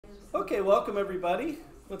Okay, welcome everybody.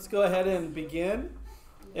 Let's go ahead and begin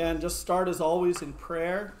and just start as always in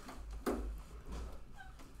prayer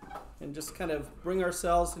and just kind of bring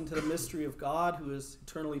ourselves into the mystery of God, who is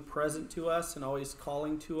eternally present to us and always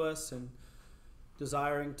calling to us and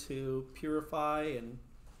desiring to purify and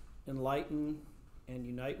enlighten and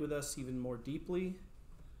unite with us even more deeply.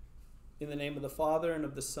 In the name of the Father, and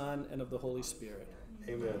of the Son, and of the Holy Spirit.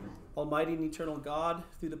 Amen. Almighty and eternal God,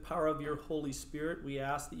 through the power of your Holy Spirit, we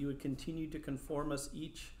ask that you would continue to conform us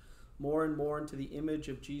each more and more into the image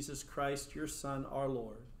of Jesus Christ, your Son, our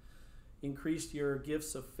Lord. Increase your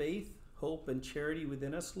gifts of faith, hope, and charity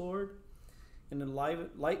within us, Lord, and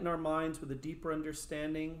enlighten our minds with a deeper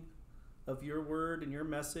understanding of your word and your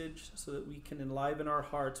message so that we can enliven our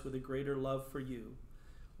hearts with a greater love for you.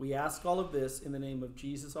 We ask all of this in the name of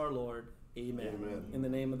Jesus our Lord. Amen. Amen. In the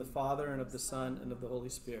name of the Father, and of the Son, and of the Holy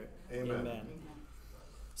Spirit. Amen. Amen.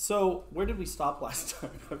 So, where did we stop last time?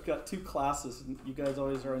 I've got two classes, and you guys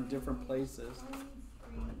always are in different places.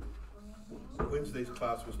 So Wednesday's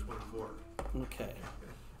class was 24. Okay.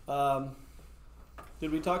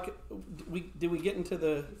 Did we talk? Did we get into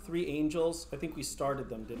the three angels? I think we started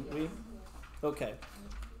them, didn't we? Okay.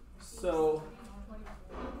 So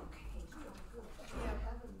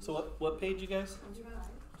what page, you guys?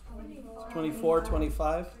 24,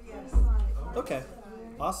 25? Yes. Okay.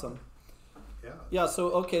 Awesome. Yeah. So,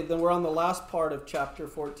 okay, then we're on the last part of chapter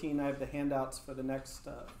 14. I have the handouts for the next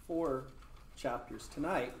four chapters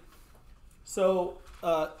tonight. So,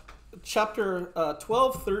 chapter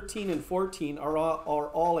 12, 13, and 14 are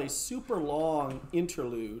all a super long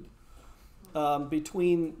interlude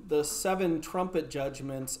between the 7 trumpet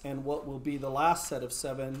judgments and what will be the last set of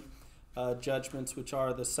 7 judgments, which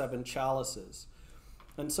are the 7 chalices.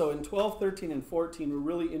 And so in 12, 13, and 14, we're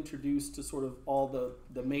really introduced to sort of all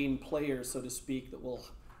the main players, so to speak, that will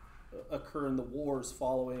occur in the wars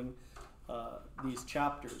following these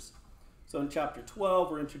chapters. So in chapter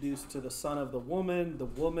 12, we're introduced to the son of the woman,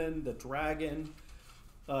 the dragon.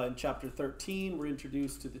 In chapter 13, we're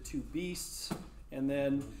introduced to the 2 beasts. And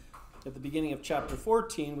then at the beginning of chapter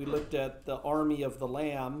 14, we looked at the army of the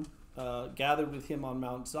Lamb gathered with him on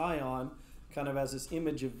Mount Zion, kind of as this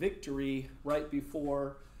image of victory right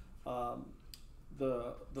before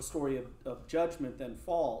the story of judgment then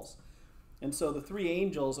falls. And so the 3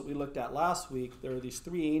 angels that we looked at last week, there are these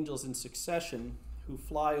 3 angels in succession who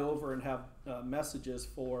fly over and have messages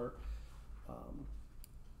for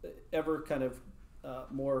ever kind of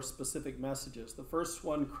more specific messages. The first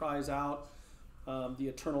one cries out the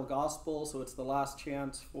eternal gospel, so it's the last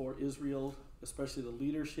chance for Israel, especially the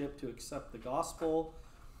leadership, to accept the gospel,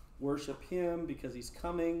 worship him because he's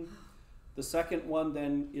coming. The second one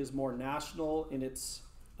then is more national in its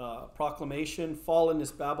proclamation. Fallen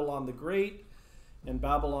is Babylon the Great, and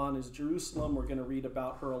Babylon is Jerusalem. We're going to read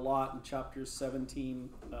about her a lot in chapters 17,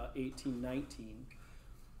 18, 19.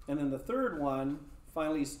 And then the third one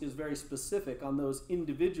finally is very specific on those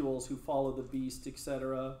individuals who follow the beast,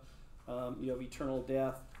 etc. You have eternal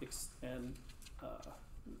death and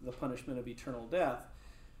the punishment of eternal death.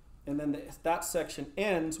 And then that section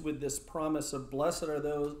ends with this promise of blessed are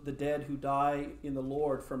the dead who die in the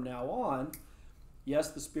Lord from now on.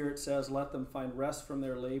 Yes, the Spirit says, let them find rest from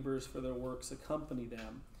their labors, for their works accompany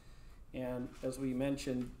them. And as we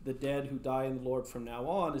mentioned, the dead who die in the Lord from now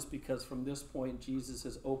on is because from this point Jesus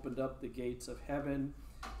has opened up the gates of heaven.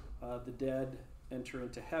 The dead enter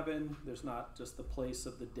into heaven. There's not just the place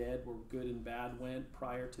of the dead where good and bad went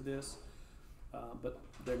prior to this. But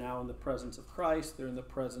they're now in the presence of Christ. They're in the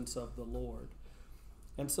presence of the Lord.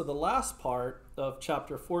 And so the last part of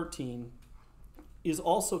chapter 14 is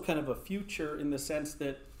also kind of a future in the sense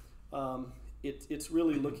that it's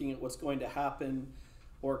really looking at what's going to happen,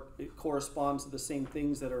 or it corresponds to the same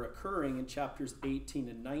things that are occurring in chapters 18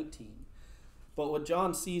 and 19. But what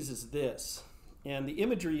John sees is this. And the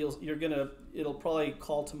imagery, it'll probably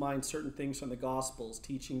call to mind certain things from the Gospels,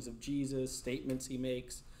 teachings of Jesus, statements he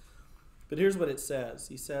makes. But here's what it says.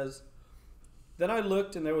 He says, then I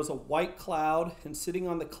looked, and there was a white cloud, and sitting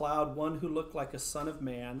on the cloud one who looked like a son of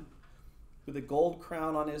man, with a gold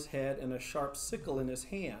crown on his head and a sharp sickle in his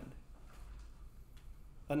hand.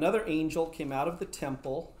 Another angel came out of the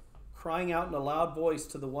temple, crying out in a loud voice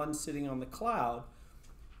to the one sitting on the cloud,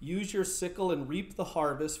 use your sickle and reap the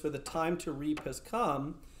harvest, for the time to reap has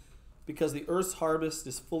come, because the earth's harvest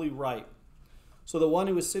is fully ripe. So the one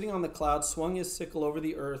who was sitting on the cloud swung his sickle over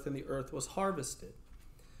the earth, and the earth was harvested.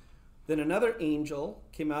 Then another angel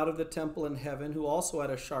came out of the temple in heaven, who also had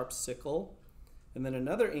a sharp sickle. And then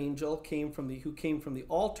another angel who came from the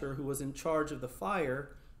altar, who was in charge of the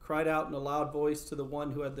fire, cried out in a loud voice to the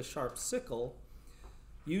one who had the sharp sickle,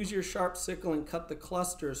 Use your sharp sickle and cut the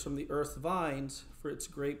clusters from the earth's vines, for its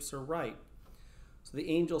grapes are ripe. So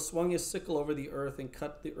the angel swung his sickle over the earth and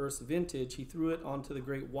cut the earth's vintage. He threw it onto the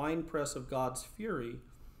great winepress of God's fury.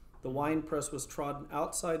 The winepress was trodden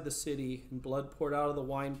outside the city, and blood poured out of the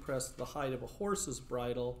winepress to the height of a horse's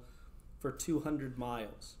bridle for 200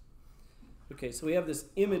 miles. Okay, so we have this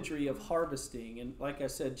imagery of harvesting, and like I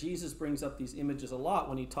said, Jesus brings up these images a lot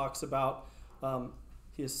when he talks about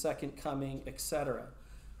his second coming, etc.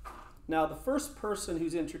 Now, the first person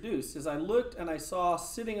who's introduced is, I looked and I saw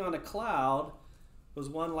sitting on a cloud was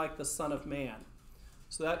one like the Son of Man.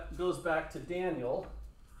 So that goes back to Daniel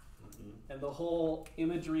and the whole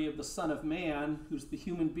imagery of the Son of Man, who's the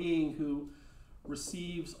human being who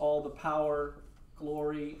receives all the power,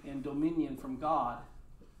 glory, and dominion from God.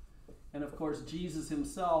 And of course, Jesus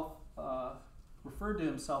himself referred to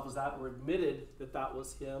himself as that, or admitted that that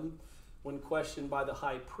was him when questioned by the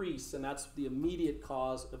high priest, and that's the immediate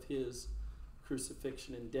cause of his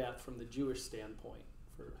crucifixion and death from the Jewish standpoint,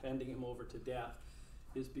 for handing him over to death,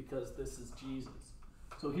 is because this is Jesus.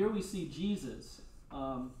 So here we see Jesus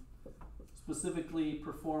specifically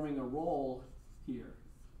performing a role here.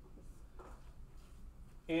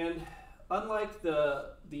 And unlike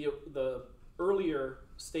the earlier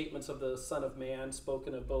statements of the Son of Man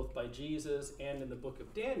spoken of both by Jesus and in the book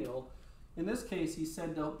of Daniel, in this case he's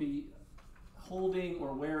said to be holding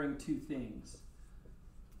or wearing two things.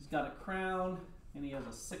 He's got a crown and he has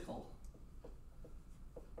a sickle.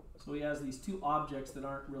 So he has these two objects that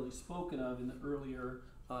aren't really spoken of in the earlier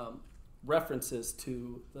references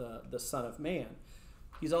to the Son of Man.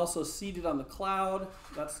 He's also seated on the cloud.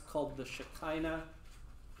 That's called the Shekinah.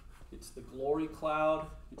 It's the glory cloud.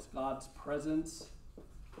 It's God's presence.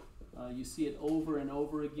 You see it over and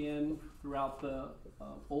over again throughout the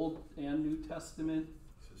Old and New Testament.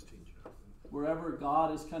 Wherever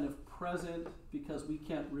God is kind of present, because we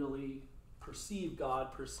can't really perceive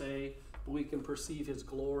God per se, but we can perceive his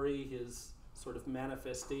glory, his sort of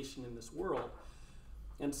manifestation in this world.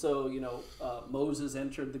 And so, Moses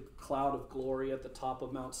entered the cloud of glory at the top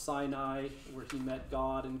of Mount Sinai, where he met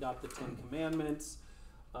God and got the Ten Commandments.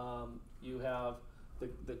 You have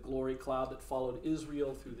the glory cloud that followed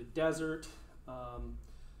Israel through the desert.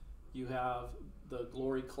 You have the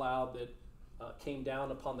glory cloud that came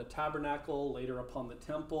down upon the tabernacle, later upon the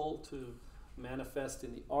temple, to manifest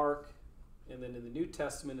in the ark. And then in the New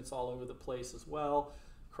Testament, it's all over the place as well.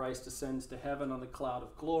 Christ ascends to heaven on the cloud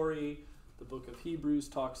of glory. The book of Hebrews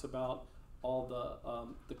talks about all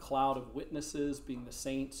the cloud of witnesses being the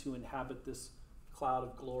saints who inhabit this cloud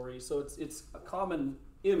of glory. So it's a common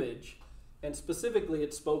image, and specifically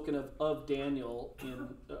it's spoken of Daniel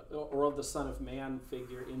or of the Son of Man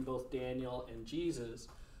figure in both Daniel and Jesus,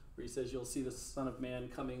 where he says you'll see the Son of Man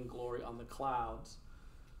coming in glory on the clouds.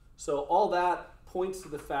 So all that points to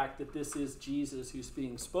the fact that this is Jesus who's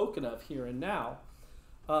being spoken of here and now.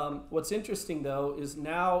 What's interesting, though, is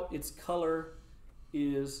now its color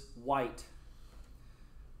is white.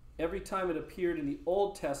 Every time it appeared in the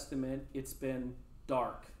Old Testament, it's been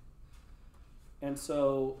dark. And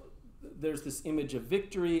so there's this image of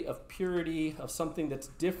victory, of purity, of something that's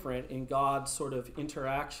different in God's sort of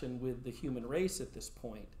interaction with the human race at this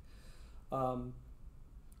point.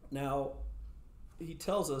 Now, he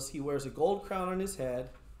tells us he wears a gold crown on his head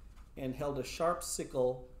and held a sharp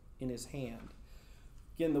sickle in his hand.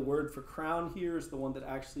 Again, the word for crown here is the one that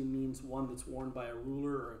actually means one that's worn by a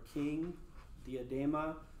ruler or a king,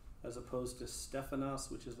 diadema, as opposed to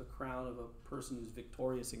Stephanos, which is the crown of a person who's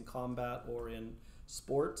victorious in combat or in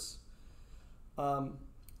sports.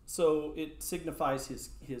 So it signifies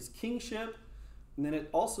his kingship, and then it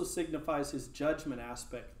also signifies his judgment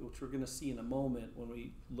aspect, which we're going to see in a moment when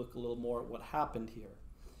we look a little more at what happened here.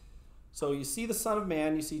 So you see the Son of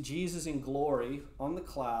Man, you see Jesus in glory on the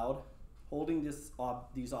cloud, holding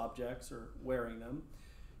these objects or wearing them.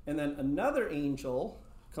 And then another angel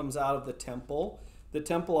comes out of the temple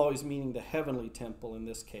always meaning the heavenly temple in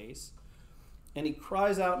this case, and he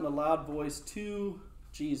cries out in a loud voice to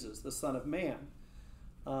Jesus, the Son of Man.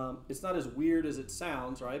 It's not as weird as it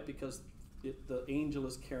sounds, right? Because the angel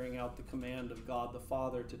is carrying out the command of God the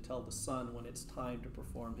Father to tell the Son when it's time to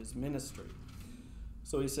perform his ministry.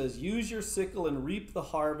 So he says, use your sickle and reap the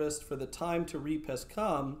harvest, for the time to reap has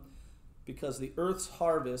come, because the earth's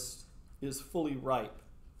harvest is fully ripe.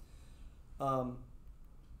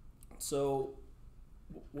 So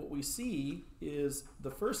what we see is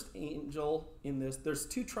the first angel in this. There's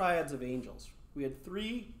two triads of angels. We had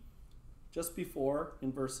three just before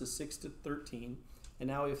in verses 6 to 13, and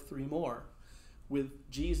now we have three more with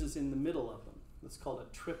Jesus in the middle of them. It's called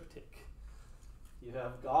a triptych. You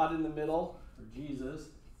have God in the middle, or Jesus,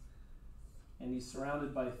 and he's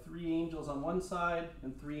surrounded by 3 angels on one side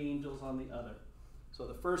and 3 angels on the other. So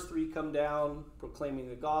the first 3 come down, proclaiming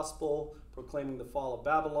the gospel, proclaiming the fall of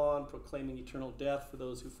Babylon, proclaiming eternal death for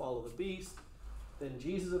those who follow the beast. Then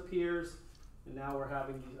Jesus appears, and now we're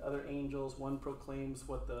having these other angels. One proclaims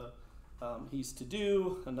what he's to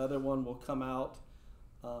do. Another one will come out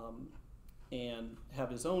and have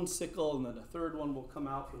his own sickle, and then a third one will come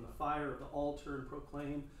out from the fire of the altar and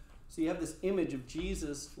proclaim. So you have this image of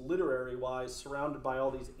Jesus, literary-wise, surrounded by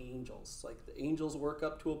all these angels. Like the angels work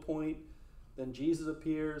up to a point, then Jesus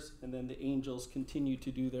appears, and then the angels continue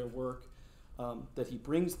to do their work that he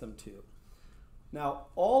brings them to. Now,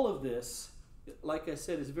 all of this, like I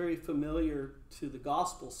said, is very familiar to the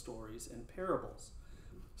gospel stories and parables.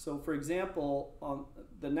 So, for example, on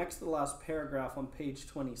the next to the last paragraph on page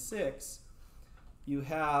 26, you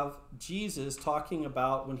have Jesus talking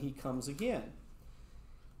about when he comes again.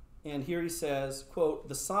 And here he says, quote,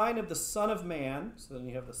 "The sign of the Son of Man," so then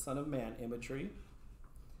you have the Son of Man imagery,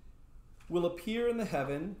 "will appear in the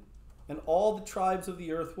heaven, and all the tribes of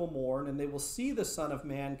the earth will mourn, and they will see the Son of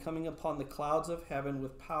Man coming upon the clouds of heaven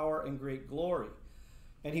with power and great glory.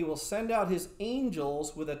 And he will send out his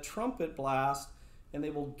angels with a trumpet blast, and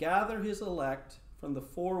they will gather his elect from the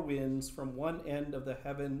 4 winds, from one end of the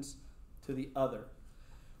heavens to the other."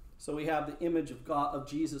 So we have the image of God, of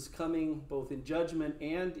Jesus coming both in judgment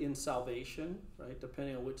and in salvation, right?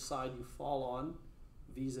 Depending on which side you fall on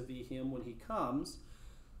vis-a-vis him when he comes.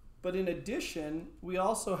 But in addition, we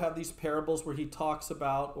also have these parables where he talks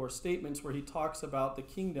about, or statements where he talks about the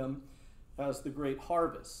kingdom as the great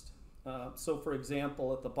harvest. So for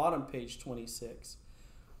example, at the bottom page 26,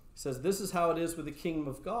 he says, "This is how it is with the kingdom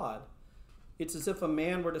of God. It's as if a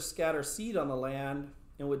man were to scatter seed on the land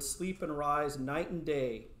and would sleep and rise night and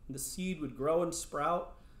day. The seed would grow and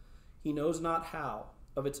sprout. He knows not how.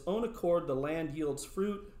 Of its own accord, the land yields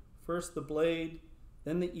fruit, first the blade,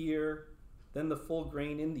 then the ear, then the full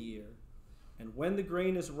grain in the ear. And when the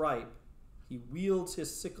grain is ripe, he wields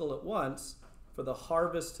his sickle at once, for the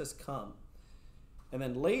harvest has come." And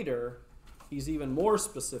then later, he's even more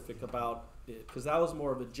specific about it, because that was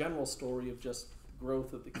more of a general story of just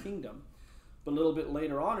growth of the kingdom. But a little bit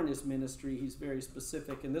later on in his ministry, he's very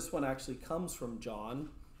specific, and this one actually comes from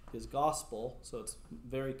John, his gospel, so it's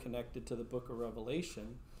very connected to the book of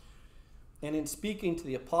Revelation. And in speaking to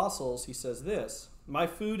the apostles, he says this, "My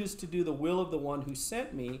food is to do the will of the one who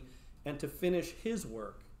sent me and to finish his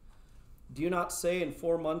work. Do you not say in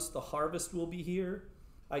 4 months the harvest will be here?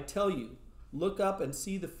 I tell you, look up and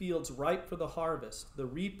see the fields ripe for the harvest. The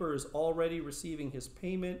reaper is already receiving his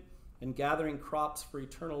payment and gathering crops for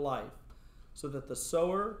eternal life, so that the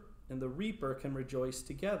sower and the reaper can rejoice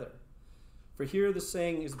together. For here the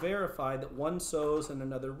saying is verified that one sows and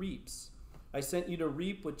another reaps. I sent you to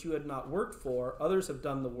reap what you had not worked for. Others have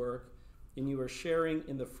done the work, and you are sharing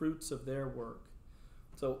in the fruits of their work."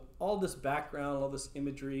 So all this background, all this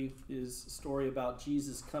imagery is a story about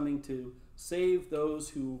Jesus coming to save those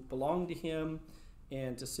who belong to him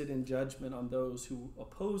and to sit in judgment on those who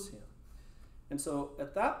oppose him. And so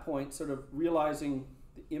at that point, sort of realizing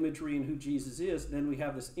the imagery and who Jesus is, then we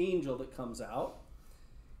have this angel that comes out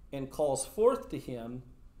and calls forth to him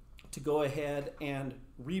to go ahead and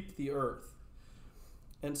reap the earth.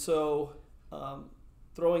 And so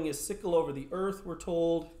throwing his sickle over the earth, we're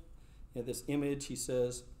told, in this image, he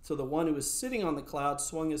says, "So the one who is sitting on the cloud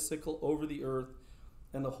swung his sickle over the earth,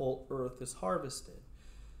 and the whole earth is harvested."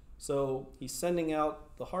 So he's sending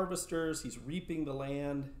out the harvesters, he's reaping the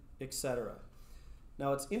land, etc.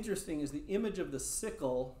 Now what's interesting is the image of the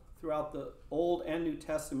sickle throughout the Old and New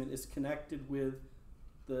Testament is connected with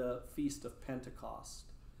the Feast of Pentecost.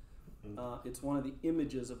 It's one of the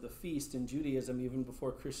images of the feast in Judaism, even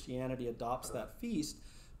before Christianity adopts that feast,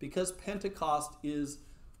 because Pentecost is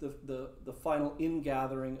the final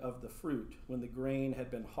ingathering of the fruit when the grain had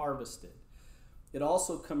been harvested. It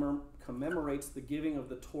also commemorates the giving of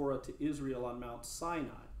the Torah to Israel on Mount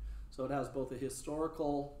Sinai. So it has both a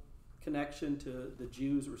historical connection to the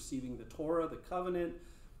Jews receiving the Torah, the covenant,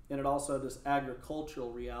 and it also had this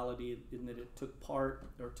agricultural reality in that it took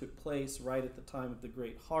place right at the time of the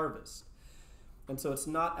great harvest. And so it's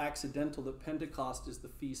not accidental that Pentecost is the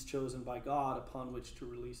feast chosen by God upon which to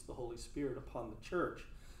release the Holy Spirit upon the church.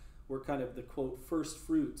 We're kind of the, quote, first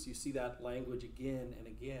fruits. You see that language again and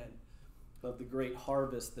again of the great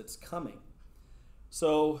harvest that's coming.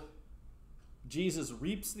 So Jesus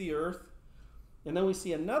reaps the earth, and then we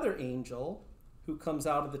see another angel who comes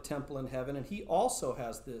out of the temple in heaven, and he also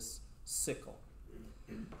has this sickle.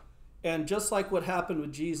 And just like what happened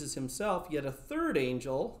with Jesus himself, yet a third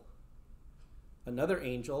angel, another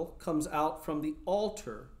angel, comes out from the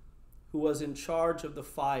altar who was in charge of the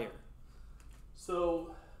fire.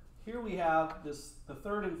 So here we have the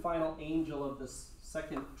third and final angel of this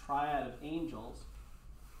second triad of angels.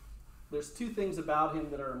 There's two things about him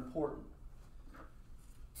that are important.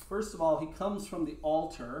 First of all, he comes from the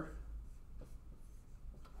altar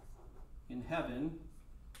in heaven,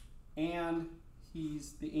 and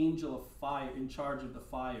he's the angel of fire, in charge of the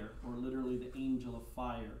fire, or literally the angel of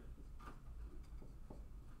fire.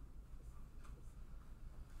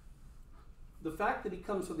 The fact that he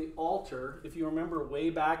comes from the altar, if you remember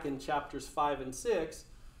way back in chapters 5 and 6,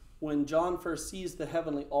 when John first sees the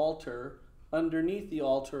heavenly altar, underneath the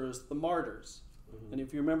altar is the martyrs. Mm-hmm. And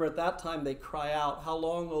if you remember, at that time they cry out, "How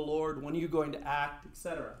long, O Lord? When are you going to act?"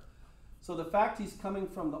 etc. So the fact he's coming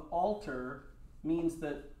from the altar means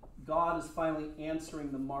that God is finally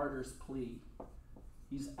answering the martyr's plea.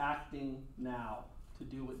 He's acting now to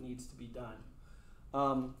do what needs to be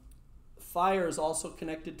done. Fire is also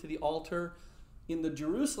connected to the altar. In the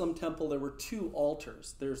Jerusalem temple, there were two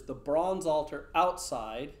altars. There's the bronze altar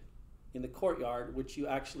outside in the courtyard, which you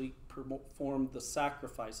actually performed the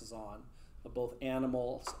sacrifices on, of both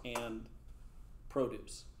animals and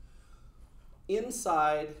produce.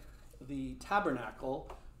 Inside the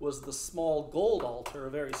tabernacle was the small gold altar, a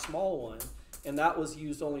very small one, and that was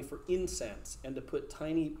used only for incense and to put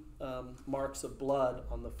tiny marks of blood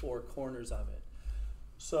on the four corners of it.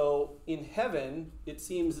 So in heaven, it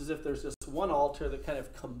seems as if there's just one altar that kind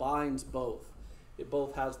of combines both. It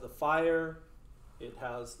both has the fire, it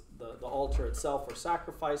has the altar itself where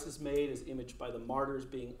sacrifice is made, is imaged by the martyrs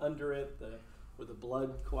being under it, where the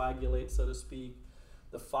blood coagulates, so to speak.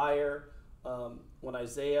 The fire, when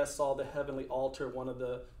Isaiah saw the heavenly altar, one of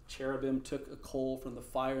the cherubim took a coal from the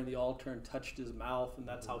fire in the altar and touched his mouth, and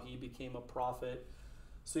that's how he became a prophet.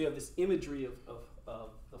 So you have this imagery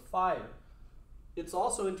of the fire. It's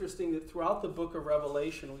also interesting that throughout the book of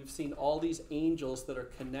Revelation, we've seen all these angels that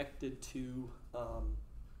are connected to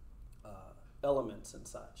elements and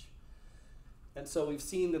such. And so we've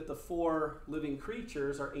seen that the four living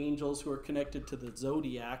creatures are angels who are connected to the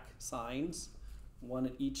zodiac signs, one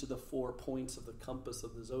at each of the 4 points of the compass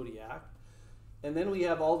of the zodiac. And then we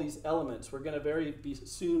have all these elements. We're going to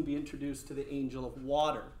soon be introduced to the angel of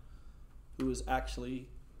water, who is actually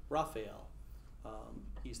Raphael.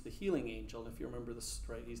 He's the healing angel. If you remember this,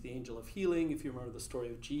 right? He's the angel of healing. If you remember the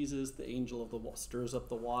story of Jesus, the angel of the stirs up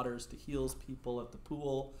the waters to heals people at the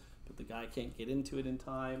pool, but the guy can't get into it in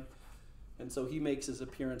time. And so he makes his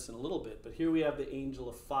appearance in a little bit. But here we have the angel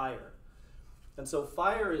of fire. And so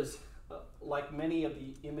fire is, like many of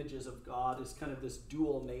the images of God, is kind of this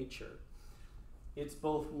dual nature. It's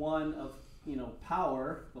both one of,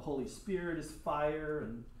 power. The Holy Spirit is fire,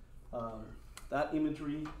 and that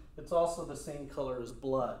imagery. It's also the same color as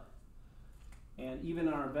blood. And even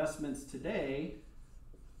our vestments today,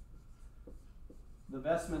 the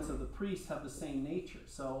vestments of the priests have the same nature.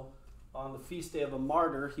 So on the feast day of a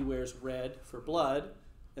martyr, he wears red for blood.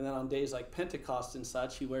 And then on days like Pentecost and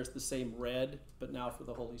such, he wears the same red, but now for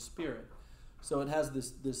the Holy Spirit. So it has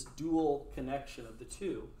this dual connection of the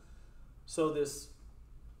two. So this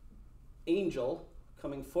angel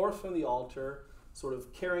coming forth from the altar, sort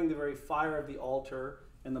of carrying the very fire of the altar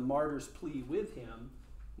and the martyr's plea with him,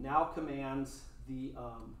 now commands the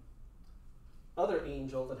other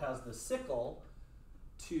angel that has the sickle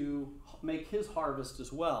to make his harvest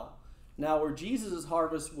as well. Now, where Jesus'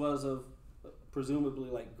 harvest was of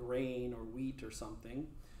presumably like grain or wheat or something,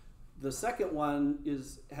 the second one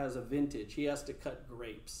has a vintage. He has to cut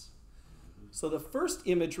grapes. So the first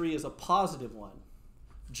imagery is a positive one.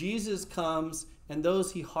 Jesus comes, and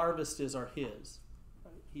those he harvests are his.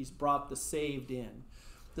 Right? He's brought the saved in.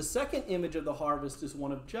 The second image of the harvest is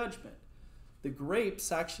one of judgment. The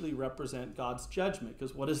grapes actually represent God's judgment,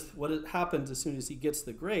 because what happens as soon as he gets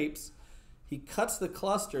the grapes, he cuts the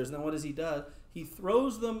clusters, and then what does he do? He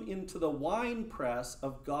throws them into the winepress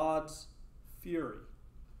of God's fury.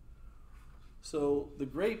 So the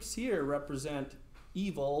grapes here represent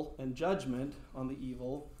evil and judgment on the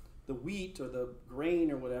evil. The wheat or the grain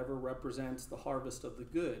or whatever represents the harvest of the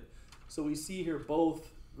good. So we see here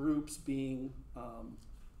both groups being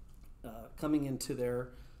coming into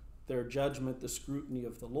their judgment, the scrutiny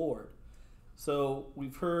of the Lord. So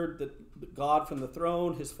we've heard that God from the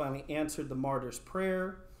throne has finally answered the martyr's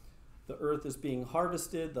prayer. The earth is being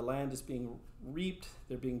harvested. The land is being reaped.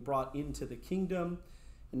 They're being brought into the kingdom.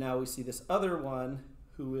 And now we see this other one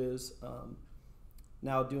who is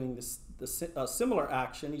now doing a similar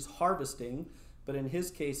action. He's harvesting, but in his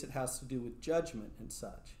case it has to do with judgment and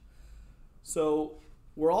such. So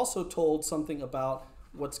we're also told something about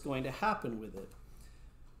what's going to happen with it.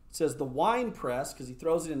 It says the wine press, because he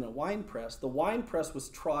throws it in a wine press, the wine press was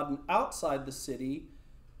trodden outside the city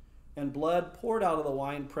and blood poured out of the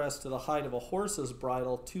winepress to the height of a horse's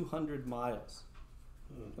bridle, 200 miles.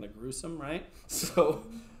 Kind of gruesome, right? So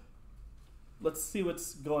let's see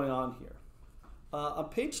what's going on here. On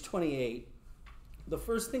page 28, the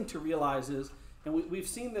first thing to realize is, and we've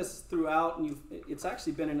seen this throughout, and it's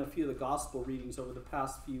actually been in a few of the gospel readings over the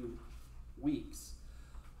past few weeks.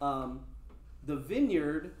 The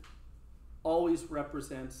vineyard always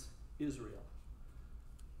represents Israel,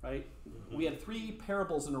 right? Mm-hmm. We had 3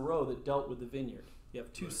 parables in a row that dealt with the vineyard. You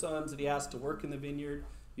have 2 sons that he asked to work in the vineyard.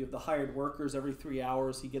 You have the hired workers. Every 3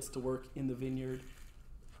 hours he gets to work in the vineyard.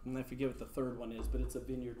 And I forget what the third one is, but it's a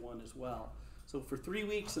vineyard one as well. So for 3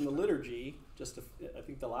 weeks in the liturgy, I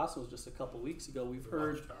think the last one was just a couple weeks ago, we've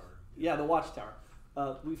heard... Watchtower. Yeah, the Watchtower.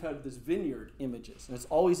 We've had this vineyard images, and it's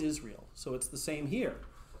always Israel. So it's the same here.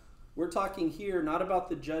 We're talking here not about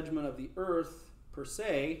the judgment of the earth per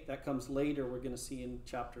se. That comes later, we're going to see in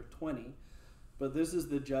chapter 20. But this is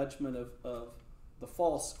the judgment of the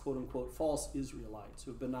false, quote-unquote, false Israelites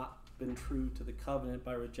who have not been true to the covenant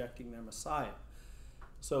by rejecting their Messiah.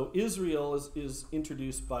 So Israel is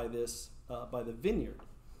introduced by this, by the vineyard.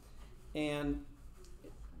 And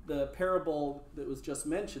the parable that was just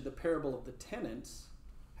mentioned, the parable of the tenants,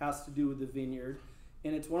 has to do with the vineyard.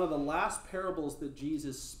 And it's one of the last parables that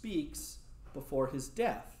Jesus speaks before his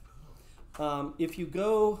death. If you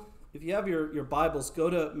have your Bibles, go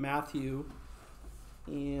to Matthew,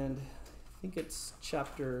 and I think it's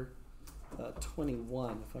chapter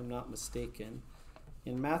 21, if I'm not mistaken.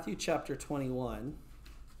 In Matthew chapter 21,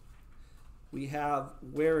 we have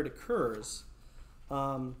where it occurs.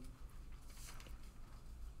 Yeah.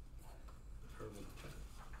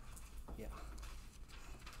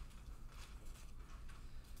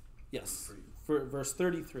 Yes, for verse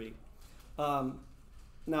 33.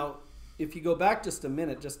 Now, if you go back just a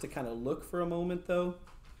minute, just to kind of look for a moment, though,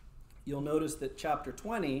 you'll notice that chapter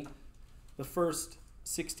 20, the first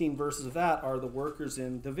 16 verses of that are the workers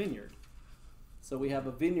in the vineyard. So we have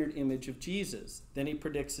a vineyard image of Jesus. Then he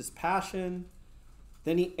predicts his passion.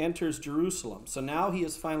 Then he enters Jerusalem. So now he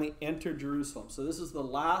has finally entered Jerusalem. So this is the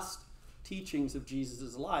last teachings of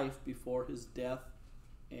Jesus' life before his death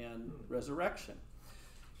and resurrection.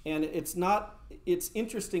 And it's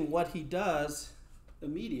interesting what he does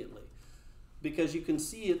immediately, because you can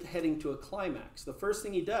see it heading to a climax. The first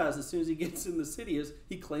thing he does as soon as he gets in the city is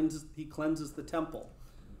he cleanses the temple.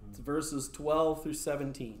 It's verses 12 through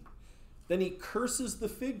 17. Then he curses the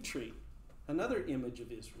fig tree, another image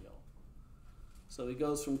of Israel. So he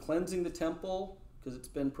goes from cleansing the temple, because it's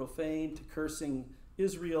been profaned, to cursing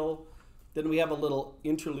Israel. Then we have a little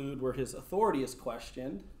interlude where his authority is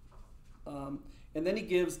questioned. And then he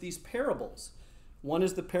gives these parables. One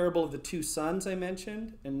is the parable of the 2 sons I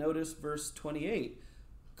mentioned. And notice verse 28.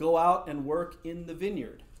 Go out and work in the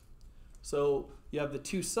vineyard. So you have the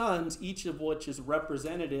 2 sons, each of which is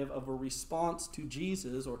representative of a response to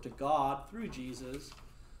Jesus, or to God through Jesus,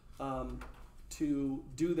 to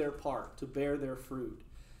do their part, to bear their fruit.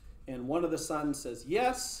 And one of the sons says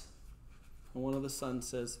yes, and one of the sons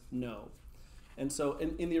says no. And so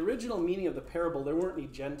in the original meaning of the parable, there weren't any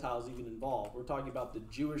Gentiles even involved. We're talking about the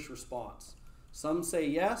Jewish response. Some say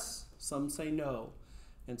yes, some say no.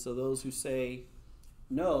 And so those who say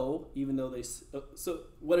no, even though so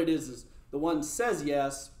what it is the one says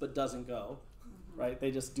yes, but doesn't go, right?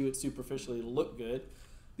 They just do it superficially to look good.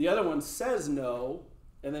 The other one says no,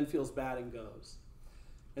 and then feels bad and goes.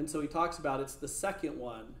 And so he talks about it's the second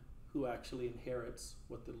one who actually inherits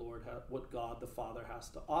what what God the Father has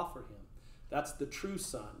to offer him. That's the true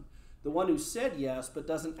son. The one who said yes, but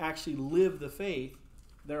doesn't actually live the faith,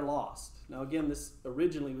 they're lost. Now again, this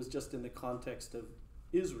originally was just in the context of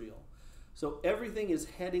Israel. So everything is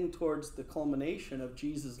heading towards the culmination of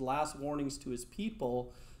Jesus' last warnings to his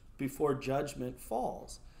people before judgment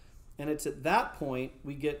falls. And it's at that point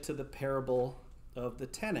we get to the parable of the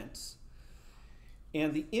tenants.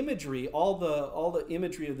 And the imagery, all the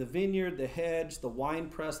imagery of the vineyard, the hedge, the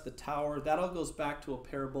winepress, the tower, that all goes back to a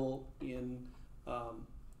parable in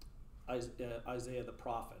Isaiah the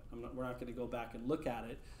prophet. We're not going to go back and look at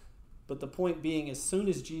it. But the point being, as soon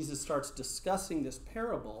as Jesus starts discussing this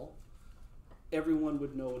parable, everyone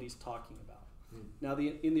would know what he's talking about. Now,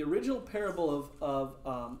 in the original parable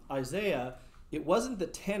of Isaiah, it wasn't the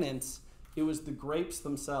tenants, it was the grapes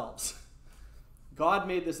themselves. God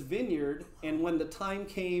made this vineyard, and when the time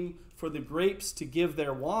came for the grapes to give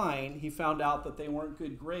their wine, he found out that they weren't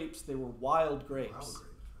good grapes, they were wild grapes.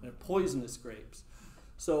 They're poisonous grapes.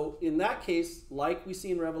 So in that case, like we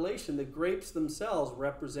see in Revelation, the grapes themselves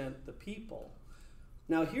represent the people.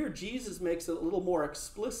 Now here, Jesus makes it a little more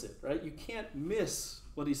explicit, right? You can't miss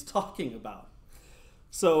what he's talking about.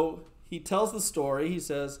 So he tells the story. He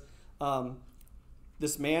says,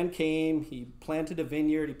 This man came, he planted a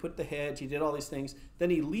vineyard, he put the hedge, he did all these things. Then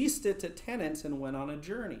he leased it to tenants and went on a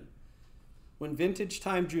journey. When vintage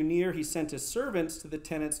time drew near, he sent his servants to the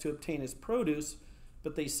tenants to obtain his produce,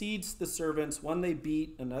 but they seized the servants. One they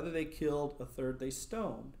beat, another they killed, a third they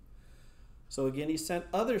stoned. So again he sent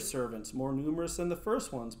other servants, more numerous than the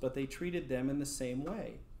first ones, but they treated them in the same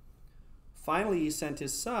way. Finally he sent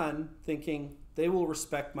his son, thinking, they will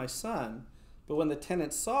respect my son. But when the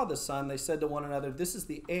tenants saw the son, they said to one another, this is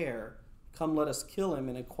the heir. Come, let us kill him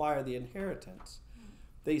and acquire the inheritance.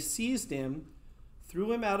 They seized him,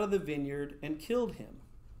 threw him out of the vineyard, and killed him.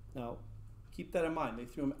 Now, keep that in mind. They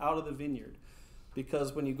threw him out of the vineyard.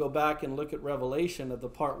 Because when you go back and look at Revelation of the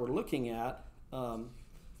part we're looking at,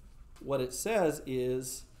 what it says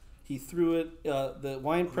is he threw it, the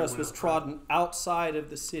winepress was trodden outside of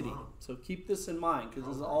the city. So keep this in mind, because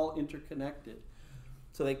this is all interconnected.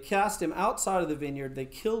 So they cast him outside of the vineyard, they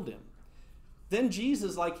killed him. Then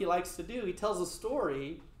Jesus, like he likes to do, he tells a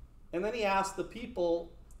story, and then he asks the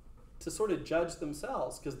people to sort of judge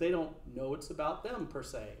themselves, because they don't know it's about them per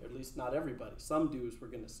se, or at least not everybody. Some do, as we're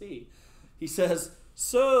going to see. He says,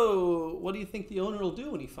 so what do you think the owner will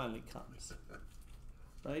do when he finally comes?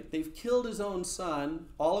 Right? They've killed his own son,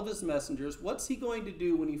 all of his messengers. What's he going to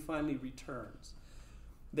do when he finally returns?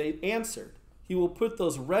 They answered, he will put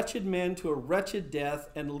those wretched men to a wretched death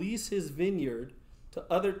and lease his vineyard to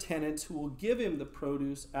other tenants who will give him the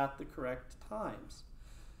produce at the correct times.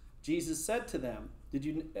 Jesus said to them, did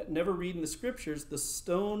you never read in the scriptures, the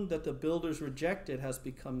stone that the builders rejected has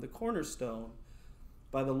become the cornerstone?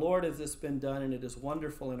 By the Lord has this been done, and it is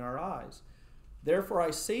wonderful in our eyes. Therefore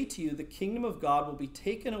I say to you, the kingdom of God will be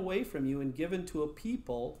taken away from you and given to a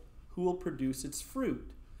people who will produce its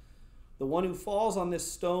fruit. The one who falls on this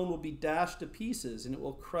stone will be dashed to pieces, and it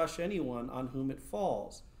will crush anyone on whom it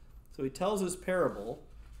falls. So he tells his parable.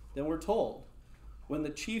 Then we're told, when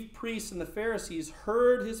the chief priests and the Pharisees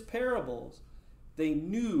heard his parables, they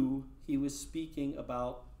knew he was speaking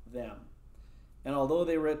about them. And although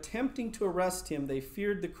they were attempting to arrest him, they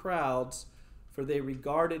feared the crowds, for they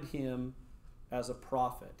regarded him as a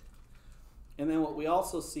prophet. And then what we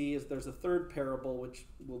also see is there's a third parable, which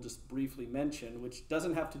we'll just briefly mention, which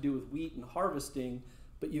doesn't have to do with wheat and harvesting,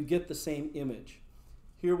 but you get the same image.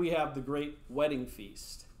 Here we have the great wedding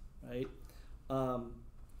feast, right?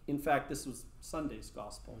 In fact, this was Sunday's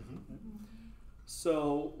gospel. Mm-hmm.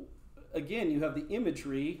 So, again, you have the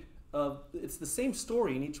imagery of, it's the same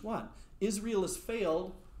story in each one. Israel has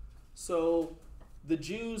failed, so the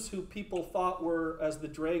Jews who people thought were as the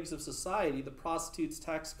dregs of society, the prostitutes,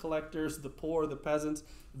 tax collectors, the poor, the peasants,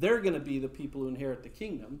 they're going to be the people who inherit the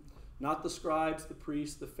kingdom, not the scribes, the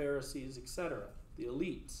priests, the Pharisees, etc., the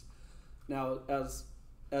elites. Now, as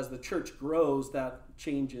the church grows, that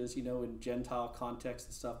changes, in Gentile context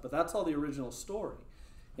and stuff, but that's all the original story.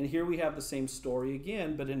 And here we have the same story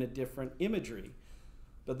again, but in a different imagery.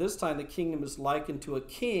 But this time the kingdom is likened to a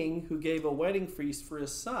king who gave a wedding feast for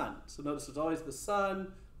his son. So notice there's always the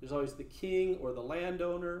son, there's always the king or the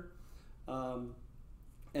landowner.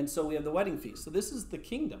 And so we have the wedding feast. So this is the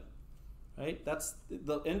kingdom, right? That's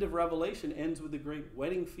the end of Revelation ends with the great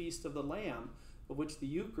wedding feast of the Lamb, of which the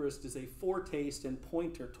Eucharist is a foretaste and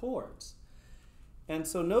pointer towards. And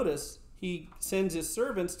so notice he sends his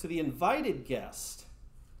servants to the invited guest,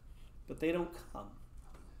 but they don't come.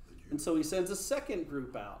 And so he sends a second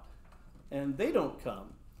group out, and they don't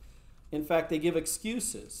come. In fact, they give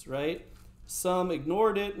excuses, right? Some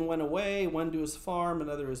ignored it and went away, one to his farm,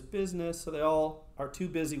 another his business, so they all are too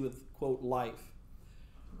busy with, quote, life.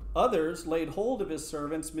 Others laid hold of his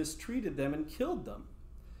servants, mistreated them, and killed them.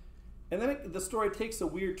 And then the story takes a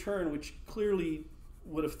weird turn, which clearly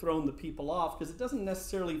would have thrown the people off, because it doesn't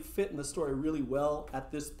necessarily fit in the story really well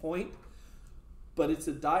at this point. But it's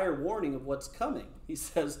a dire warning of what's coming. He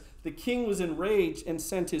says, the king was enraged and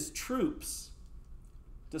sent his troops,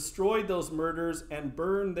 destroyed those murderers, and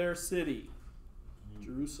burned their city,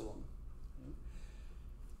 Jerusalem.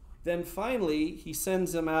 Then finally, he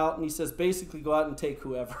sends them out, and he says, basically, go out and take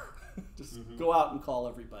whoever. Just go out and call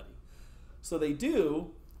everybody. So they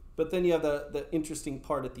do, but then you have the interesting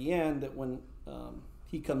part at the end that when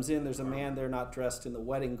he comes in, there's a man there not dressed in the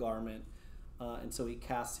wedding garment, and so he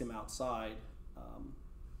casts him outside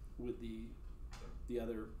with the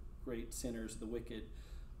other great sinners, the wicked.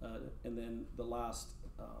 And then the last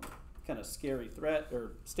kind of scary threat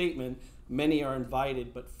or statement, many are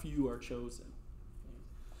invited, but few are chosen.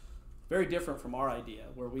 Very different from our idea,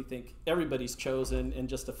 where we think everybody's chosen and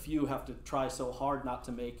just a few have to try so hard not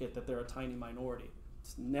to make it that they're a tiny minority.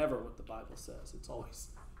 It's never what the Bible says. It's always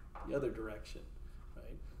the other direction,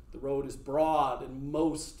 right? The road is broad and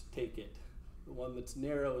most take it, The one that's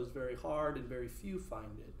narrow is very hard, and very few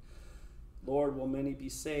find it. Lord, will many be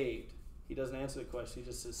saved? He doesn't answer the question. He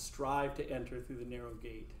just says, strive to enter through the narrow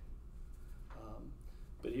gate.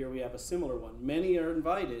 But here we have a similar one. Many are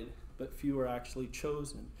invited, but few are actually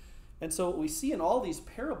chosen. And so what we see in all these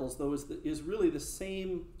parables, though, is really the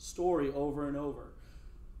same story over and over.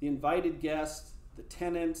 The invited guests, the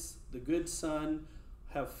tenants, the good son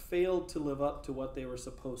have failed to live up to what they were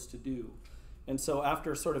supposed to do. And so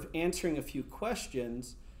after sort of answering a few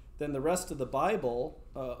questions, then the rest of the Bible,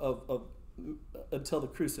 until the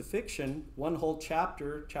crucifixion, one whole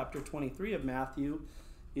chapter 23 of Matthew,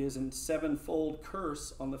 is in sevenfold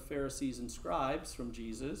curse on the Pharisees and scribes from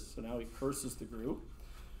Jesus. So now he curses the group.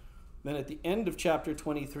 Then at the end of chapter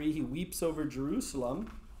 23, he weeps over Jerusalem.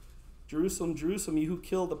 Jerusalem, Jerusalem, you who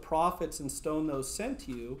kill the prophets and stone those sent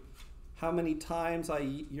to you, how many times I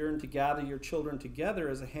yearned to gather your children together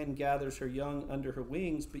as a hen gathers her young under her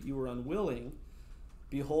wings, but you were unwilling.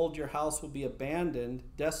 Behold, your house will be abandoned,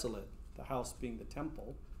 desolate, the house being the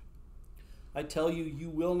temple. I tell you, you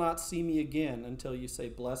will not see me again until you say,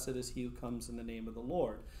 blessed is he who comes in the name of the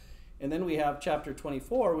Lord. And then we have chapter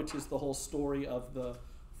 24, which is the whole story of the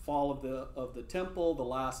fall of the temple, the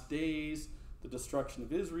last days, the destruction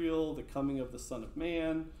of Israel, the coming of the Son of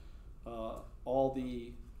Man, all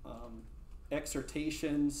the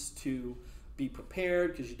exhortations to be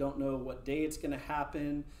prepared because you don't know what day it's going to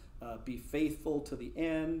happen, be faithful to the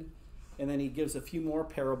end. And then he gives a few more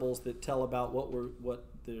parables that tell about what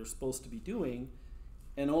they're supposed to be doing.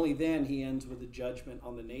 And only then he ends with the judgment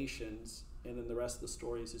on the nations. And then the rest of the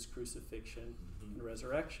story is his crucifixion and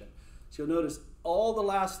resurrection. So you'll notice all the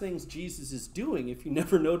last things Jesus is doing, if you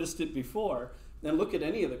never noticed it before, then look at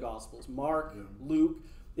any of the Gospels, Mark, Luke,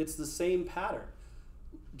 it's the same pattern.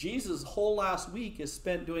 Jesus' whole last week is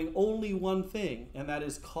spent doing only one thing, and that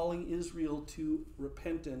is calling Israel to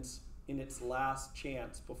repentance in its last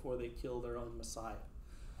chance before they kill their own Messiah.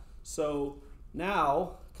 So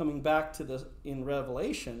now, coming back to in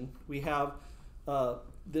Revelation, we have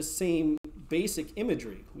this same basic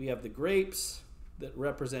imagery. We have the grapes that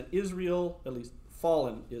represent Israel, at least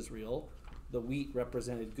fallen Israel. The wheat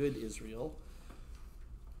represented good Israel.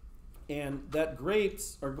 And that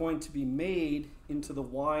grapes are going to be made into the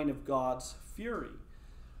wine of God's fury.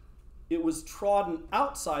 It was trodden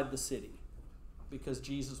outside the city because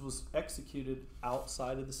Jesus was executed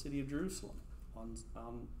outside of the city of Jerusalem on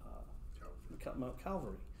Mount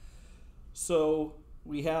Calvary. So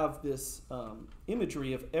we have this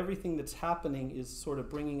imagery of everything that's happening is sort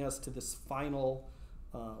of bringing us to this final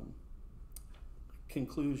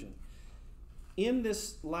conclusion. In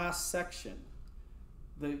this last section,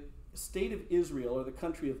 the state of Israel, or the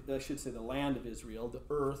country of, I should say the land of Israel, the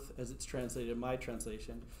earth as it's translated in my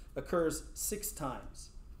translation, occurs 6 times.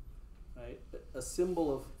 Right? A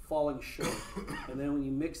symbol of falling short. And then when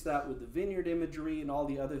you mix that with the vineyard imagery and all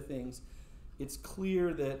the other things, it's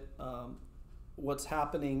clear that what's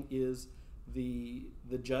happening is the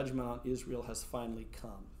judgment on Israel has finally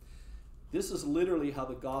come. This is literally how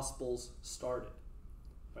the Gospels started.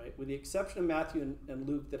 Right? With the exception of Matthew and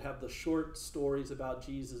Luke that have the short stories about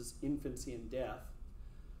Jesus' infancy and death,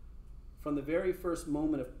 from the very first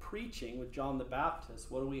moment of preaching with John the Baptist,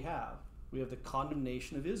 what do we have? We have the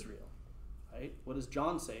condemnation of Israel. Right? What does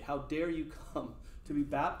John say? How dare you come to be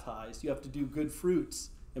baptized? You have to do good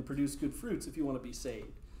fruits and produce good fruits if you want to be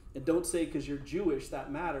saved. And don't say because you're Jewish that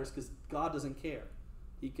matters, because God doesn't care.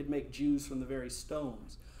 He could make Jews from the very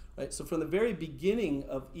stones. Right? So from the very beginning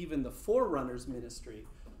of even the forerunners' ministry,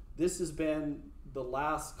 this has been the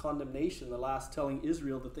last condemnation, the last telling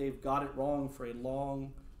Israel that they've got it wrong for a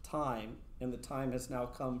long time, and the time has now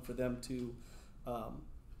come for them to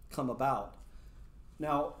come about.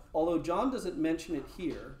 Now, although John doesn't mention it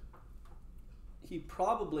here, he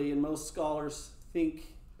probably, and most scholars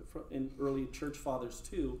think, in early church fathers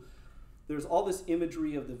too, there's all this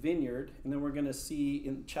imagery of the vineyard, and then we're going to see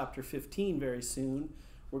in chapter 15 very soon,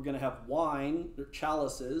 we're going to have wine, or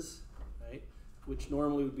chalices, right, which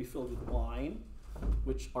normally would be filled with wine,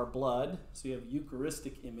 which are blood. So you have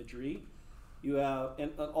Eucharistic imagery. You have,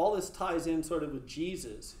 and all this ties in sort of with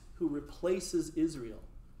Jesus, who replaces Israel.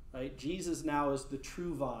 Right? Jesus now is the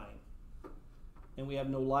true vine, and we have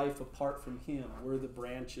no life apart from him. We're the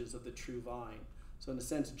branches of the true vine. So in a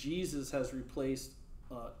sense, Jesus has replaced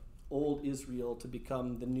old Israel to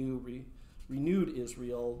become the new renewed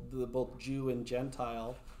Israel that both Jew and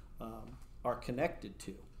Gentile are connected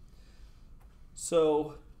to.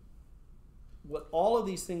 So what all of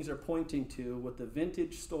these things are pointing to, with the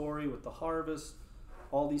vintage story, with the harvest,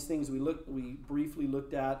 all these things we briefly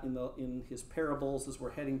looked at in his parables as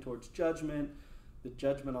we're heading towards judgment, the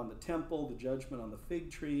judgment on the temple, the judgment on the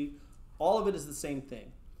fig tree, all of it is the same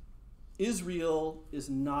thing. Israel is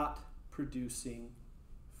not producing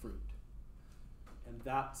fruit. And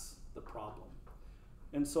that's the problem.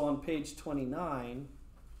 And so on page 29,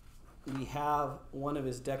 we have one of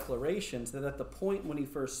his declarations that at the point when he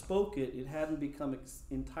first spoke it, it hadn't become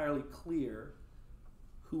entirely clear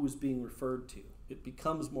who was being referred to. It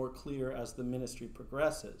becomes more clear as the ministry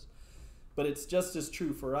progresses. But it's just as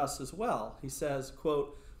true for us as well. He says,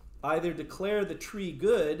 quote, either declare the tree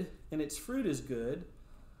good and its fruit is good,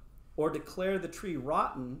 or declare the tree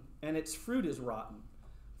rotten and its fruit is rotten.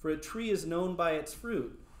 For a tree is known by its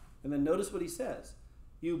fruit. And then notice what he says.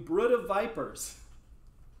 You brood of vipers,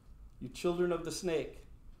 you children of the snake,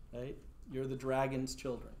 right? You're the dragon's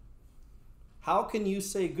children. How can you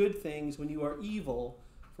say good things when you are evil?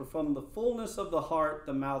 For from the fullness of the heart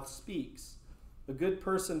the mouth speaks. A good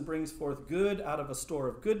person brings forth good out of a store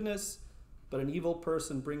of goodness, but an evil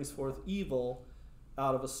person brings forth evil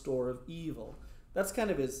out of a store of evil. That's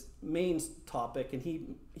kind of his main topic, and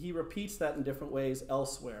he repeats that in different ways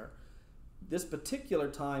elsewhere. This particular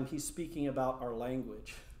time, he's speaking about our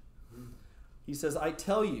language. He says, I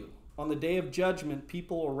tell you, on the day of judgment,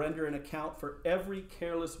 people will render an account for every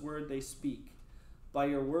careless word they speak. By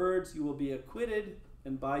your words you will be acquitted,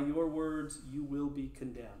 and by your words you will be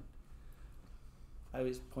condemned. I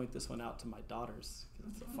always point this one out to my daughters,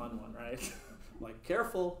 because it's a fun one, right? I'm like,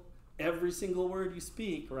 careful, every single word you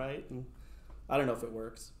speak, right? And I don't know if it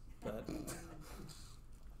works, but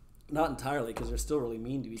not entirely, because they're still really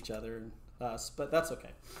mean to each other and us, but that's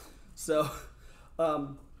okay. So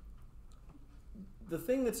the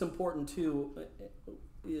thing that's important too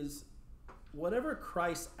is whatever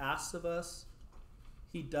Christ asks of us,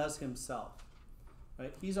 he does himself.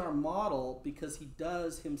 Right? He's our model because he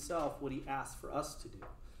does himself what he asks for us to do.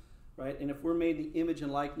 Right? And if we're made in the image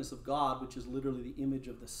and likeness of God, which is literally the image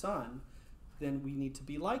of the Son, then we need to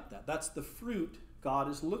be like that. That's the fruit God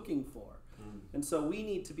is looking for. And so we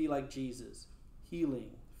need to be like Jesus, healing,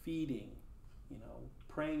 feeding,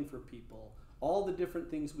 praying for people, all the different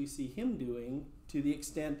things we see him doing to the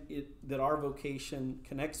extent that our vocation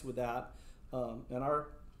connects with that and our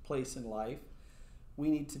place in life, we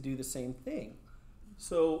need to do the same thing.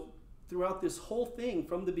 So throughout this whole thing,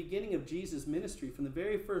 from the beginning of Jesus' ministry, from the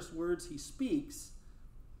very first words he speaks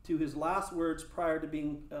to his last words prior to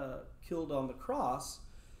being killed on the cross,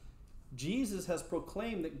 Jesus has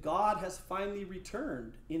proclaimed that God has finally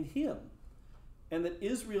returned in him, and that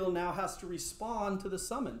Israel now has to respond to the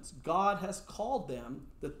summons. God has called them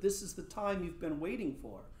that this is the time you've been waiting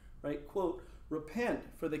for, right? Quote, repent,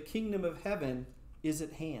 for the kingdom of heaven is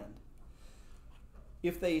at hand.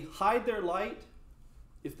 If they hide their light,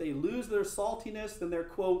 if they lose their saltiness, then they're,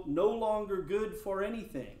 quote, no longer good for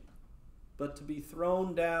anything, but to be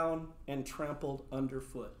thrown down and trampled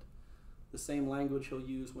underfoot. The same language he'll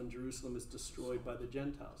use when Jerusalem is destroyed by the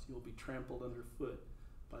Gentiles. You will be trampled underfoot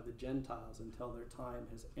by the Gentiles until their time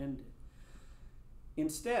has ended.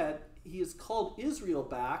 Instead, he has called Israel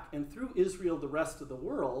back, and through Israel the rest of the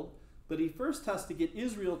world, but he first has to get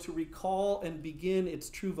Israel to recall and begin its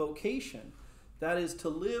true vocation. That is to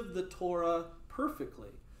live the Torah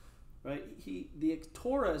perfectly. Right? The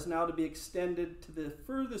Torah is now to be extended to the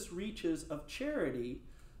furthest reaches of charity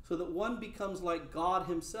so that one becomes like God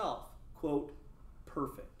himself, quote,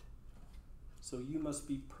 perfect. So you must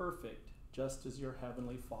be perfect just as your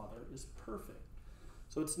heavenly Father is perfect.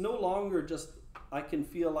 So it's no longer just I can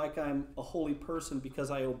feel like I'm a holy person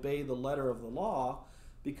because I obey the letter of the law,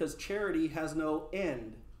 because charity has no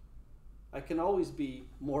end. I can always be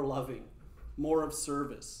more loving, more of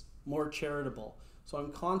service, more charitable. So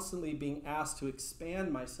I'm constantly being asked to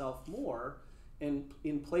expand myself more and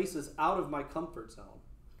in places out of my comfort zone,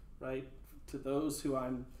 right? To those who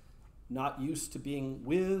I'm not used to being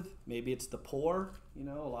with. Maybe it's the poor.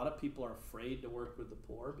 A lot of people are afraid to work with the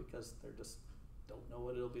poor because they just don't know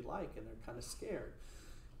what it'll be like and they're kind of scared.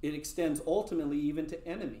 It extends ultimately even to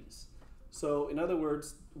enemies. So in other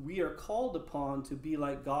words, we are called upon to be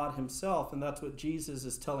like God himself, and that's what Jesus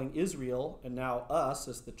is telling Israel and now us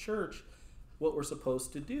as the church what we're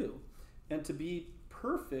supposed to do. And to be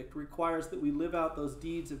perfect requires that we live out those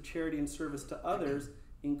deeds of charity and service to others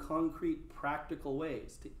in concrete, practical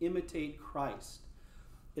ways, to imitate Christ.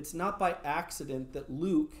 It's not by accident that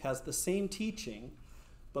Luke has the same teaching,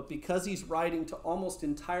 but because he's writing to almost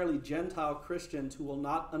entirely Gentile Christians who will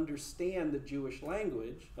not understand the Jewish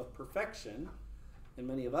language of perfection, and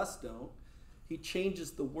many of us don't, he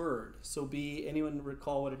changes the word. So anyone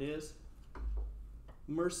recall what it is?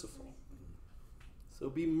 Merciful. So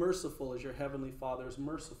be merciful as your heavenly Father is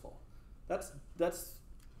merciful. That's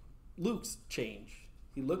Luke's change.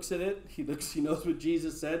 He looks at it, he knows what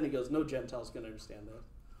Jesus said, and he goes, no Gentile's going to understand that.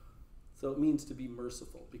 So it means to be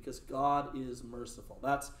merciful, because God is merciful.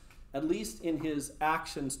 That's, at least in his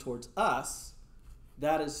actions towards us,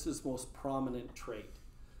 that is his most prominent trait.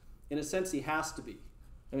 In a sense, he has to be.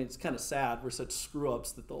 I mean, it's kind of sad. We're such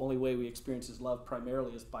screw-ups that the only way we experience his love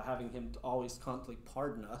primarily is by having him to always constantly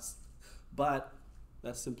pardon us. But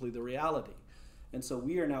that's simply the reality. And so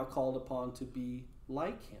we are now called upon to be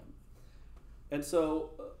like him. And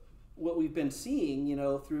so what we've been seeing,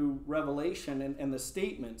 through Revelation and the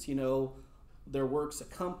statements, their works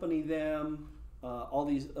accompany them, all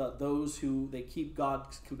these, those who, they keep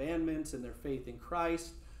God's commandments and their faith in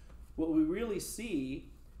Christ. What we really see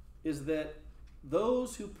is that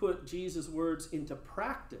those who put Jesus' words into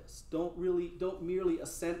practice don't merely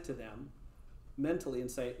assent to them mentally and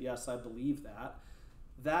say, yes, I believe that.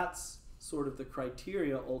 That's sort of the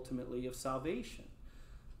criteria ultimately of salvation.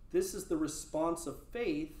 This is the response of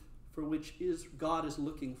faith for which God is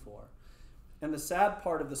looking for. And the sad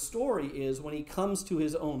part of the story is when he comes to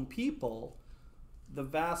his own people, the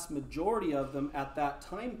vast majority of them at that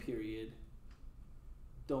time period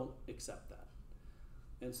don't accept that.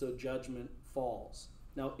 And so judgment falls.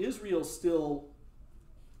 Now Israel still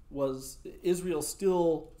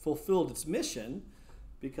fulfilled its mission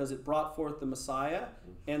because it brought forth the Messiah,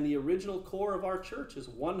 and the original core of our church is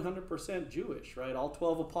 100% Jewish, right? All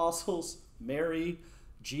 12 apostles, Mary,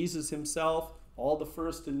 Jesus himself, all the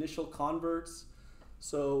first initial converts.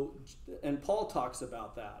 So, and Paul talks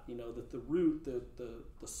about that, that the root,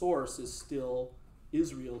 the source is still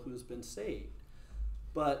Israel who's been saved.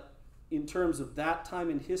 But in terms of that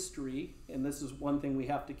time in history, and this is one thing we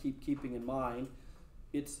have to keeping in mind,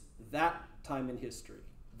 it's that time in history,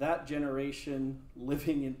 that generation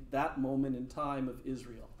living in that moment in time of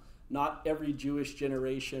Israel, not every Jewish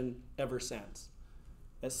generation ever since.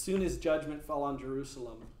 As soon as judgment fell on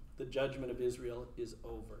Jerusalem, the judgment of Israel is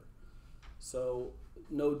over. So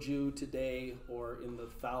no Jew today or in the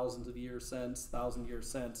thousand year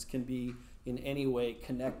sense can be in any way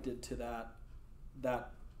connected to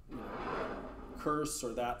that curse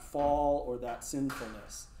or that fall or that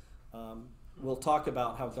sinfulness. We'll talk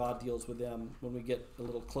about how God deals with them when we get a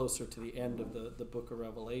little closer to the end of the book of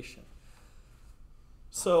Revelation.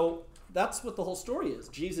 So that's what the whole story is.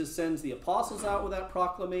 Jesus sends the apostles out with that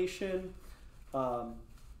proclamation.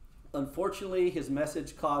 Unfortunately, his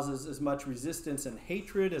message causes as much resistance and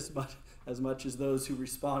hatred as much as those who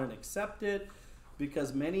respond and accept it,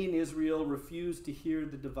 because many in Israel refuse to hear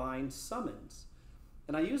the divine summons.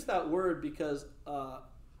 And I use that word because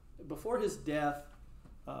before his death,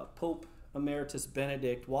 Pope Emeritus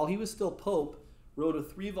Benedict, while he was still Pope, wrote a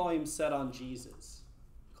 3-volume set on Jesus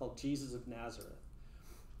called Jesus of Nazareth.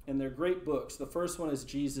 And they're great books. The first one is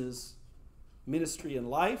Jesus' ministry and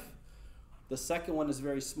life. The second one is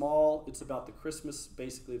very small. It's about the Christmas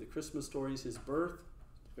stories, his birth,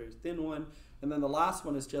 a very thin one. And then the last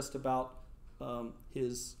one is just about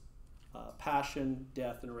his passion,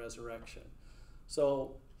 death, and resurrection.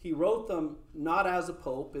 So he wrote them not as a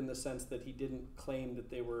pope in the sense that he didn't claim that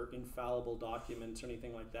they were infallible documents or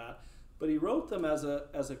anything like that, but he wrote them as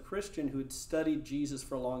a Christian who had studied Jesus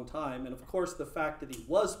for a long time. And of course, the fact that he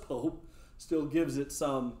was pope still gives it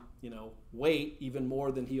some, weight, even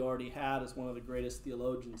more than he already had as one of the greatest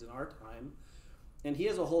theologians in our time. And he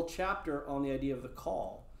has a whole chapter on the idea of the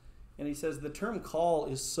call. And he says the term call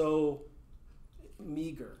is so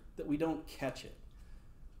meager that we don't catch it.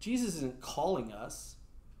 Jesus isn't calling us.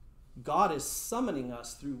 God is summoning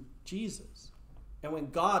us through Jesus. And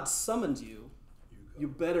when God summons you, you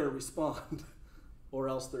better respond or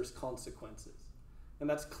else there's consequences. And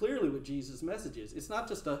that's clearly what Jesus' message is. It's not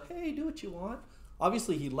just a, hey, do what you want.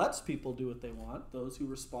 Obviously, he lets people do what they want. Those who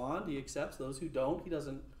respond, he accepts. Those who don't, he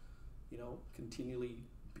doesn't, continually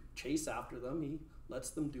chase after them. He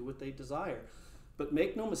lets them do what they desire. But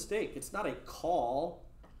make no mistake, it's not a call,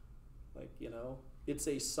 it's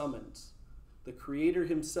a summons. The Creator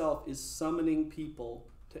himself is summoning people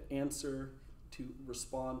to answer, to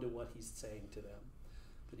respond to what he's saying to them.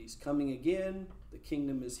 That he's coming again, the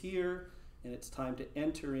kingdom is here, and it's time to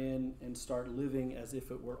enter in and start living as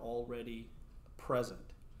if it were already present.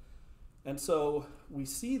 And so we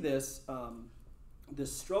see this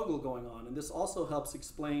struggle going on, and this also helps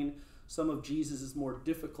explain some of Jesus' more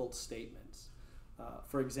difficult statements.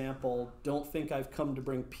 For example, don't think I've come to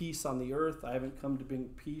bring peace on the earth. I haven't come to bring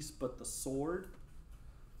peace but the sword.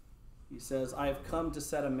 He says, I have come to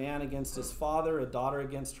set a man against his father, a daughter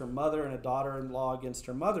against her mother, and a daughter-in-law against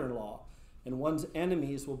her mother-in-law. And one's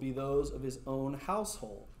enemies will be those of his own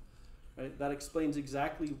household. Right? That explains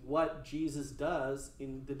exactly what Jesus does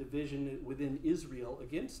in the division within Israel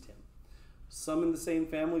against him. Some in the same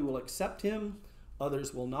family will accept him,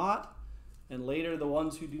 others will not. And later, the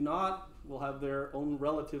ones who do not will have their own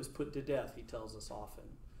relatives put to death, he tells us often.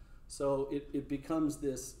 So it becomes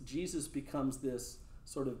this, Jesus becomes this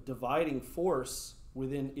sort of dividing force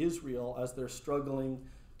within Israel as they're struggling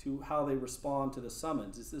to how they respond to the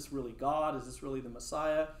summons. Is this really God? Is this really the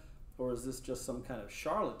Messiah? Or is this just some kind of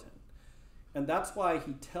charlatan? And that's why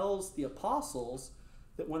he tells the apostles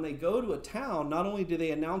that when they go to a town, not only do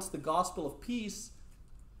they announce the gospel of peace,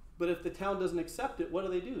 but if the town doesn't accept it, what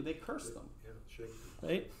do? They curse them.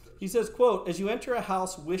 Right? He says, quote, "As you enter a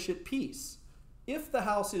house, wish it peace. If the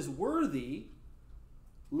house is worthy,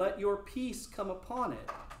 let your peace come upon it."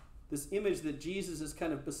 This image that Jesus has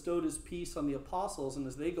kind of bestowed his peace on the apostles, and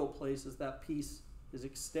as they go places, that peace is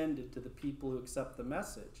extended to the people who accept the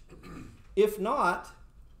message. If not,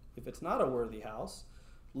 if it's not a worthy house,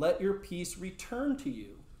 let your peace return to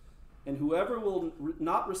you. And whoever will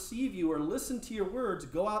not receive you or listen to your words,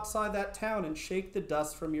 go outside that town and shake the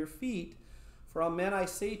dust from your feet. For amen, I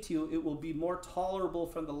say to you, it will be more tolerable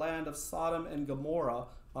from the land of Sodom and Gomorrah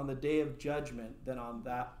on the day of judgment than on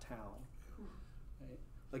that town. Right?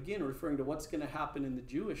 Again, referring to what's going to happen in the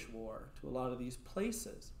Jewish war to a lot of these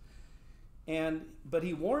places. But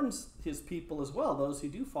he warns his people as well, those who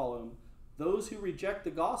do follow him. Those who reject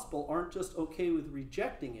the gospel aren't just okay with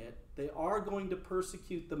rejecting it. They are going to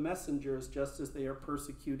persecute the messengers just as they are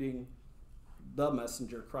persecuting the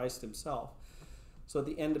messenger, Christ himself. So at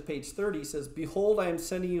the end of page 30, he says, "Behold, I am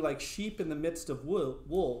sending you like sheep in the midst of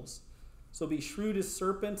wolves. So be shrewd as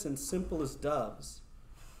serpents and simple as doves.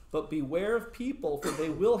 But beware of people, for they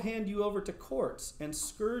will hand you over to courts and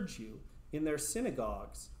scourge you in their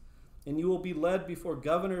synagogues. And you will be led before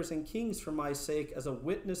governors and kings for my sake as a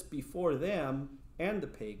witness before them and the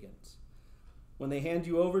pagans. When they hand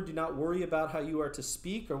you over, do not worry about how you are to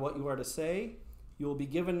speak or what you are to say. You will be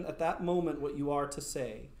given at that moment what you are to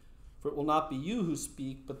say. For it will not be you who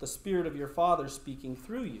speak, but the Spirit of your Father speaking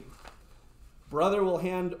through you. Brother will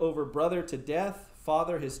hand over brother to death,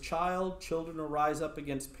 father his child. Children will rise up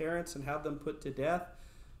against parents and have them put to death.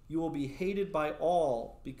 You will be hated by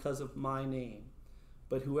all because of my name.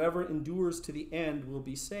 But whoever endures to the end will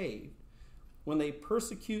be saved. When they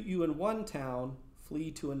persecute you in one town,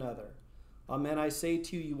 flee to another. Amen, I say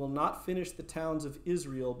to you, you will not finish the towns of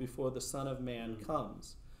Israel before the Son of Man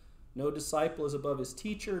comes. No disciple is above his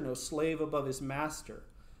teacher, no slave above his master.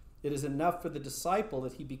 It is enough for the disciple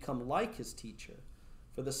that he become like his teacher,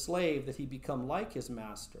 for the slave that he become like his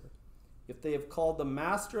master. If they have called the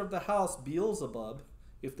master of the house Beelzebub,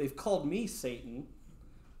 if they've called me Satan,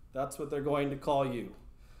 that's what they're going to call you.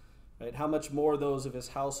 Right? How much more those of his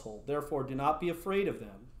household? Therefore, do not be afraid of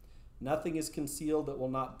them. Nothing is concealed that will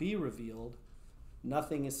not be revealed.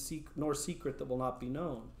 Nothing is nor secret that will not be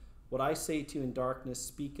known. What I say to you in darkness,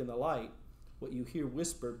 speak in the light. What you hear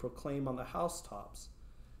whispered, proclaim on the housetops.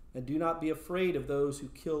 And do not be afraid of those who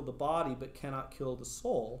kill the body but cannot kill the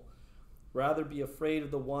soul. Rather be afraid of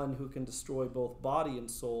the one who can destroy both body and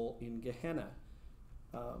soul in Gehenna.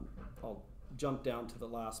 I'll jump down to the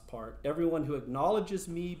last part. Everyone who acknowledges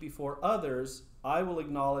me before others, I will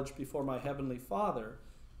acknowledge before my heavenly Father.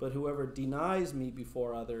 But whoever denies me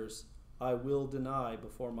before others, I will deny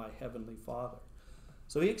before my heavenly Father.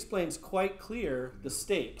 So he explains quite clear the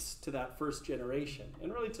stakes to that first generation.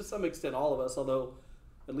 And really to some extent all of us, although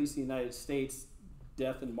at least in the United States,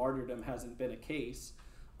 death and martyrdom hasn't been a case.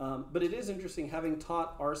 But it is interesting, having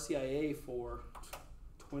taught RCIA for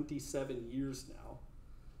 27 years now.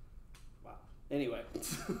 Wow. Anyway,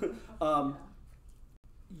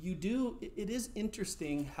 it is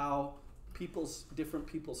interesting how different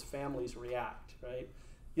people's families react, right?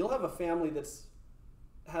 You'll have a family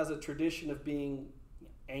has a tradition of being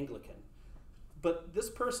Anglican. But this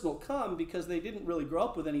person will come because they didn't really grow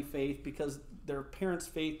up with any faith, because their parents'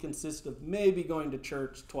 faith consisted of maybe going to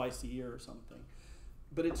church twice a year or something.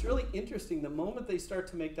 But it's really interesting the moment they start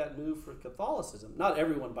to make that move for Catholicism, not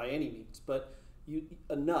everyone by any means, but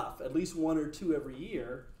enough, at least one or two every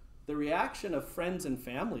year, the reaction of friends and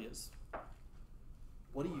family is,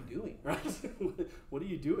 what are you doing, right? What are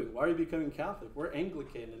you doing? Why are you becoming Catholic? We're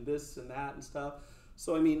Anglican and this and that and stuff.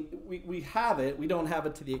 So, I mean, we have it. We don't have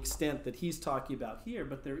it to the extent that he's talking about here,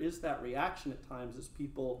 but there is that reaction at times as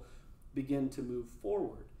people begin to move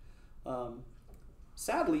forward.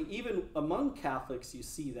 Sadly, even among Catholics, you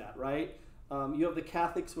see that, right? You have the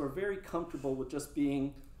Catholics who are very comfortable with just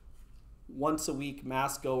being once a week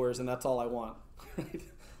mass goers, and that's all I want. Right?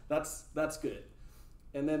 That's good.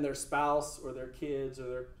 And then their spouse or their kids or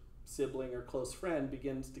their sibling or close friend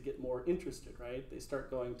begins to get more interested, right? They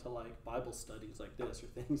start going to like Bible studies like this or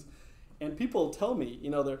things. And people tell me,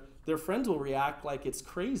 their friends will react like it's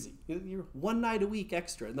crazy. You're one night a week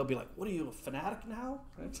extra. And they'll be like, what are you, a fanatic now?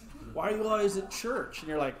 Right? Why are you always at church? And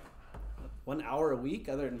you're like, 1 hour a week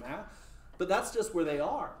other than math. But that's just where they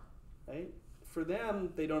are, right? For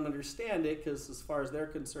them, they don't understand it because as far as they're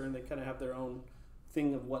concerned, they kind of have their own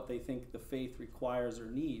thing of what they think the faith requires or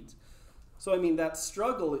needs. So, I mean, that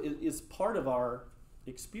struggle is part of our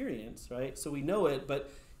experience, right? So we know it, but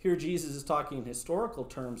here Jesus is talking in historical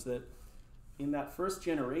terms that in that first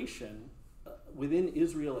generation, within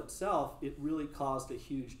Israel itself, it really caused a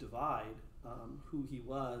huge divide, who he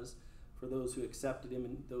was for those who accepted him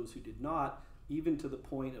and those who did not, even to the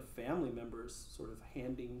point of family members sort of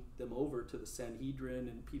handing them over to the Sanhedrin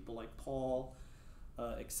and people like Paul,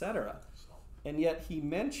 etc. And yet he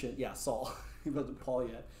mentioned, Saul, he wasn't Paul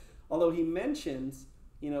yet, although he mentions,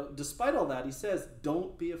 despite all that, he says,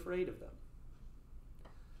 don't be afraid of them.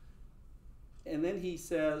 And then he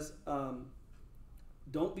says,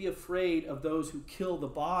 don't be afraid of those who kill the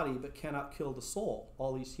body but cannot kill the soul,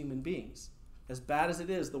 all these human beings. As bad as it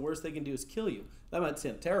is, the worst they can do is kill you. That might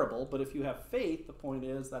sound terrible, but if you have faith, the point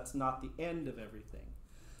is that's not the end of everything.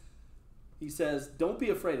 He says, don't be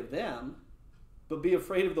afraid of them, but be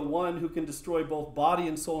afraid of the one who can destroy both body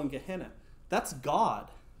and soul in Gehenna. That's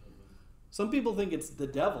God. Some people think it's the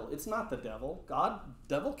devil. It's not the devil.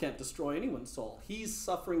 Devil can't destroy anyone's soul. He's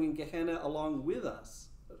suffering in Gehenna along with us,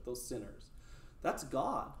 those sinners. That's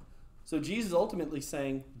God. So Jesus ultimately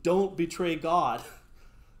saying, don't betray God,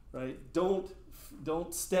 right?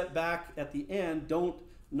 Don't step back at the end. Don't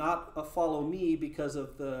not follow me because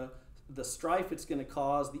of the strife it's going to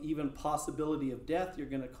cause, the even possibility of death you're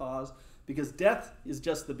going to cause, because death is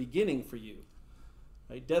just the beginning for you.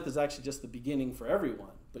 Right? Death is actually just the beginning for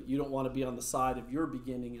everyone, but you don't want to be on the side of your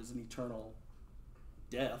beginning as an eternal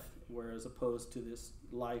death, whereas opposed to this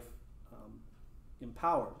life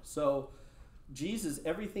empowered. So Jesus,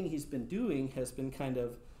 everything he's been doing has been kind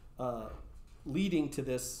of leading to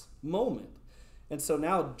this moment. And so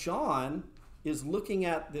now John is looking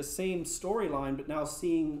at this same storyline, but now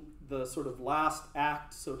seeing the sort of last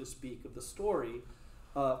act, so to speak, of the story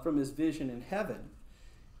from his vision in heaven.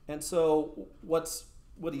 And so what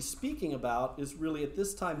he's speaking about is really at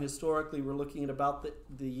this time historically we're looking at about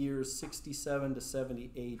the years 67 to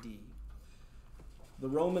 70 AD. The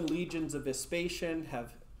Roman legions of Vespasian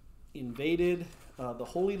have invaded the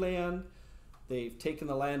Holy Land. They've taken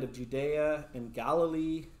the land of Judea and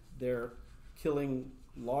Galilee. They're killing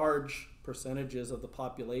large percentages of the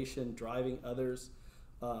population, driving others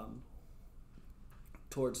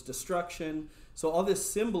towards destruction. So all this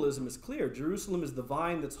symbolism is clear. Jerusalem is the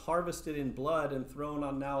vine that's harvested in blood and thrown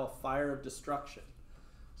on now a fire of destruction.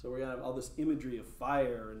 So we're going to have all this imagery of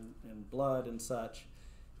fire and blood and such.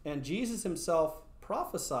 And Jesus himself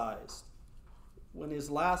prophesied when his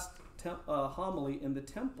last homily in the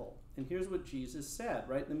temple. And here's what Jesus said,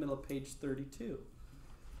 right in the middle of page 32.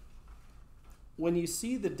 When you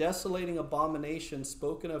see the desolating abomination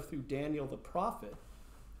spoken of through Daniel the prophet,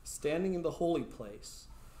 standing in the holy place,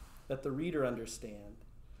 let the reader understand.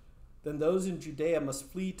 Then those in Judea must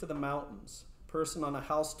flee to the mountains. A person on a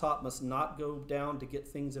housetop must not go down to get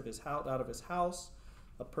things of his house out of his house.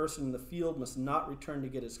 A person in the field must not return to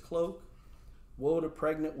get his cloak. Woe to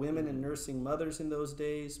pregnant women and nursing mothers in those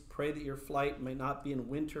days. Pray that your flight may not be in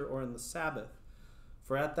winter or in the Sabbath.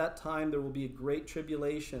 For at that time there will be a great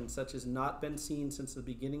tribulation, such as not been seen since the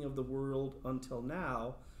beginning of the world until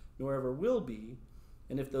now, nor ever will be.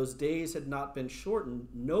 And if those days had not been shortened,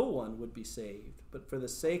 no one would be saved. But for the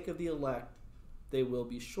sake of the elect, they will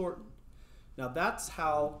be shortened. Now that's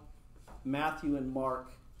how Matthew and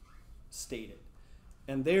Mark stated.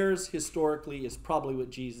 And theirs historically is probably what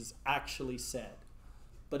Jesus actually said.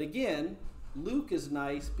 But again, Luke is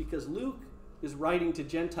nice because Luke is writing to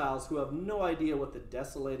Gentiles who have no idea what the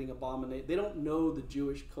desolating abomination, they don't know the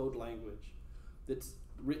Jewish code language that's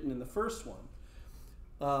written in the first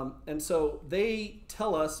one. And so they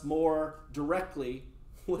tell us more directly,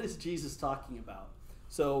 what is Jesus talking about?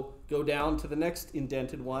 So go down to the next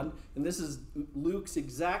indented one, and this is Luke's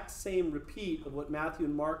exact same repeat of what Matthew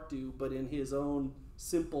and Mark do, but in his own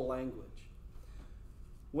simple language.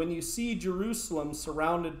 When you see Jerusalem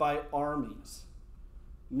surrounded by armies,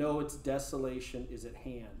 know its desolation is at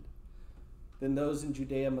hand. Then those in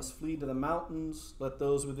Judea must flee to the mountains. Let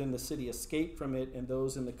those within the city escape from it, and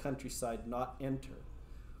those in the countryside not enter.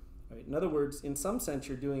 Right? In other words, in some sense,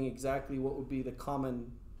 you're doing exactly what would be the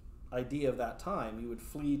common idea of that time. You would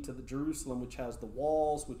flee to the Jerusalem, which has the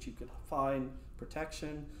walls, which you could find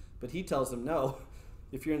protection. But he tells them, no.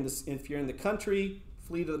 If you're in the country,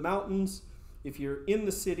 flee to the mountains. If you're in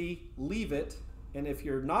the city, leave it. And if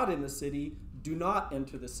you're not in the city, do not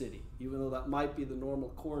enter the city, even though that might be the normal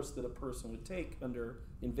course that a person would take under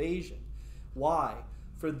invasion. Why?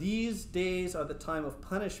 For these days are the time of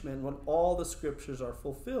punishment when all the scriptures are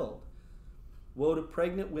fulfilled. Woe to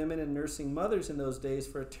pregnant women and nursing mothers in those days,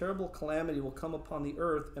 for a terrible calamity will come upon the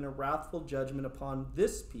earth and a wrathful judgment upon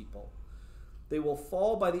this people. They will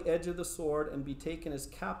fall by the edge of the sword and be taken as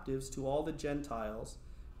captives to all the Gentiles,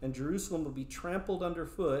 and Jerusalem will be trampled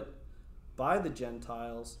underfoot by the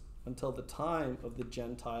Gentiles until the time of the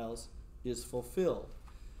Gentiles is fulfilled.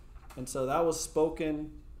 And so that was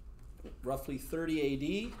spoken roughly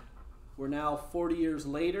 30 AD. We're now 40 years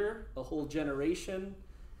later, a whole generation,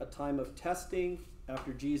 a time of testing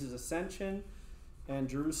after Jesus' ascension, and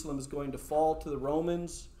Jerusalem is going to fall to the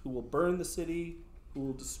Romans, who will burn the city, who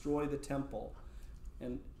will destroy the temple.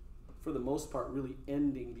 And for the most part, really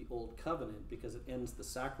ending the old covenant, because it ends the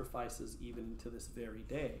sacrifices even to this very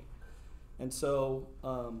day. And so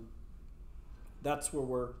that's where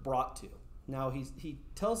we're brought to. Now he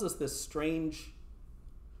tells us this strange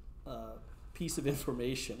piece of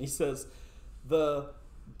information. He says, the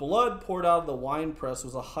blood poured out of the winepress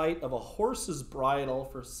was a height of a horse's bridle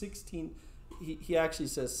for 16, he actually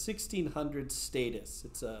says 1600 status.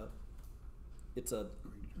 It's a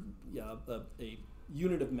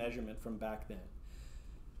unit of measurement from back then.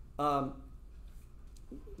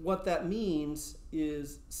 What that means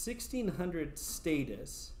is 1600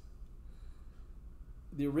 status,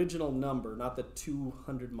 the original number, not the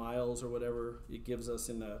 200 miles or whatever it gives us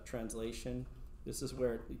in the translation. This is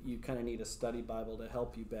where you kind of need a study Bible to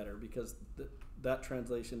help you better, because that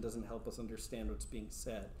translation doesn't help us understand what's being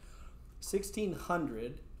said.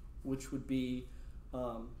 1600, which would be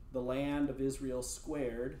the land of Israel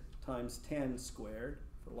squared times 10 squared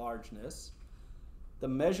for largeness. The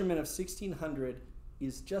measurement of 1600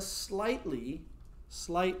 is just slightly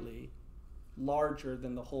larger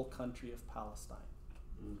than the whole country of Palestine.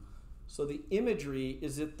 So the imagery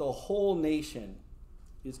is that the whole nation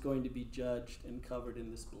is going to be judged and covered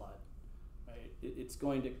in this blood. Right? It's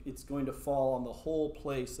going to fall on the whole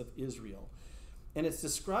place of Israel. And it's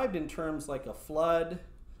described in terms like a flood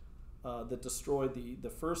that destroyed the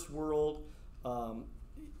first world.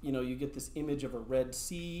 You get this image of a Red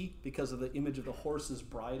Sea because of the image of the horses'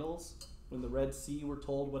 bridles. When the Red Sea were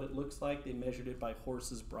told what it looks like, they measured it by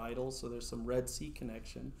horses' bridles. So there's some Red Sea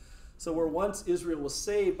connection. So where once Israel was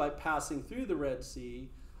saved by passing through the Red Sea,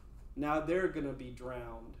 now they're going to be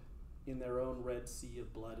drowned in their own Red Sea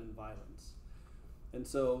of blood and violence. And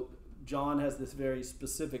so John has this very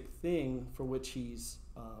specific thing for which he's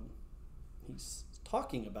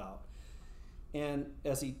talking about. And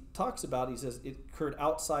as he talks about, he says it occurred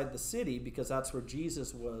outside the city because that's where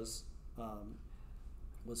Jesus was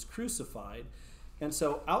crucified. And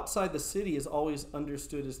so outside the city is always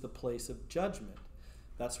understood as the place of judgment.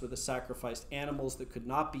 That's where the sacrificed animals that could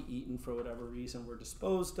not be eaten for whatever reason were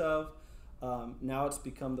disposed of. Now it's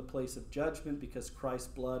become the place of judgment because Christ's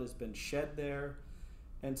blood has been shed there.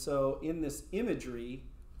 And so in this imagery,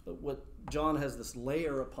 what John has this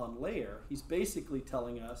layer upon layer, he's basically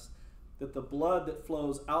telling us that the blood that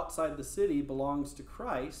flows outside the city belongs to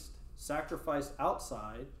Christ, sacrificed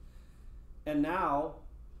outside, and now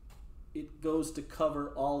it goes to cover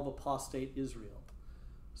all of apostate Israel.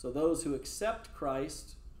 So those who accept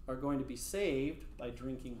Christ are going to be saved by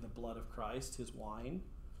drinking the blood of Christ, his wine,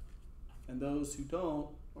 and those who don't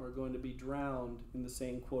are going to be drowned in the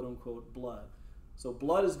same quote-unquote blood. So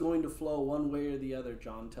blood is going to flow one way or the other,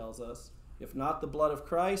 John tells us. If not the blood of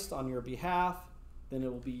Christ on your behalf, then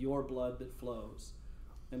it will be your blood that flows.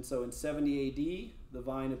 And so in 70 AD, the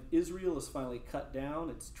vine of Israel is finally cut down.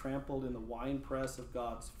 It's trampled in the winepress of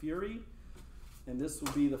God's fury. And this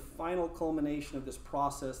will be the final culmination of this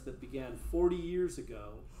process that began 40 years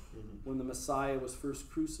ago when the Messiah was first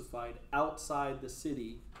crucified outside the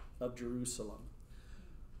city of Jerusalem.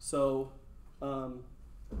 So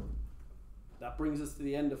that brings us to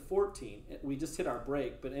the end of 14. We just hit our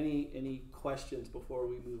break, but any questions before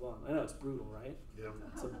we move on? I know it's brutal, right? Yeah.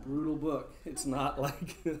 It's a brutal book. It's not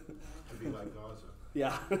like... It'd be like Gaza.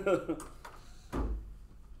 Yeah.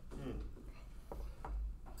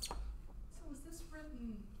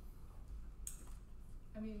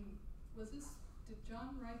 Did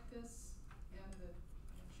John write this and the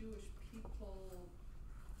Jewish people,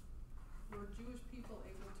 were Jewish people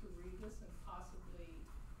able to read this and possibly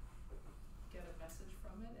get a message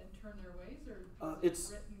from it and turn their ways, or was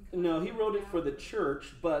it written? No, he wrote it for the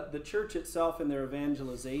church, but the church itself in their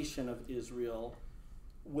evangelization of Israel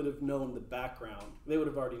would have known the background. They would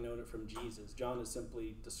have already known it from Jesus. John is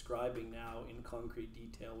simply describing now in concrete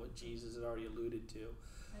detail what Jesus had already alluded to.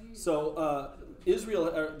 So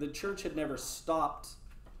the church had never stopped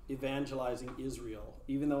evangelizing Israel,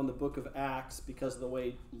 even though in the book of Acts, because of the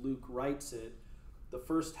way Luke writes it, the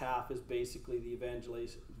first half is basically the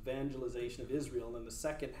evangelization of Israel, and then the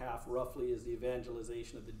second half roughly is the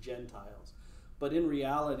evangelization of the Gentiles. But in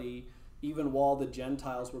reality, even while the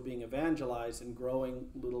Gentiles were being evangelized and growing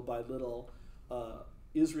little by little,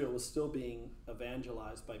 Israel was still being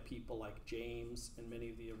evangelized by people like James and many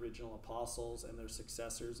of the original apostles and their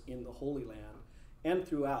successors in the Holy Land and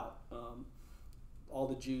throughout. All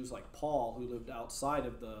the Jews like Paul, who lived outside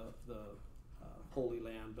of the Holy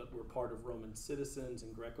Land but were part of Roman citizens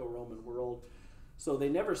and Greco-Roman world. So they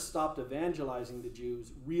never stopped evangelizing the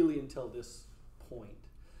Jews really until this point.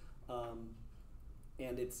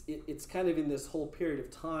 And it's kind of in this whole period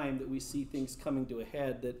of time that we see things coming to a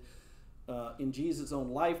head that in Jesus'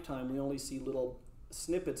 own lifetime, we only see little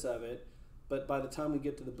snippets of it, but by the time we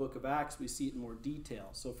get to the book of Acts, we see it in more detail.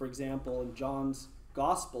 So, for example, in John's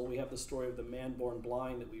Gospel, we have the story of the man born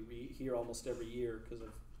blind that we hear almost every year because of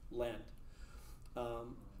Lent.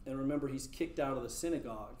 And remember, he's kicked out of the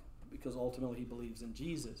synagogue because ultimately he believes in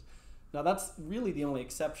Jesus. Now, that's really the only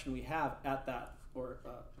exception we have at that, or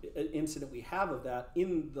incident we have of that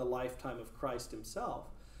in the lifetime of Christ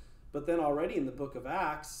himself. But then already in the book of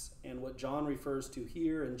Acts, and what John refers to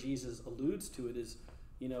here, and Jesus alludes to it, is,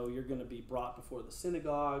 you're going to be brought before the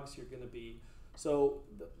synagogues, you're going to be... So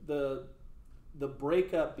the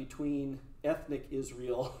breakup between ethnic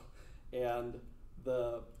Israel and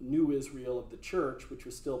the new Israel of the church, which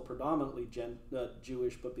was still predominantly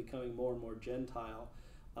Jewish but becoming more and more Gentile,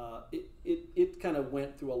 it kind of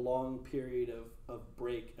went through a long period of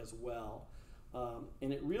break as well.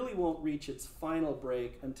 And it really won't reach its final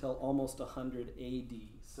break until almost 100 AD.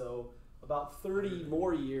 So about 30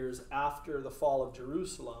 more years after the fall of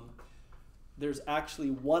Jerusalem, there's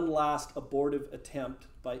actually one last abortive attempt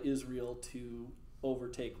by Israel to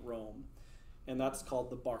overtake Rome. And that's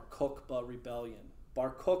called the Bar Kokhba Rebellion.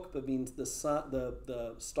 Bar Kokhba means the sun,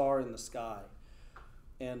 the star in the sky.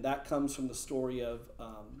 And that comes from the story of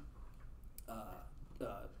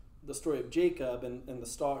Jacob and the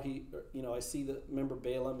star. I see remember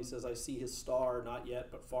Balaam, he says, I see his star, not yet,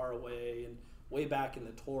 but far away. And way back in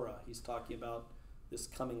the Torah, he's talking about this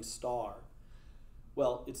coming star.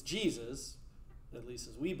 Well, it's Jesus, at least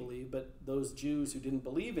as we believe, but those Jews who didn't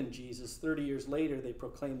believe in Jesus, 30 years later, they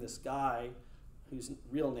proclaim this guy, whose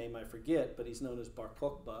real name I forget, but he's known as Bar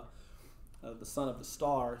Kokhba, the son of the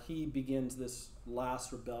star. He begins this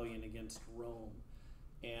last rebellion against Rome.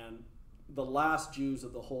 And the last Jews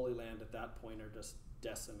of the Holy Land at that point are just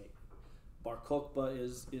decimated. Bar Kokhba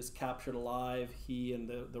is captured alive. He and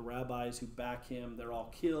the rabbis who back him, they're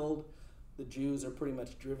all killed. The Jews are pretty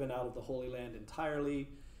much driven out of the Holy Land entirely.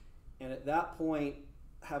 And at that point,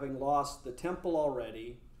 having lost the temple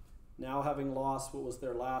already, now having lost what was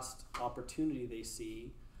their last opportunity they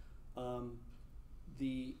see,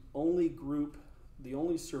 the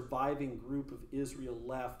only surviving group of Israel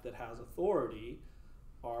left that has authority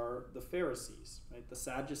are the Pharisees. Right? The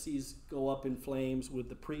Sadducees go up in flames with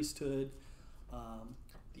the priesthood.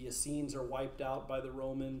 The Essenes are wiped out by the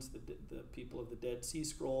Romans, the people of the Dead Sea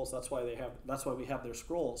Scrolls. That's why we have their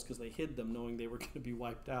scrolls, because they hid them knowing they were going to be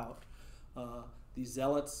wiped out. The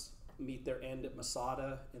Zealots meet their end at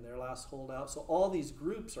Masada in their last holdout. So all these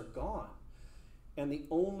groups are gone. And the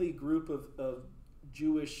only group of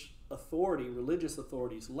Jewish authority, religious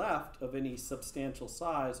authorities left of any substantial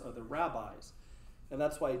size are the rabbis. And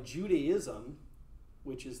that's why Judaism,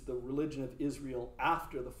 which is the religion of Israel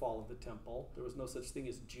after the fall of the temple, there was no such thing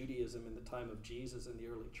as Judaism in the time of Jesus in the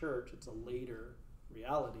early church, it's a later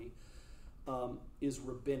reality, is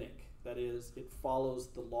rabbinic. That is, it follows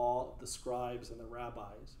the law of the scribes and the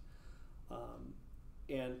rabbis.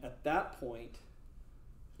 And at that point,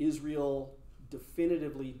 Israel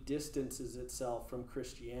definitively distances itself from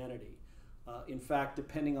Christianity. In fact,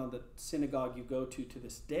 depending on the synagogue you go to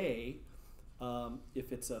this day,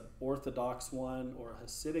 if it's an Orthodox one or a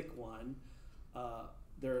Hasidic one,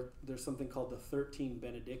 there's something called the 13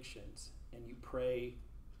 benedictions, and you pray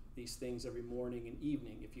these things every morning and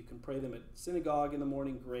evening. If you can pray them at synagogue in the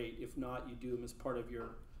morning, great. If not, you do them as part of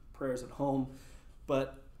your prayers at home.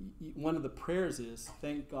 But one of the prayers is,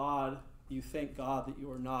 thank God that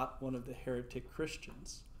you are not one of the heretic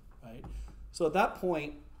Christians, right? So at that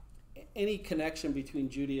point, any connection between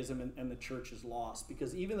Judaism and the church is lost,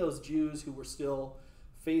 because even those Jews who were still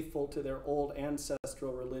faithful to their old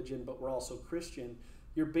ancestral religion but were also Christian,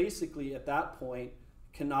 you're basically at that point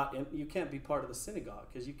you can't be part of the synagogue,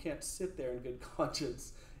 because you can't sit there in good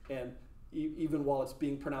conscience and even while it's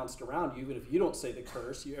being pronounced around you, even if you don't say the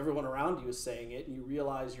curse, everyone around you is saying it, and you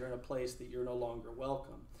realize you're in a place that you're no longer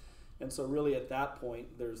welcome. And so really at that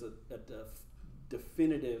point, there's a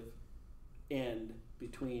definitive end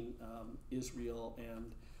between Israel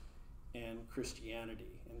and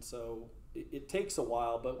Christianity. And so it takes a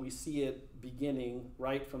while, but we see it beginning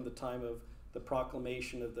right from the time of the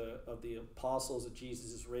proclamation of the apostles that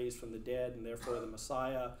Jesus is raised from the dead and therefore the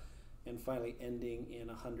Messiah, and finally ending in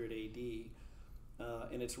 100 A.D.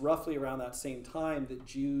 And it's roughly around that same time that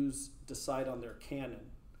Jews decide on their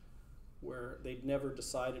canon, where they'd never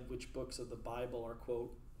decided which books of the Bible are,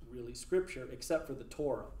 quote, really scripture, except for the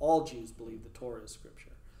Torah. All Jews believe the Torah is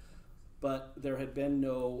scripture. But there had been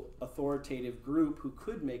no authoritative group who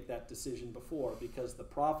could make that decision before, because the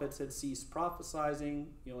prophets had ceased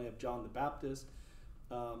prophesying. You only have John the Baptist.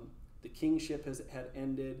 The kingship had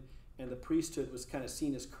ended, and the priesthood was kind of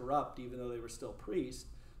seen as corrupt, even though they were still priests.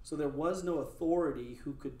 So there was no authority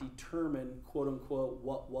who could determine, quote unquote,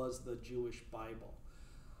 what was the Jewish Bible.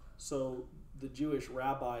 So the Jewish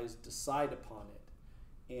rabbis decide upon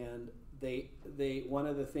it, and they one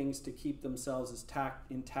of the things to keep themselves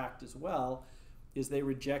intact as well is they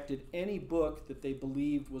rejected any book that they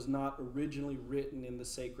believed was not originally written in the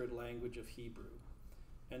sacred language of Hebrew.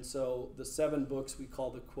 And so the 7 books we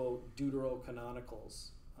call the, quote, Deuterocanonicals,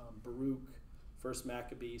 Baruch, 1st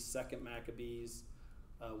Maccabees, 2nd Maccabees,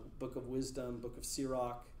 Book of Wisdom, Book of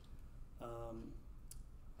Sirach,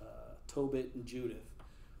 Tobit, and Judith.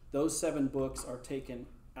 Those 7 books are taken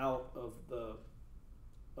out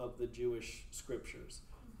of the Jewish scriptures,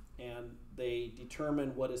 and they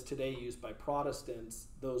determine what is today used by Protestants.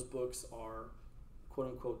 Those books are,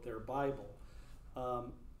 quote unquote, their Bible.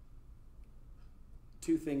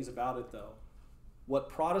 2 things about it, though. What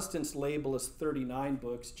Protestants label as 39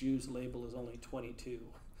 books, Jews label as only 22.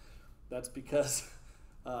 That's because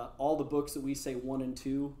all the books that we say 1 and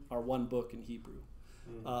 2 are one book in Hebrew.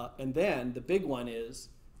 And then the big one is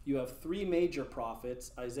you have 3 major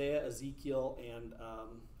prophets, Isaiah, Ezekiel, and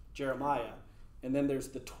Jeremiah. And then there's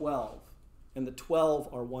the 12. And the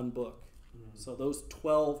 12 are one book. So those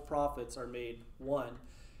 12 prophets are made one.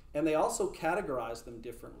 And they also categorize them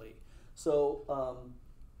differently. So,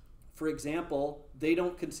 for example, they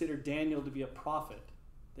don't consider Daniel to be a prophet.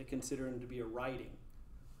 They consider him to be a writing.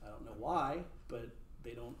 I don't know why, but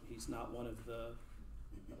he's not one of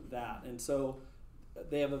that. And so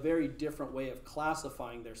they have a very different way of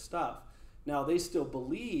classifying their stuff. Now, they still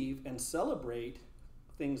believe and celebrate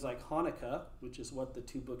things like Hanukkah, which is what the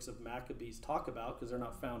 2 books of Maccabees talk about, because they're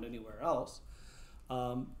not found anywhere else.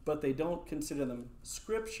 But they don't consider them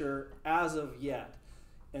scripture as of yet.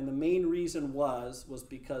 And the main reason was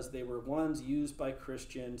because they were ones used by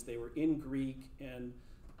Christians. They were in Greek, and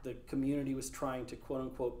the community was trying to, quote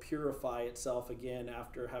unquote, purify itself again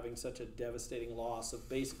after having such a devastating loss of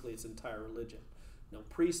basically its entire religion. No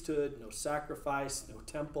priesthood, no sacrifice, no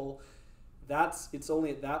temple. It's only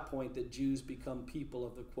at that point that Jews become people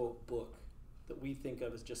of the, quote, book that we think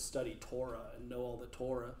of as just study Torah and know all the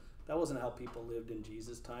Torah. That wasn't how people lived in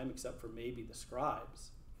Jesus' time, except for maybe the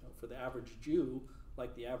scribes. For the average Jew,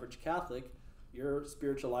 like the average Catholic, your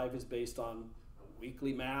spiritual life is based on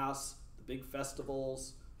weekly mass, the big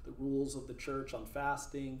festivals, the rules of the church on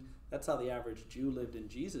fasting. That's how the average Jew lived in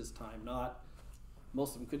Jesus' time.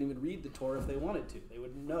 Most of them couldn't even read the Torah if they wanted to. They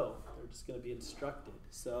wouldn't know. They're just going to be instructed.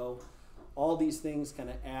 So all these things kind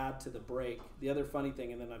of add to the break. The other funny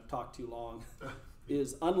thing, and then I've talked too long,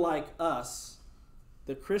 is unlike us,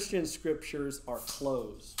 the Christian scriptures are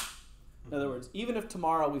closed. In other words, even if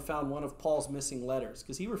tomorrow we found one of Paul's missing letters,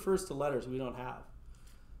 because he refers to letters we don't have,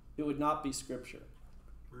 it would not be scripture.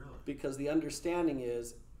 Really? Because the understanding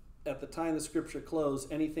is, at the time the scripture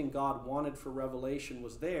closed, anything God wanted for revelation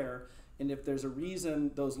was there, and if there's a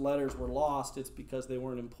reason those letters were lost, it's because they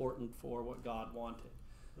weren't important for what God wanted.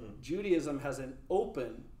 Judaism has an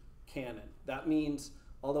open canon. That means,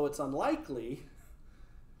 although it's unlikely,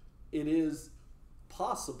 it is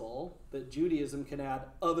possible that Judaism can add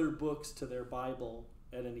other books to their Bible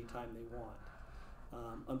at any time they want.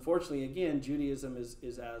 Unfortunately, again, Judaism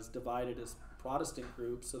is as divided as Protestant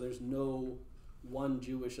groups, so there's no one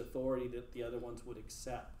Jewish authority that the other ones would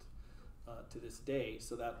accept to this day,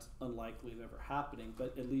 so that's unlikely of ever happening,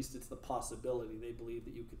 but at least it's the possibility. They believe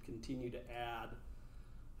that you could continue to add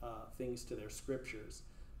things to their scriptures.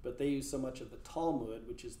 But they use so much of the Talmud,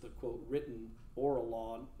 which is the, quote, written oral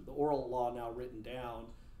law, the oral law now written down,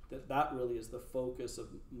 that really is the focus of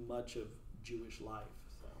much of Jewish life.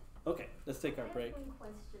 So, okay, let's take our break. I have one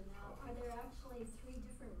question now. Are there actually 3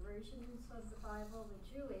 different versions of the Bible, the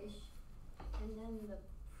Jewish and then the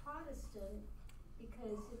Protestant,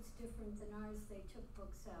 because it's different than ours, they took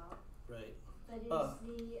books out. Right. But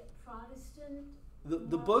is the Protestant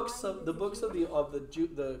the books of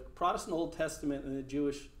the Protestant Old Testament and the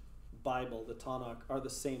Jewish Bible, the Tanakh, are the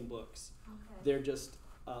same books. Okay. They're just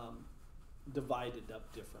divided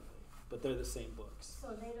up differently, but they're the same books. So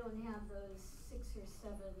they don't have those 6 or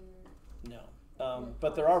 7. No.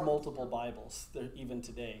 But there are multiple Bibles there, even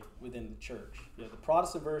today within the church. You have the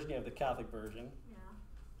Protestant version, you have the Catholic version. Yeah.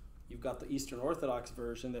 You've got the Eastern Orthodox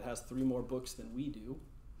version that has 3 more books than we do.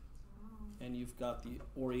 Oh. And you've got the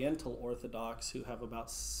Oriental Orthodox who have about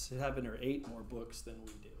 7 or 8 more books than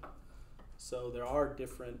we do. So there are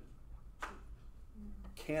different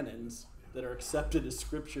canons that are accepted as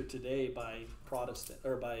scripture today by Protestant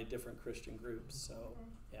or by different Christian groups. So, Okay.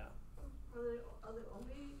 yeah. Are they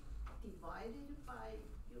only divided by,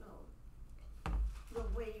 the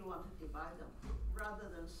way you want to divide them, rather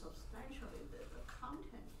than substantially the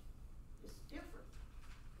content is different?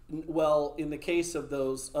 Well, in the case of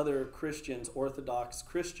those other Christians, Orthodox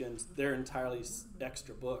Christians, they're entirely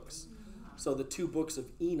extra books. So the 2 books of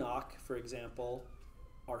Enoch, for example,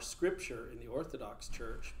 are scripture in the Orthodox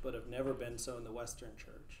Church, but have never been so in the Western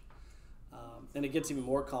Church. And it gets even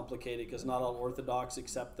more complicated because not all Orthodox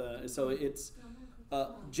accept so it's,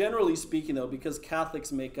 generally speaking though, because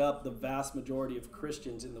Catholics make up the vast majority of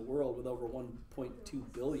Christians in the world with over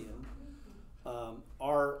 1.2 billion,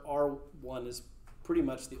 our one is pretty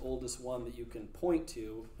much the oldest one that you can point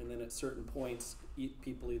to, and then at certain points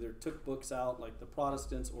people either took books out like the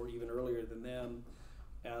Protestants or even earlier than them.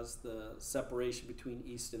 As the separation between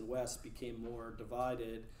East and West became more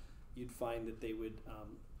divided, you'd find that they would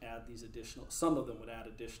add these some of them would add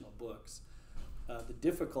additional books. The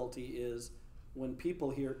difficulty is when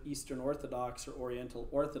people hear Eastern Orthodox or Oriental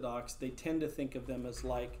Orthodox, they tend to think of them as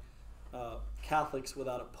like Catholics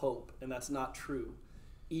without a pope, and that's not true.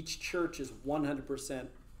 Each church is 100%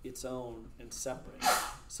 its own and separate.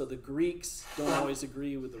 So the Greeks don't always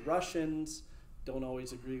agree with the Russians, don't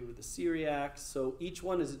always agree with the Syriacs. So each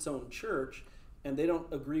one is its own church, and they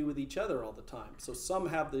don't agree with each other all the time. So some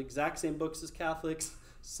have the exact same books as Catholics,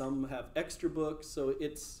 some have extra books. So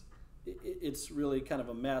it's really kind of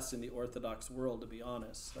a mess in the Orthodox world, to be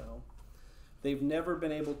honest. So they've never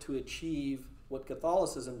been able to achieve what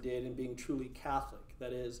Catholicism did in being truly Catholic.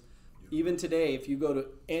 That is, even today, if you go to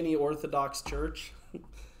any Orthodox church,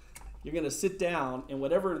 you're going to sit down, and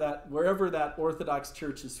wherever that Orthodox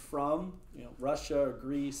church is from, Russia or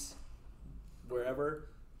Greece, wherever,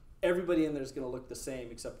 everybody in there is going to look the same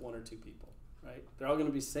except 1 or 2 people, right? They're all going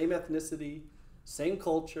to be same ethnicity, same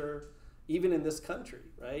culture, even in this country,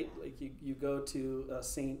 right? Like you go to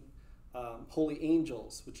St. Holy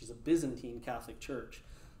Angels, which is a Byzantine Catholic church.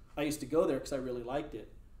 I used to go there because I really liked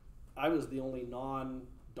it. I was the only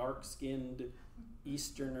non-dark-skinned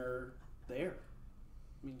Easterner there.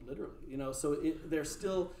 I mean, literally, so they're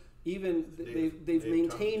still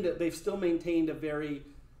they've still maintained a very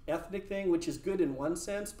ethnic thing, which is good in one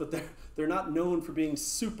sense, but they're not known for being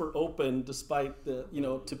super open, despite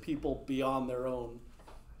to people beyond their own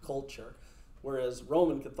culture. Whereas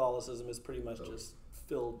Roman Catholicism is pretty much just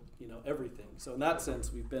filled, everything. So in that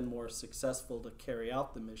sense, we've been more successful to carry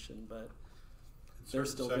out the mission, but they're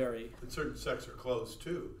still very. And certain sects are closed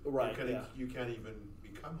too. Right. You can't even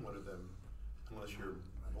become one of them unless you're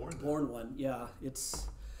born there. Born one, yeah. It's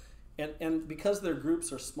and because their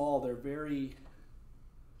groups are small,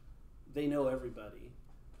 they know everybody.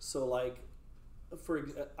 So like,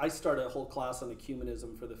 I started a whole class on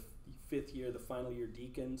ecumenism for the 5th year, the final year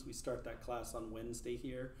deacons. We start that class on Wednesday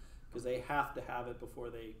here because they have to have it before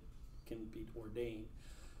they can be ordained.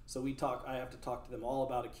 So I have to talk to them all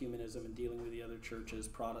about ecumenism and dealing with the other churches,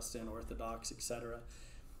 Protestant, Orthodox, etc.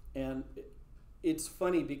 And it's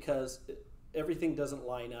funny because everything doesn't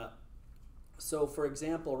line up. So for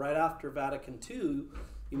example, right after Vatican II,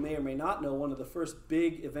 you may or may not know, one of the first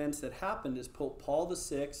big events that happened is Pope Paul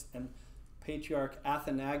VI and Patriarch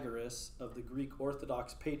Athenagoras of the Greek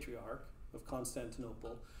Orthodox Patriarch of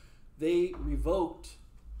Constantinople. They revoked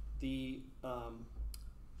the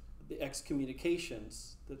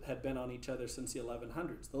excommunications that had been on each other since the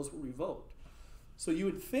 1100s. Those were revoked. So you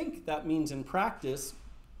would think that means in practice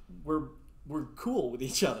we're cool with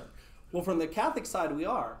each other. Well, from the Catholic side, we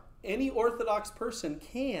are. Any Orthodox person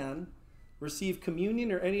can receive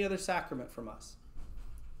communion or any other sacrament from us.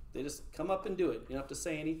 They just come up and do it. You don't have to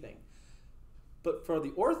say anything. But for the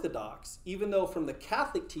Orthodox, even though from the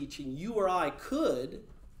Catholic teaching you or I could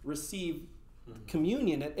receive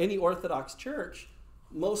communion at any Orthodox church,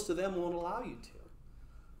 most of them won't allow you to.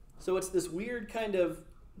 So it's this weird kind of,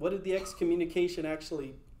 what did the excommunication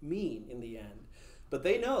actually mean in the end? But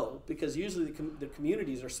they know, because usually the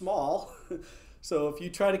communities are small. So if you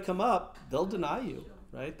try to come up, they'll deny you,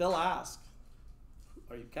 right? They'll ask,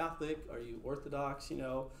 are you Catholic? Are you Orthodox?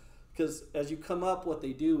 Because as you come up, what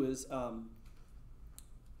they do is,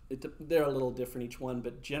 they're a little different each one,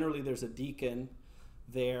 but generally there's a deacon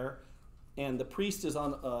there, and the priest is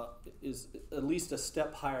is at least a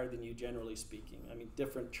step higher than you, generally speaking. I mean,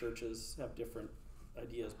 different churches have different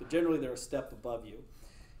ideas, but generally they're a step above you.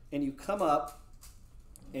 And you come up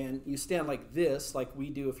and you stand like this, like we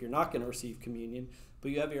do if you're not going to receive communion,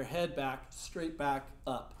 but you have your head back, straight back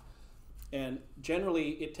up. And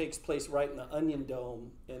generally it takes place right in the onion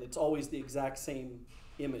dome, and it's always the exact same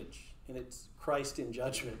image. And it's Christ in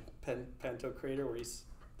judgment, Pantocrator, where he's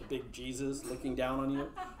the big Jesus looking down on you.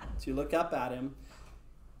 So you look up at him,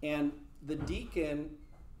 and the deacon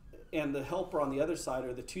and the helper on the other side,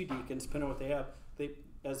 or the two deacons, depending on what they have,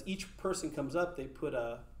 as each person comes up, they put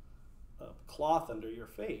a cloth under your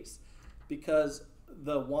face, because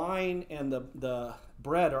the wine and the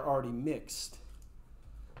bread are already mixed.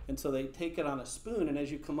 And so they take it on a spoon, and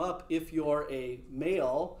as you come up, if you're a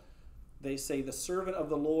male, they say, the servant of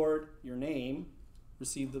the Lord, your name,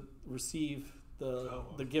 receive the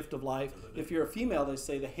gift of life. If you're a female, they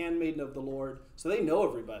say, the handmaiden of the Lord. So they know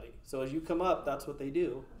everybody. So as you come up, that's what they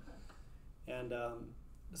do. And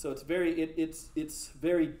so it's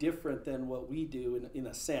very different than what we do in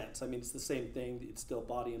a sense. I mean, it's the same thing. It's still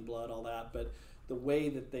body and blood, all that. But the way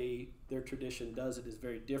that their tradition does it is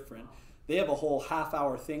very different. They have a whole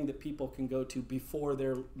half-hour thing that people can go to before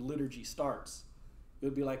their liturgy starts. It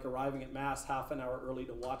would be like arriving at Mass half an hour early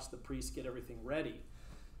to watch the priest get everything ready.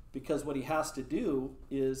 Because what he has to do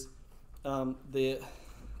is, it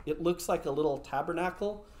looks like a little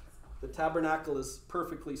tabernacle. The tabernacle is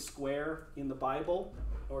perfectly square in the Bible.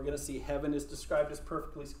 And we're going to see heaven is described as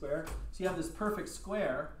perfectly square. So you have this perfect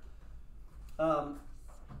square. And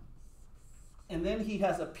then he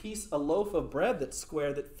has a loaf of bread that's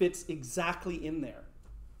square that fits exactly in there.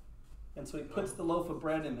 And so he puts the loaf of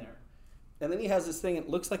bread in there. And then he has this thing, it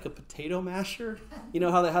looks like a potato masher. You know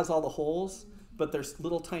how that has all the holes? But there's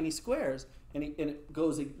little tiny squares. And it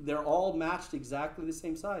goes, they're all matched exactly the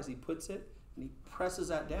same size. He puts it and he presses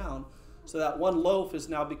that down. So that one loaf has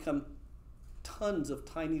now become tons of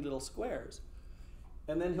tiny little squares.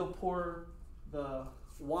 And then he'll pour the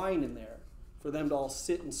wine in there for them to all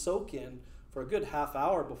sit and soak in for a good half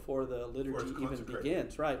hour before the liturgy even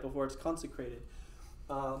begins, right, before it's consecrated.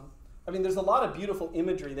 I mean, there's a lot of beautiful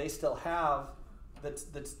imagery they still have that's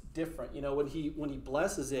different. You know, when he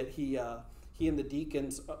blesses it, he and the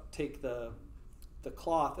deacons take the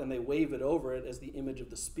cloth and they wave it over it as the image of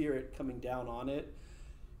the Spirit coming down on it.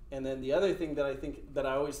 And then the other thing that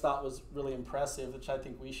I always thought was really impressive, which I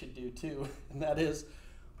think we should do too, and that is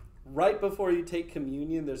right before you take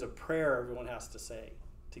communion, there's a prayer everyone has to say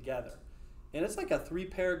together. And it's like a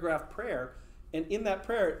 3-paragraph prayer. And in that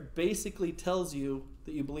prayer, it basically tells you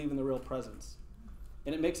that you believe in the real presence.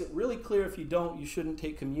 And it makes it really clear if you don't, you shouldn't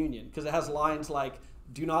take communion. Because it has lines like,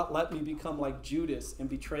 do not let me become like Judas and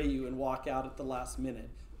betray you and walk out at the last minute.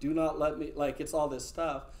 Do not let me, like, it's all this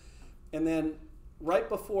stuff. And then right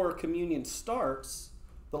before communion starts,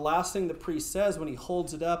 the last thing the priest says when he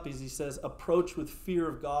holds it up is he says, approach with fear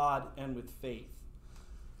of God and with faith.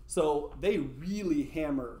 So they really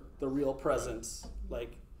hammer the real presence,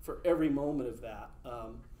 like, for every moment of that.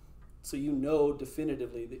 So you know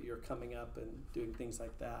definitively that you're coming up and doing things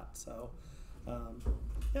like that. So,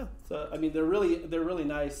 yeah. So I mean, they're really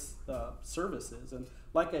nice services. And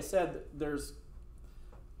like I said, there's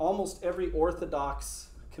almost every Orthodox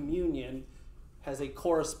communion has a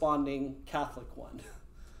corresponding Catholic one,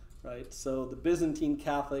 right? So the Byzantine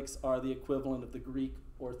Catholics are the equivalent of the Greek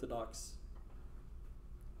Orthodox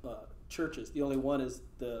churches. The only one is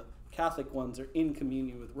the Catholic ones are in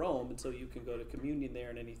communion with Rome, and so you can go to communion there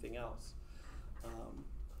and anything else.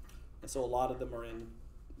 And so a lot of them are in,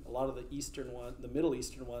 a lot of the Eastern one, the Middle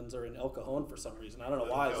Eastern ones are in El Cajon for some reason. I don't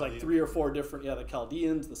know why. It's like 3 or 4 different, the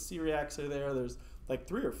Chaldeans, the Syriacs are there. There's like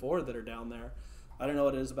 3 or 4 that are down there. I don't know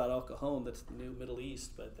what it is about El Cajon that's the new Middle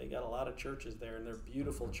East, but they got a lot of churches there, and they're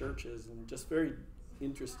beautiful churches and just very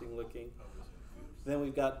interesting looking. Then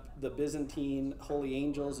we've got the Byzantine Holy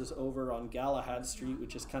Angels is over on Galahad Street,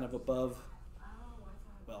 which is kind of above,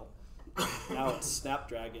 well, now it's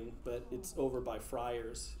Snapdragon, but it's over by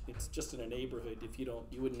Friars. It's just in a neighborhood. If you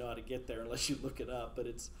wouldn't know how to get there unless you look it up. But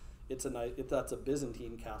that's a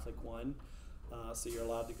Byzantine Catholic one, so you're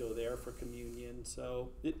allowed to go there for communion. So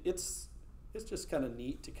it's just kind of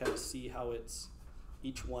neat to kind of see how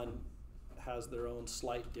each one has their own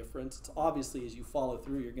slight difference. It's obviously, as you follow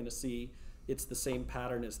through, you're going to see it's the same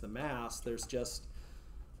pattern as the Mass. There's just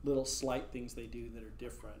little slight things they do that are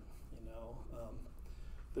different,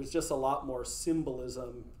 There's just a lot more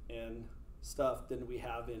symbolism and stuff than we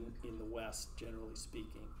have in the West, generally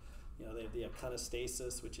speaking. They have the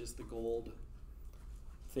iconostasis, which is the gold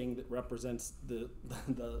thing that represents the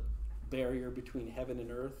barrier between heaven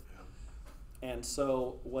and earth. And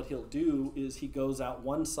so what he'll do is he goes out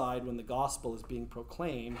one side when the gospel is being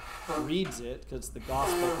proclaimed, reads it, because the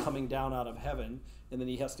gospel coming down out of heaven, and then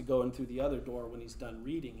he has to go in through the other door when he's done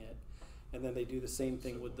reading it. And then they do the same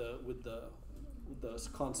thing with the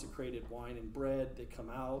consecrated wine and bread. They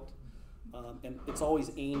come out, and it's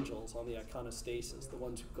always angels on the iconostasis, the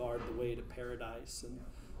ones who guard the way to paradise. And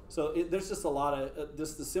so there's just a lot of the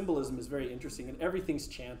symbolism is very interesting, and everything's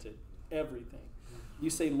chanted, everything. You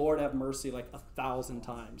say, Lord, have mercy, like 1,000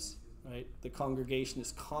 times, right? The congregation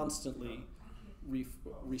is constantly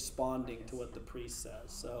responding to what the priest says.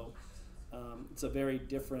 So it's a very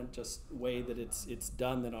different just way that it's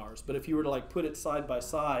done than ours. But if you were to like put it side by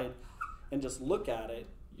side and just look at it,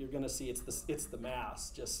 you're going to see it's the Mass.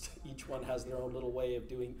 Just each one has their own little way of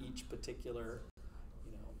doing each particular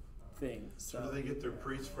thing. So do they get their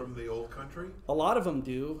priests from the old country? A lot of them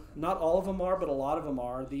do. Not all of them are, but a lot of them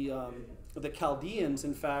are. The Chaldeans,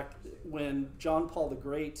 in fact, when John Paul the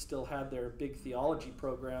Great still had their big theology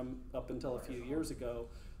program up until a few years ago,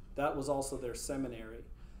 that was also their seminary.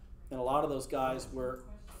 And a lot of those guys were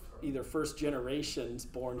either first generations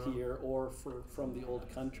born here or from the old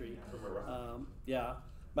country. Yeah.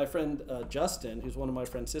 My friend Justin, who's one of my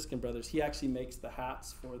Franciscan brothers, he actually makes the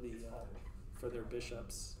hats for their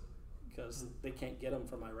bishops, because they can't get them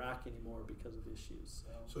from Iraq anymore because of issues.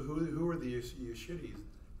 So who are the Yeshidis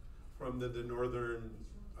from the northern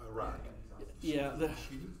Iraq? Yeah, the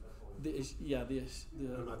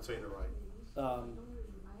I'm not saying it right.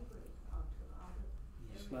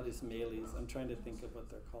 Not Ismailis. I'm trying to think of what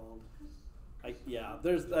they're called.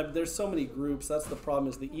 There's so many groups. That's the problem.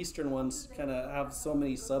 Is the eastern ones kind of have so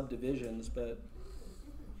many subdivisions, but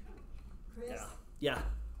Chris, yeah.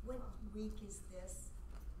 what week is this?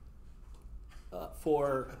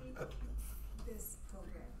 For This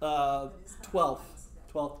program?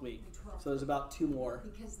 12th week. So there's about 2 more.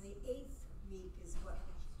 Because the 8th week is what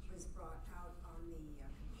was brought out on the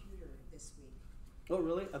computer this week. Oh,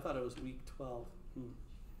 really? I thought it was week 12. Well,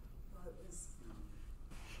 it was.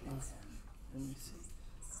 Let me see.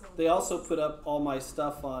 So They also put up all my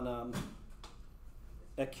stuff on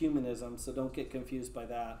ecumenism, so don't get confused by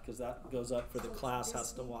that, because that goes up for the class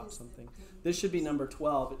has to watch something. This should be number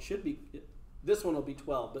 12. It should be. This one will be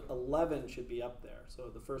 12, but 11 should be up there. So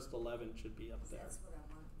the first 11 should be up there. That's what I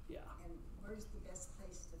want. Yeah. And where's the best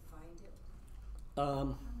place to find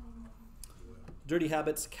it? Dirty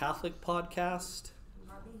Habits Catholic Podcast.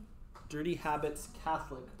 Harvey? Dirty Habits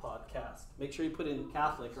Catholic Podcast. Make sure you put in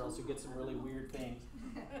Catholic, or else you get some really weird things.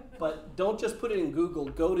 But don't just put it in Google.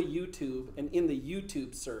 Go to YouTube, and in the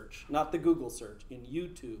YouTube search, not the Google search, in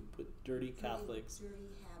YouTube, put Dirty Catholics.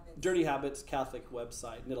 Dirty Habits Catholic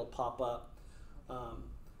website, and it'll pop up.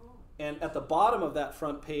 And at the bottom of that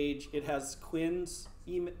front page, it has Quinn's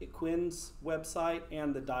website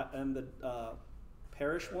and the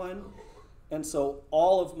parish one. And so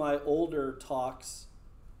all of my older talks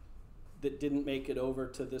that didn't make it over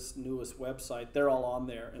to this newest website, they're all on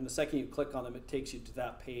there. And the second you click on them, it takes you to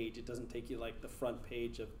that page. It doesn't take you like the front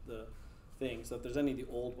page of the thing. So if there's any of the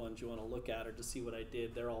old ones you want to look at or to see what I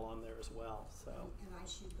did, they're all on there as well. So. And I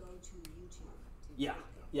should go to YouTube.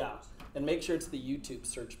 Yeah. And make sure it's the YouTube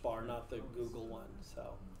search bar, not the Google one.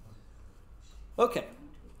 So, okay.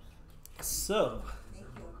 So,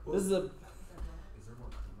 this is a.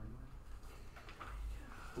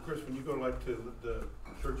 Of course, when you go like to the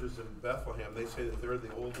churches in Bethlehem, they say that they're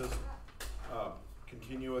the oldest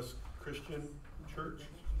continuous Christian church.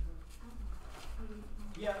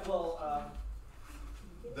 Yeah, well.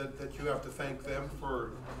 That you have to thank them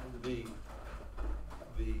for the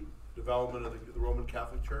development of the Roman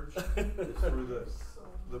Catholic Church through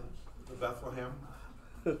the Bethlehem.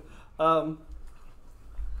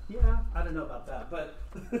 Yeah, I don't know about that, but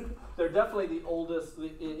they're definitely the oldest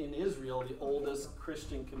in Israel, the oldest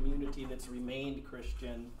Christian community that's remained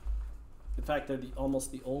Christian. In fact, they're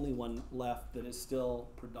almost the only one left that is still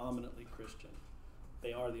predominantly Christian.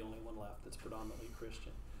 They are the only one left that's predominantly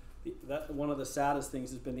Christian. One of the saddest things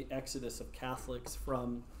has been the exodus of Catholics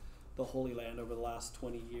from the Holy Land over the last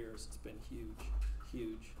 20 years. It's been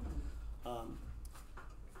huge.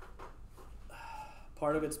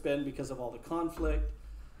 Part of it's been because of all the conflict.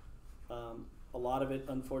 A lot of it,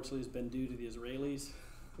 unfortunately, has been due to the Israelis.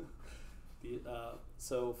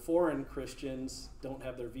 So foreign Christians don't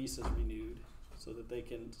have their visas renewed so that they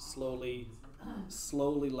can slowly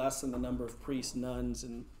lessen the number of priests, nuns,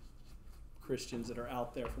 and Christians that are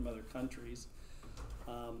out there from other countries.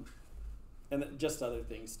 And just other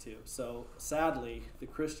things too. So sadly, the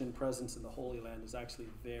Christian presence in the Holy Land is actually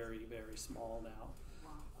very, very small now.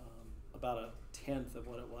 About 1/10 of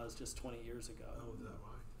what it was just 20 years ago. Oh, is that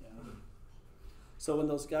right? Yeah. So when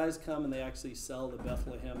those guys come and they actually sell the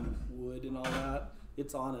Bethlehem wood and all that,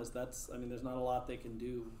 it's on us. There's not a lot they can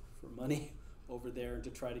do for money over there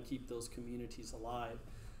to try to keep those communities alive.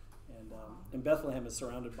 And Bethlehem is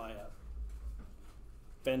surrounded by a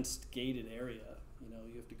fenced, gated area.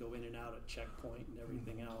 You have to go in and out at checkpoint and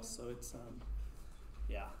everything else. So it's,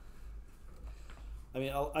 yeah.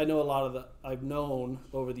 I know I've known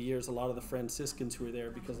over the years a lot of the Franciscans who are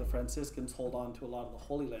there, because the Franciscans hold on to a lot of the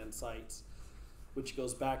Holy Land sites, which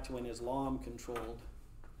goes back to when Islam controlled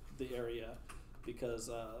the area, because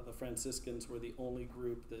the Franciscans were the only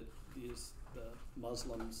group that the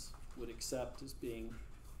Muslims would accept as being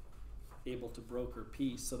able to broker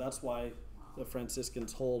peace. So that's why the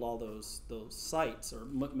Franciscans hold all those sites, or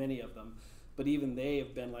many of them. But even they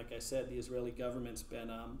have been, like I said, the Israeli government's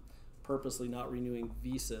been purposely not renewing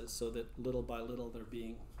visas, so that little by little they're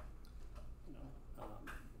being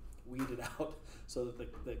weeded out, so that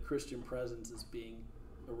the Christian presence is being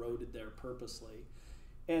eroded there purposely.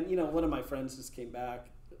 And one of my friends just came back,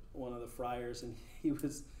 one of the friars, and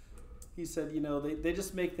he said, they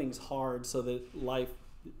just make things hard so that life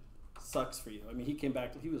sucks for you. He came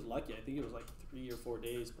back, he was lucky. I think it was like 3 or 4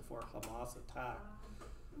 days before Hamas attacked.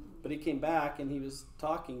 But he came back and he was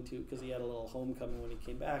talking to, because he had a little homecoming when he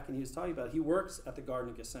came back, and he was talking about, he works at the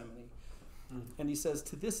Garden of Gethsemane. And he says,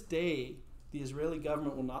 to this day, the Israeli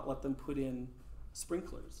government will not let them put in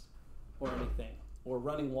sprinklers or anything, or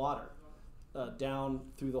running water down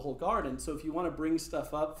through the whole garden. So if you want to bring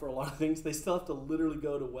stuff up for a lot of things, they still have to literally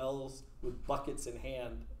go to wells with buckets in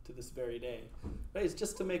hand to this very day. Right? It's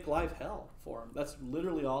just to make life hell for them. That's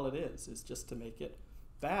literally all it is. It's just to make it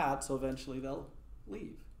bad, so eventually they'll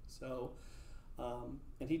leave. So,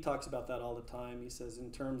 and he talks about that all the time. He says,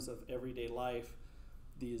 in terms of everyday life,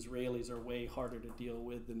 the Israelis are way harder to deal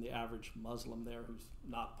with than the average Muslim there, who's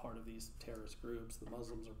not part of these terrorist groups. The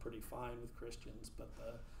Muslims are pretty fine with Christians, but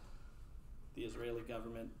the Israeli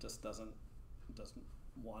government just doesn't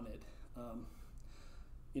want it.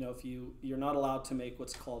 If you're not allowed to make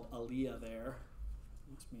what's called aliyah there,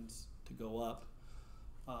 which means to go up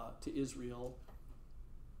to Israel.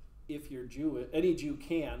 If you're Jewish, any Jew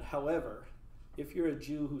can. However, if you're a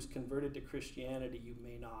Jew who's converted to Christianity, you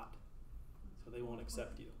may not. So they won't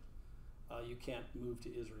accept you. You can't move to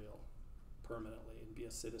Israel permanently and be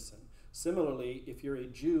a citizen. Similarly, if you're a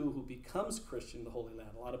Jew who becomes Christian in the Holy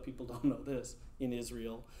Land, a lot of people don't know this, in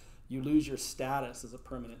Israel, you lose your status as a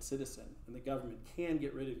permanent citizen, and the government can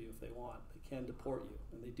get rid of you if they want. They can deport you,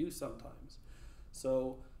 and they do sometimes.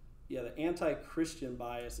 So, yeah, the anti-Christian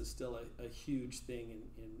bias is still a huge thing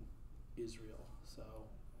in Israel. So,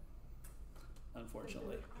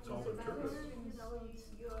 unfortunately. It's all the church.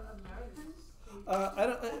 You're Americans?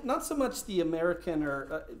 Not so much the American,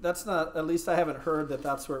 or that's not, at least I haven't heard that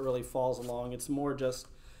that's where it really falls along. It's more just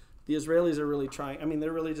the Israelis are really trying,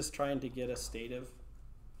 they're really just trying to get a state of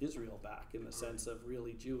Israel back, in the sense of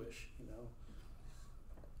really Jewish,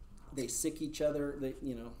 They sick each other,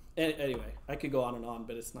 anyway, I could go on and on,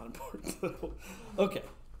 but it's not important. Okay.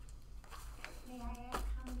 May I ask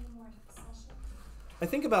how many more sessions? I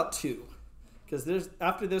think about 2, because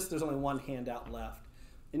after this there's only 1 handout left.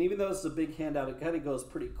 And even though it's a big handout, it kind of goes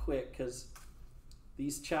pretty quick, because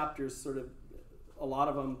these chapters sort of, a lot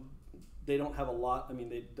of them, they don't have a lot,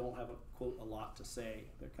 they don't have a quote a lot to say.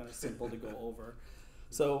 They're kind of simple to go over.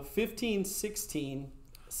 So 15, 16,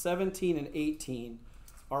 17, and 18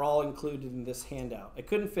 are all included in this handout. I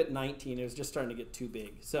couldn't fit 19, it was just starting to get too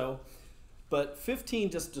big. But 15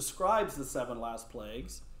 just describes the 7 last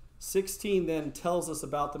plagues. 16 then tells us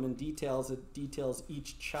about them in details. It details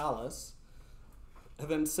each chalice. And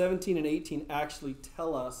then 17 and 18 actually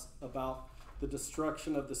tell us about the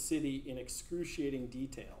destruction of the city in excruciating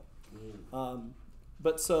detail.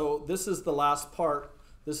 But so this is the last part.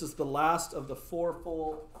 This is the last of the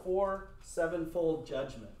 4 sevenfold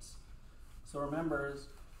judgments. So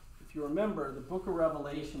if you remember, the book of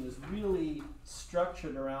Revelation is really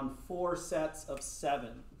structured around 4 sets of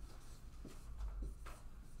 7.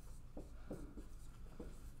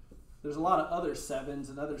 There's a lot of other 7s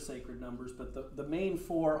and other sacred numbers, but the main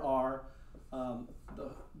 4 are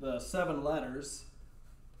the 7 letters.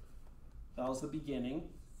 That was the beginning.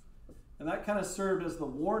 And that kind of served as the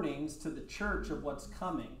warnings to the church of what's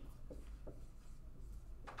coming.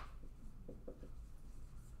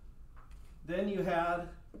 Then you had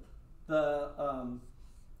the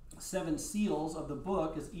 7 seals of the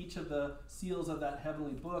book, as each of the seals of that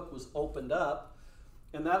heavenly book was opened up.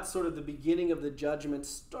 And that's sort of the beginning of the judgment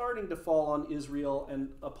starting to fall on Israel and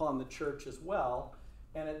upon the church as well.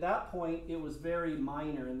 And at that point, it was very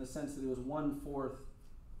minor in the sense that it was 1/4.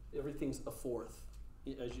 Everything's a fourth,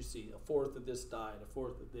 as you see. 1/4 of this died,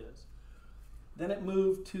 1/4 of this. Then it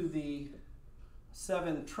moved to the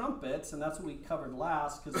 7 trumpets, and that's what we covered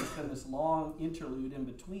last because there's been this long interlude in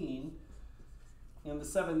between. And the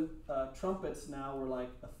 7 trumpets now were like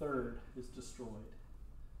a third is destroyed.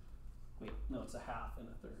 Wait, no, it's a half and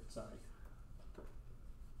a third, sorry.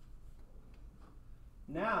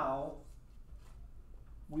 Now,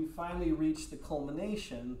 we finally reach the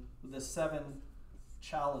culmination with the 7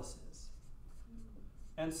 chalices.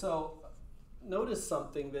 And so, notice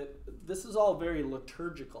something, that this is all very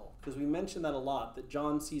liturgical, because we mention that a lot, that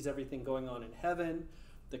John sees everything going on in heaven,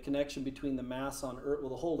 the connection between the Mass on earth, well,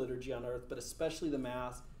 the whole liturgy on earth, but especially the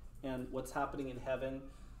Mass and what's happening in heaven.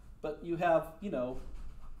 But you have,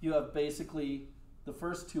 you have basically, the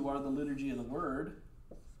first 2 are the liturgy of the Word,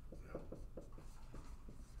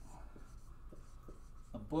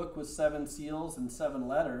 a book with 7 seals and 7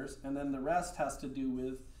 letters, and then the rest has to do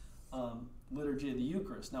with liturgy of the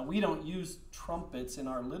Eucharist. Now, we don't use trumpets in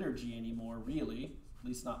our liturgy anymore, really, at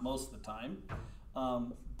least not most of the time.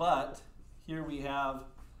 But here we have,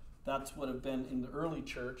 that's what had been in the early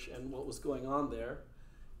church and what was going on there.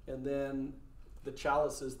 And then the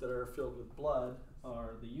chalices that are filled with blood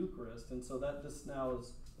are the Eucharist. And so that this now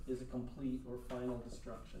is a complete or final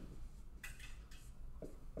destruction.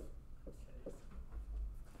 Okay.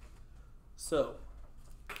 So,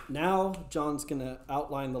 now John's going to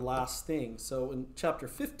outline the last thing. So in chapter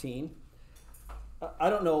 15, I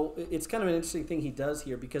don't know, it's kind of an interesting thing he does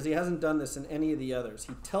here because he hasn't done this in any of the others.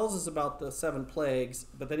 He tells us about the 7 plagues,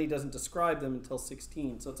 but then he doesn't describe them until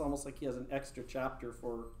 16. So it's almost like he has an extra chapter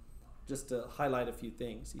for just to highlight a few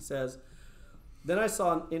things. He says, "Then I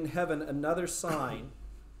saw in heaven another sign,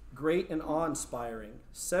 great and awe-inspiring,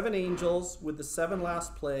 7 angels with the 7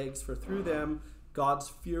 last plagues, for through them God's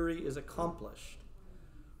fury is accomplished.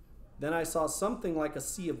 Then I saw something like a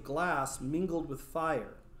sea of glass mingled with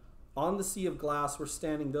fire. On the sea of glass were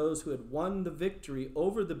standing those who had won the victory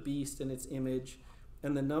over the beast and its image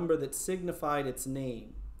and the number that signified its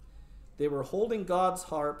name. They were holding God's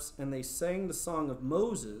harps, and they sang the song of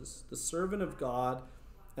Moses, the servant of God,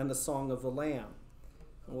 and the song of the Lamb."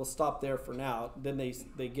 And we'll stop there for now. Then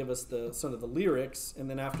they give us the sort of the lyrics, and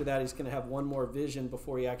then after that he's going to have one more vision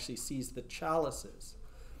before he actually sees the chalices.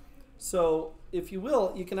 So, if you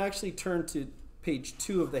will, you can actually turn to page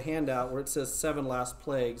 2 of the handout where it says 7 last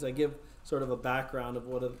plagues. I give sort of a background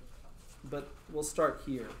of but we'll start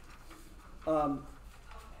here.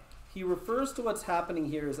 He refers to what's happening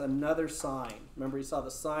here as another sign. Remember, he saw the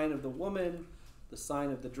sign of the woman, the sign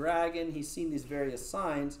of the dragon. He's seen these various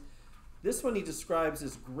signs. This one he describes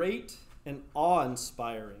as great and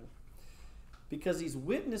awe-inspiring because he's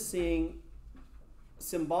witnessing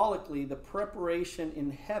symbolically the preparation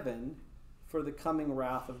in heaven for the coming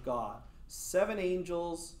wrath of God. 7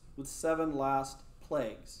 angels with 7 last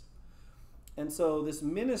plagues. And so this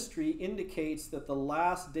ministry indicates that the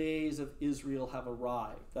last days of Israel have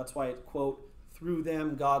arrived. That's why it, quote, "through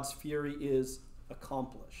them God's fury is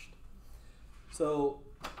accomplished." So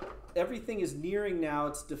everything is nearing now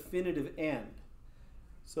its definitive end.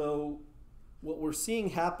 So what we're seeing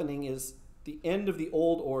happening is the end of the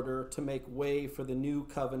old order to make way for the new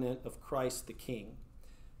covenant of Christ the King.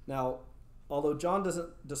 Now, although John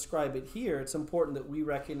doesn't describe it here, it's important that we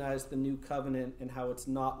recognize the new covenant and how it's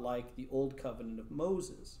not like the old covenant of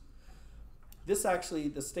Moses. This actually,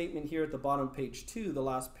 the statement here at the bottom of page 2, the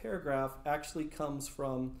last paragraph, actually comes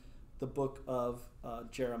from the book of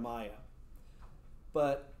Jeremiah.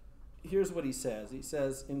 But here's what he says. He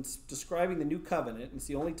says, in describing the new covenant, it's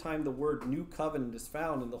the only time the word new covenant is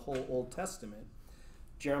found in the whole Old Testament.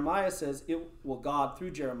 Jeremiah says, God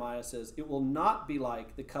through Jeremiah says, "It will not be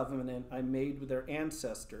like the covenant I made with their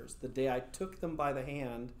ancestors the day I took them by the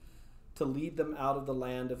hand to lead them out of the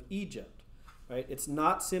land of Egypt." Right? It's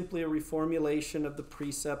not simply a reformulation of the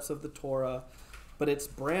precepts of the Torah, but it's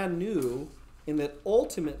brand new in that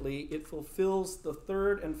ultimately it fulfills the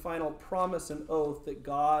third and final promise and oath that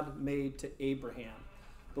God made to Abraham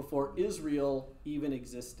before Israel even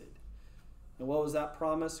existed. And what was that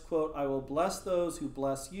promise? Quote, "I will bless those who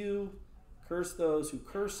bless you, curse those who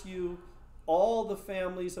curse you. All the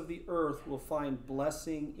families of the earth will find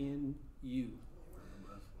blessing in you."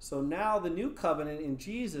 So now the new covenant in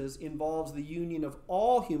Jesus involves the union of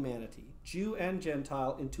all humanity, Jew and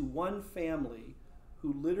Gentile, into one family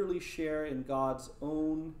who literally share in God's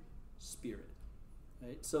own spirit.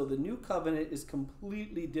 Right? So the new covenant is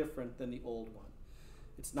completely different than the old one.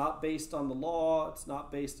 It's not based on the law. It's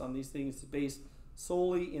not based on these things. It's based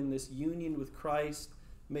solely in this union with Christ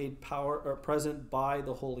made present by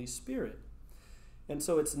the Holy Spirit. And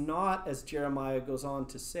so it's not, as Jeremiah goes on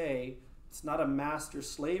to say, it's not a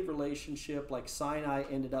master-slave relationship like Sinai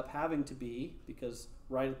ended up having to be, because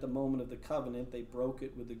right at the moment of the covenant, they broke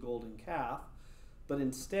it with the golden calf. But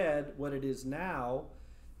instead, what it is now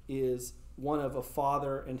is one of a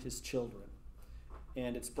father and his children.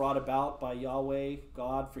 And it's brought about by Yahweh,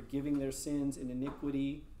 God, forgiving their sins and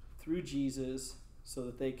iniquity through Jesus so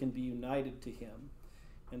that they can be united to him.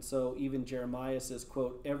 And so even Jeremiah says,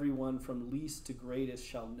 quote, everyone from least to greatest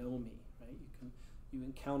shall know me. Right? You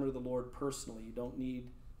encounter the Lord personally. You don't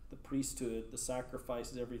need the priesthood. The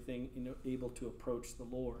sacrifice is everything, able to approach the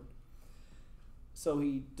Lord. So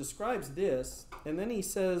he describes this, and then he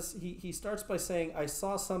says, he starts by saying, I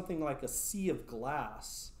saw something like a sea of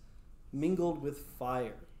glass mingled with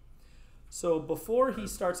fire. So before he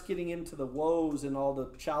starts getting into the woes and all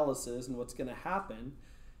the chalices and what's going to happen,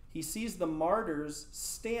 he sees the martyrs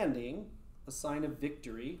standing, a sign of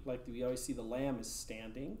victory, like we always see the lamb is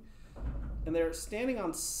standing. And they're standing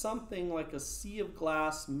on something like a sea of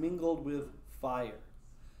glass mingled with fire.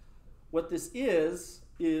 What this is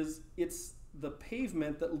it's the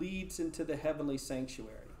pavement that leads into the heavenly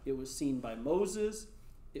sanctuary. It was seen by Moses,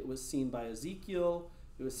 it was seen by Ezekiel,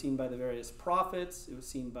 it was seen by the various prophets, it was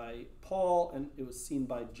seen by Paul, and it was seen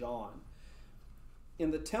by John.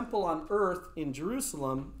 In the temple on earth in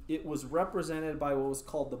Jerusalem, it was represented by what was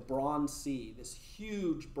called the Bronze Sea, this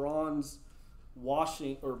huge bronze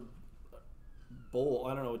washing or bowl,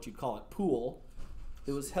 I don't know what you'd call it, pool.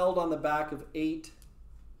 It was held on the back of 8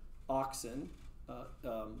 oxen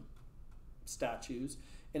statues,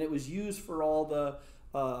 and it was used for all the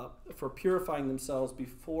for purifying themselves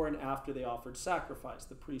before and after they offered sacrifice.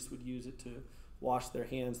 The priests would use it to wash their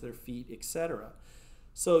hands, their feet, etc.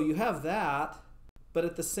 So you have that, but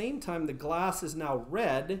at the same time the glass is now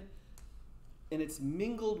red and it's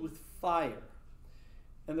mingled with fire.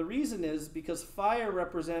 And the reason is because fire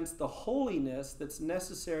represents the holiness that's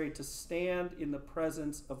necessary to stand in the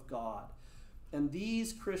presence of God. And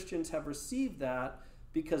these Christians have received that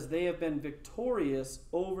because they have been victorious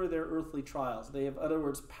over their earthly trials. They have, in other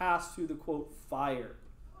words, passed through the, quote, fire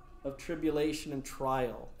of tribulation and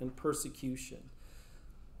trial and persecution.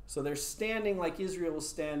 So they're standing like Israel was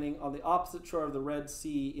standing on the opposite shore of the Red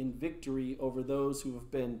Sea in victory over those who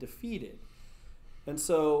have been defeated. And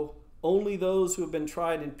so only those who have been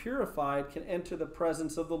tried and purified can enter the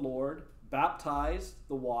presence of the Lord, baptized,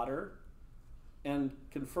 the water, and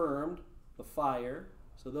confirmed, the fire.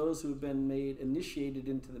 So those who have been made initiated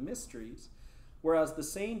into the mysteries, whereas the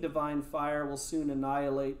same divine fire will soon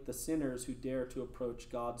annihilate the sinners who dare to approach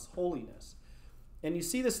God's holiness. And you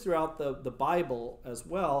see this throughout the Bible as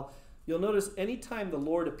well. You'll notice anytime the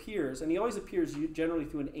Lord appears, and he always appears generally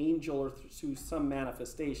through an angel or through some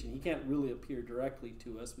manifestation. He can't really appear directly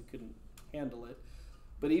to us. We couldn't handle it.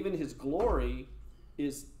 But even his glory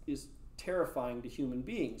is terrifying to human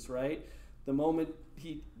beings, right? The moment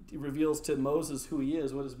he reveals to Moses who he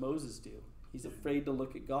is, what does Moses do? He's afraid to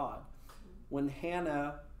look at God. When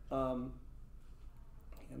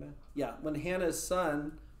when Hannah's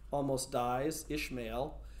son almost dies,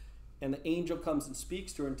 Ishmael, and the angel comes and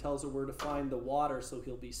speaks to her and tells her where to find the water so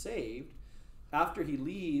he'll be saved. After he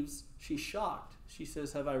leaves, she's shocked. She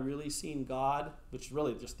says, have I really seen God? Which is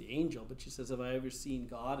really just the angel, but she says, have I ever seen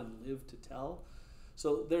God and lived to tell?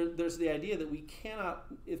 So there's the idea that we cannot,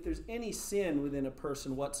 if there's any sin within a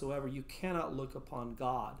person whatsoever, you cannot look upon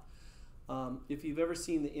God. If you've ever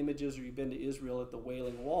seen the images or you've been to Israel at the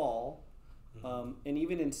Wailing Wall, and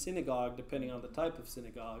even in synagogue, depending on the type of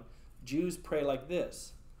synagogue, Jews pray like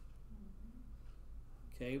this.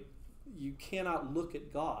 Okay? You cannot look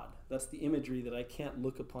at God. That's the imagery that I can't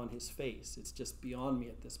look upon his face. It's just beyond me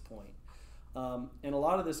at this point. And a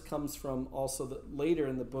lot of this comes from also later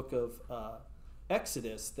in the book of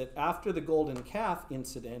Exodus, that after the golden calf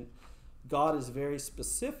incident, God is very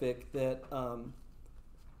specific that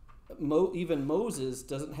even Moses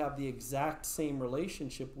doesn't have the exact same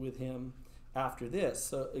relationship with him after this.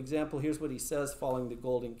 So example, here's what he says following the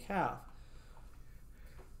golden calf.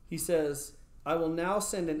 He says, I will now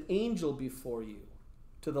send an angel before you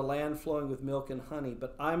to the land flowing with milk and honey,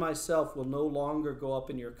 but I myself will no longer go up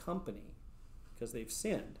in your company, because they've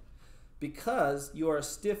sinned, because you are a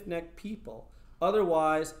stiff-necked people.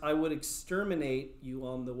 Otherwise, I would exterminate you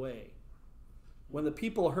on the way. When the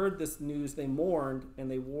people heard this news, they mourned,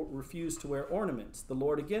 and they refused to wear ornaments. The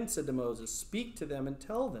Lord again said to Moses, speak to them and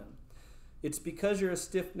tell them, it's because you're a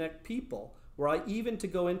stiff-necked people, were I even to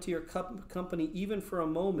go into your company even for a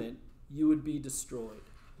moment, you would be destroyed.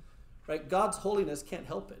 Right? God's holiness can't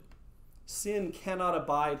help it. Sin cannot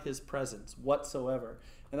abide his presence whatsoever.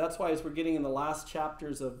 And that's why as we're getting in the last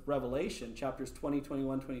chapters of Revelation, chapters 20,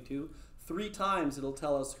 21, 22, 3 times it'll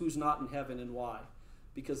tell us who's not in heaven and why.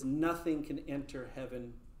 Because nothing can enter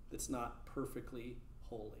heaven that's not perfectly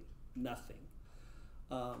holy. Nothing.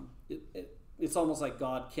 it's almost like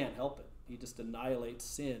God can't help it. He just annihilates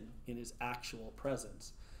sin in his actual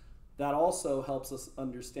presence. That also helps us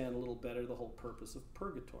understand a little better the whole purpose of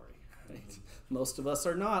purgatory. Right? Most of us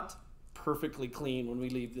are not perfectly clean when we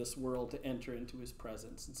leave this world to enter into his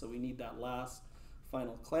presence. And so we need that last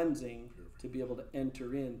final cleansing to be able to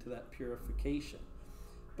enter into that purification.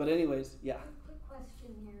 But anyways, yeah. Quick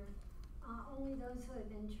question here. Only those who have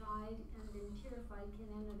been tried and been purified can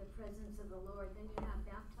enter the presence of the Lord. Then you have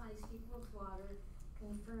baptized equals water,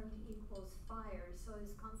 confirmed equals fire. So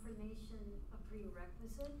is confirmation a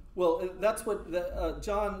prerequisite? Well, that's what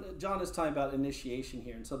John is talking about initiation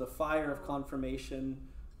here. And so the fire of confirmation,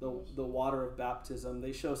 the water of baptism,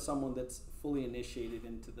 they show someone that's fully initiated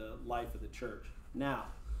into the life of the church. Now,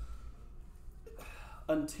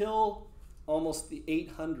 until almost the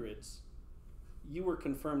 800s, you were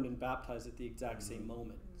confirmed and baptized at the exact same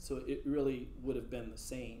moment. So it really would have been the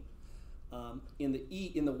same. In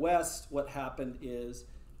the West, what happened is,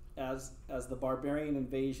 as the barbarian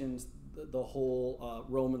invasions, the whole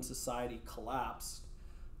Roman society collapsed.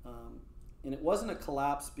 And it wasn't a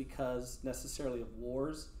collapse because necessarily of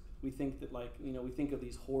wars. We think that, we think of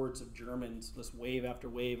these hordes of Germans, just wave after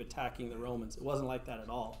wave attacking the Romans. It wasn't like that at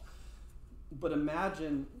all. But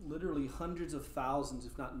imagine literally hundreds of thousands,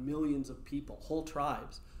 if not millions of people, whole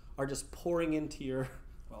tribes, are just pouring into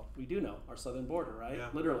we do know, our southern border, right? Yeah.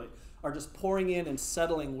 Literally, are just pouring in and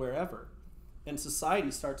settling wherever. And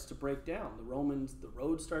society starts to break down. The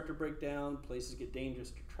roads start to break down, places get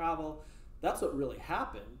dangerous to travel. That's what really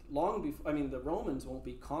happened. Long before, the Romans won't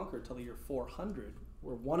be conquered till the year 400,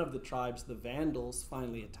 where one of the tribes, the Vandals,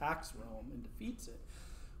 finally attacks Rome and defeats it.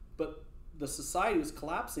 But the society was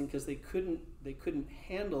collapsing because they couldn't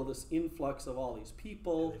handle this influx of all these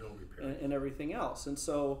people and everything else. And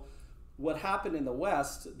so what happened in the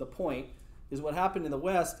West, the point is what happened in the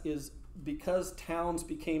West is because towns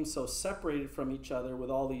became so separated from each other with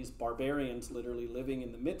all these barbarians literally living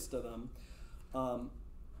in the midst of them,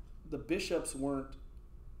 the bishops weren't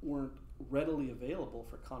readily available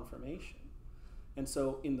for confirmation. And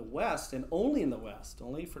so in the West, and only in the West,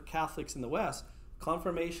 only for Catholics in the West,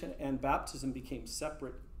 confirmation and baptism became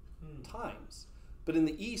separate times. But in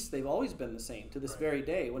the East, they've always been the same to this very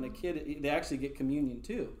day. When a kid, they actually get communion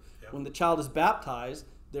too. Yep. When the child is baptized,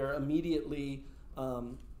 they're immediately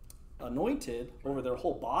anointed over their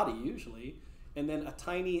whole body usually. And then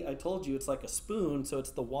I told you, it's like a spoon, so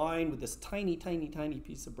it's the wine with this tiny, tiny, tiny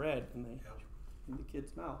piece of bread in the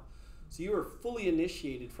kid's mouth. So you were fully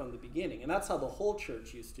initiated from the beginning. And that's how the whole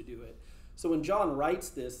church used to do it. So when John writes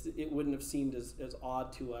this, it wouldn't have seemed as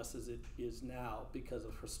odd to us as it is now because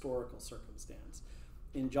of historical circumstance.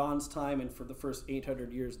 In John's time and for the first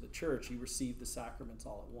 800 years of the church, he received the sacraments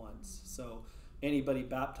all at once. So anybody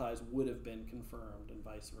baptized would have been confirmed and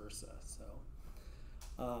vice versa.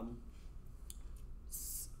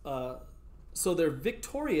 So they're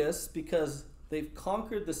victorious because they've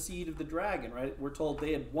conquered the seed of the dragon, right? We're told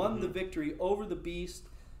they had won the victory over the beast,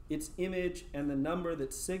 its image, and the number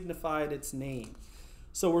that signified its name.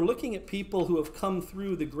 So we're looking at people who have come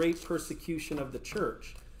through the great persecution of the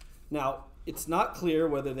church. Now, it's not clear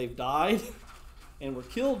whether they've died and were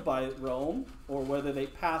killed by Rome, or whether they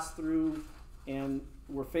passed through and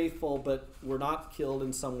were faithful but were not killed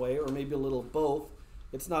in some way, or maybe a little of both.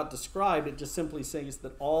 It's not described. It just simply says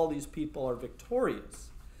that all these people are victorious.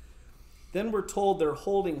 Then we're told they're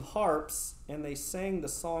holding harps, and they sang the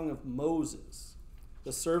song of Moses,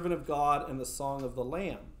 the servant of God, and the song of the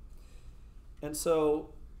Lamb. And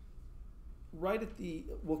so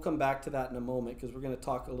we'll come back to that in a moment because we're going to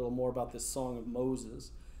talk a little more about this song of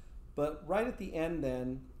Moses. But right at the end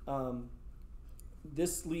then,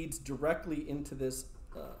 this leads directly into this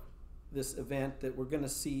event that we're going to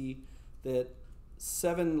see that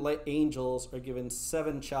 7 angels are given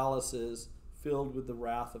 7 chalices filled with the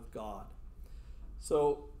wrath of God.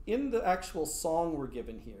 So in the actual song we're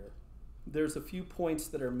given here, there's a few points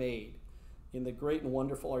that are made. In the great and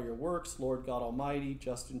wonderful are your works, Lord God Almighty,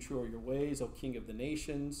 just and true are your ways, O King of the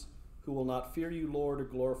nations. Who will not fear you, Lord, or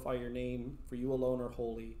glorify your name? For you alone are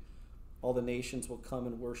holy. All the nations will come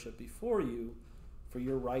and worship before you, for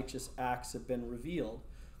your righteous acts have been revealed.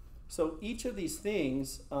 So each of these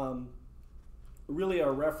things really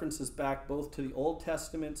are references back both to the Old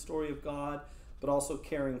Testament story of God, but also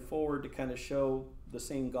carrying forward to kind of show the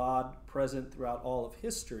same God present throughout all of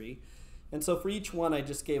history. And so for each one, I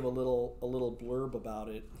just gave a little blurb about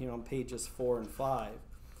it here on pages 4 and 5.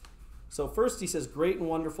 So first he says, great and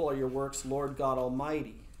wonderful are your works, Lord God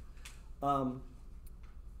Almighty.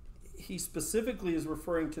 He specifically is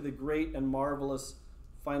referring to the great and marvelous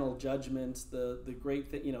final judgments, the great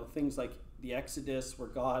things like the Exodus, where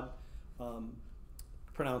God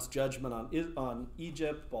pronounced judgment on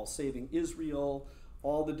Egypt while saving Israel,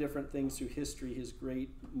 all the different things through history, his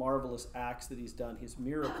great, marvelous acts that he's done, his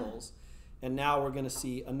miracles. And now we're going to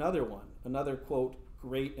see another one, another, quote,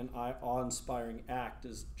 great and awe-inspiring act,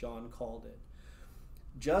 as John called it.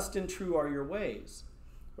 Just and true are your ways,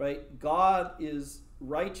 right? God is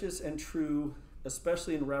righteous and true,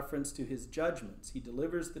 especially in reference to his judgments. He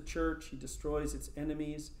delivers the church, he destroys its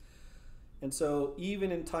enemies. And so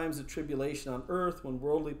even in times of tribulation on earth, when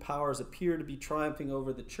worldly powers appear to be triumphing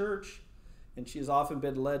over the church, and she has often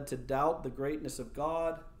been led to doubt the greatness of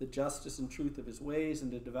God, the justice and truth of his ways,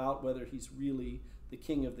 and to doubt whether he's really the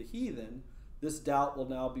king of the heathen, this doubt will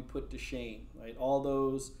now be put to shame, right? All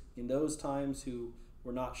those in those times who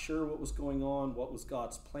were not sure what was going on, what was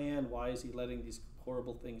God's plan, why is he letting these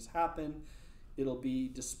horrible things happen, it'll be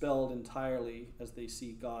dispelled entirely as they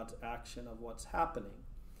see God's action of what's happening.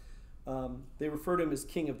 They refer to him as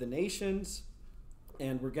King of the Nations,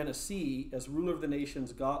 and we're going to see, as ruler of the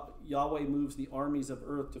nations, Yahweh moves the armies of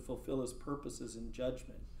earth to fulfill his purposes in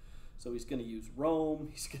judgment. So he's going to use Rome,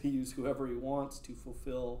 he's going to use whoever he wants to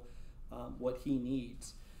fulfill what he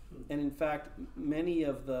needs. And in fact, many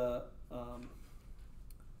of the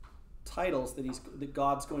titles that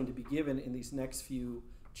God's going to be given in these next few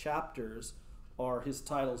chapters are his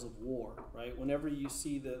titles of war, right? Whenever you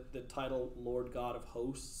see the title Lord God of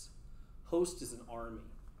Hosts, host is an army.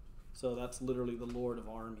 So that's literally the Lord of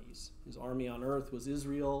armies. His army on earth was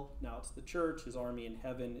Israel, now it's the church. His army in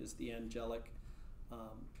heaven is the angelic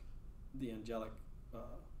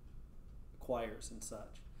choirs and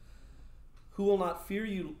such. Who will not fear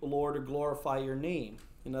you, Lord, or glorify your name?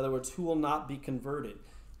 In other words, who will not be converted?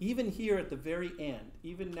 Even here at the very end,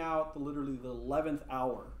 even now at literally the 11th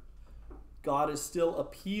hour, God is still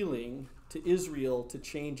appealing to Israel to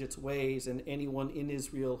change its ways, and anyone in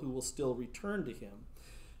Israel who will still return to him.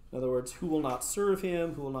 In other words, who will not serve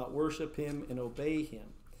him, who will not worship him and obey him.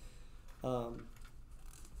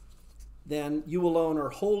 Then you alone are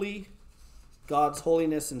holy. God's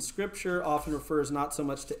holiness in Scripture often refers not so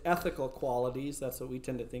much to ethical qualities, that's what we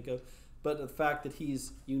tend to think of, but the fact that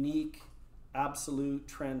he's unique, absolute,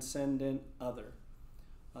 transcendent, other.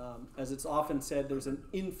 As it's often said, there's an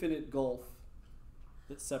infinite gulf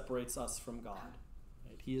that separates us from God.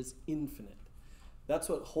 Right? He is infinite. That's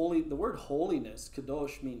what the word holiness,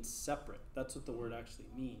 kadosh, means separate. That's what the word actually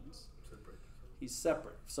means. Separate. He's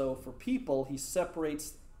separate. So for people, he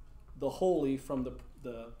separates the holy from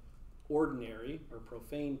the ordinary or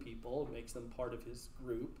profane people, makes them part of his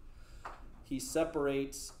group. He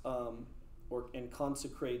separates and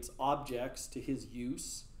consecrates objects to his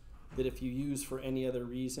use that if you use for any other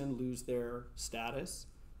reason, lose their status.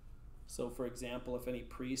 So for example, if any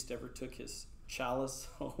priest ever took his chalice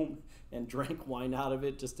home and drank wine out of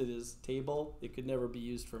it just at his table, it could never be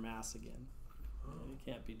used for Mass again. It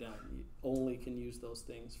can't be done. You only can use those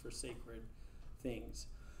things for sacred things.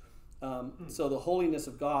 So the holiness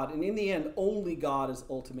of God, and in the end, only God is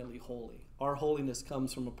ultimately holy. Our holiness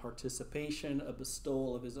comes from a participation, a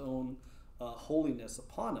bestowal of his own holiness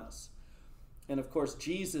upon us. And of course,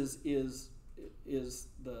 Jesus is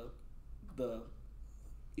the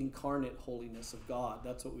incarnate holiness of God.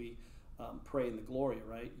 That's what we pray in the Gloria,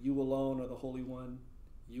 right? You alone are the Holy One.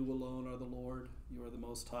 You alone are the Lord. You are the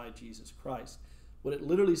Most High, Jesus Christ. What it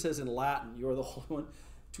literally says in Latin, you are the Holy One.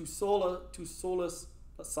 Tu solus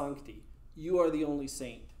sancti. You are the only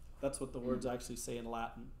saint. That's what the words actually say in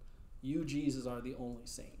Latin. You, Jesus, are the only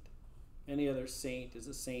saint. Any other saint is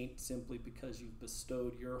a saint simply because you've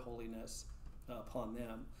bestowed your holiness upon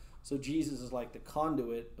them. So Jesus is like the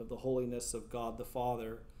conduit of the holiness of God the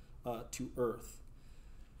Father to earth.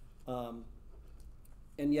 And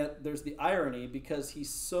yet there's the irony, because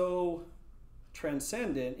he's so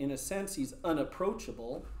transcendent, in a sense he's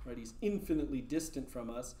unapproachable, right? He's infinitely distant from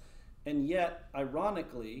us, and yet,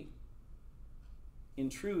 ironically, in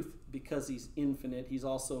truth, because he's infinite, he's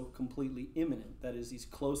also completely immanent. That is, he's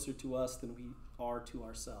closer to us than we are to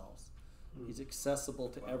ourselves. He's accessible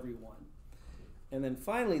to everyone. And then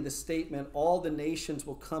finally, the statement, all the nations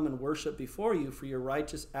will come and worship before you, for your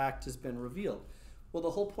righteous act has been revealed. Well, the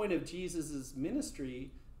whole point of Jesus'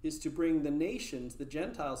 ministry is to bring the nations, the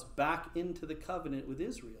Gentiles, back into the covenant with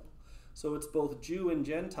Israel. So it's both Jew and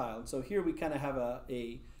Gentile. And so here we kind of have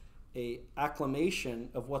a acclamation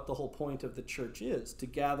of what the whole point of the church is, to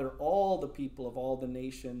gather all the people of all the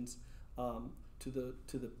nations to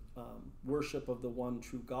the worship of the one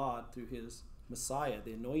true God through his Messiah,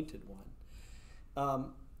 the anointed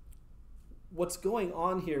one. What's going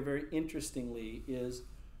on here, very interestingly, is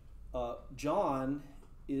John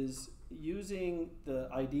is using the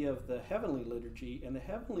idea of the heavenly liturgy, and the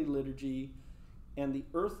heavenly liturgy and the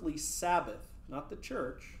earthly Sabbath. not the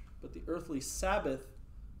church, but the earthly Sabbath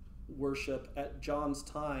worship at John's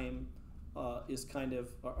time is kind of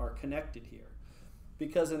are connected here.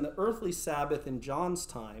 Because in the earthly Sabbath in John's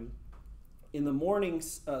time, in the morning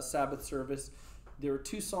Sabbath service, there are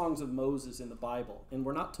 2 songs of Moses in the Bible, and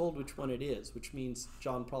we're not told which one it is, which means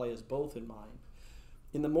John probably has both in mind.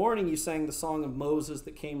 In the morning, you sang the song of Moses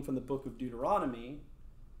that came from the book of Deuteronomy.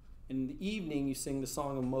 In the evening, you sing the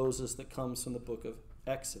song of Moses that comes from the book of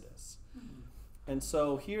Exodus. Mm-hmm. And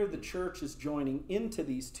so here the church is joining into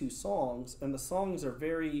these 2 songs, and the songs are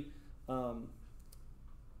very,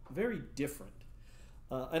 very different.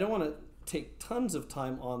 I don't want to take tons of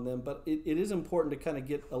time on them, but it is important to kind of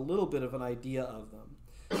get a little bit of an idea of them.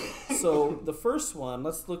 So the first one,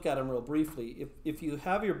 let's look at them real briefly. If you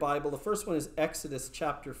have your Bible, the first one is Exodus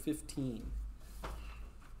chapter 15.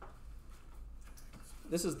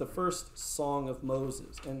 This is the first song of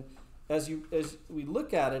Moses. And as we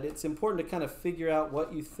look at it, it's important to kind of figure out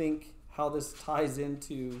what you think, how this ties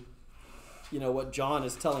into, what John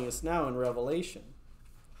is telling us now in Revelation.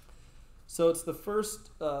 So it's the first,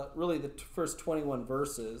 really the first 21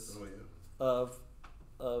 verses of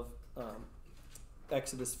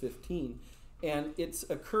Exodus 15, and it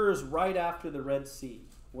occurs right after the Red Sea,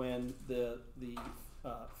 when the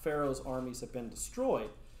Pharaoh's armies have been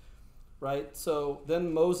destroyed, right? So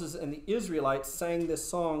then Moses and the Israelites sang this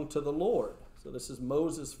song to the Lord. So this is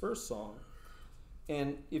Moses' first song,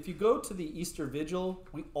 and if you go to the Easter Vigil,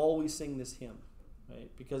 we always sing this hymn, right?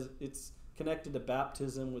 Because it's connected to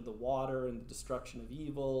baptism with the water and the destruction of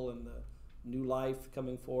evil and the new life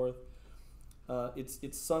coming forth.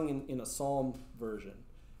 It's sung in a psalm version.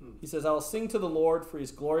 He says, I will sing to the Lord, for he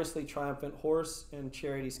is gloriously triumphant. Horse and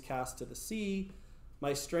chariot he's cast to the sea.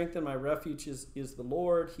 My strength and my refuge is the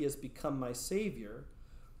Lord. He has become my Savior.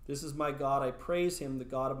 This is my God. I praise him, the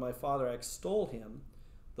God of my father. I extol him.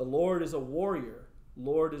 The Lord is a warrior.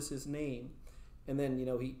 Lord is his name. And then,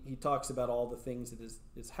 he talks about all the things that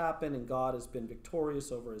has happened, and God has been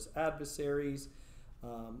victorious over his adversaries.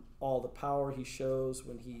 All the power he shows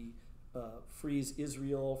when he frees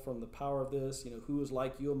Israel from the power of this. Who is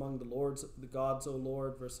like you among the gods, O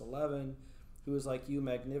Lord? Verse 11. Who is like you,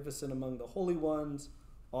 magnificent among the holy ones,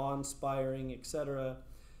 awe-inspiring, etc.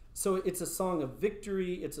 So it's a song of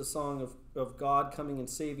victory. It's a song of God coming and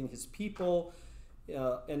saving his people.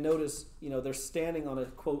 And notice, they're standing on a,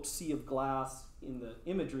 quote, sea of glass in the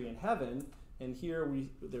imagery in heaven. And here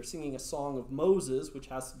they're singing a song of Moses, which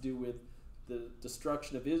has to do with the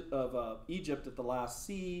destruction of Egypt at the last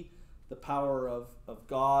sea, the power of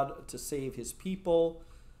God to save his people.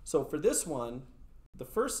 So for this one, the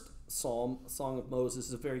first psalm, Song of Moses,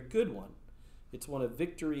 is a very good one. It's one of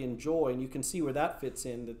victory and joy, and you can see where that fits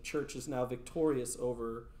in. The church is now victorious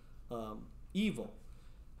over evil.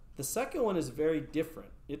 The second one is very different.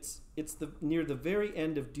 It's near the very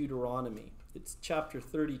end of Deuteronomy. It's chapter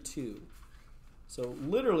 32. So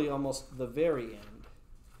literally almost the very end.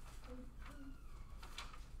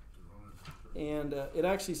 And it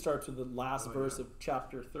actually starts with the last verse of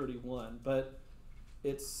chapter 31. But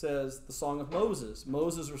it says, the Song of Moses.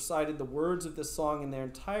 Moses recited the words of this song in their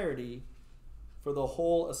entirety for the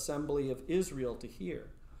whole assembly of Israel to hear.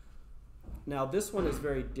 Now this one is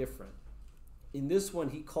very different. In this one,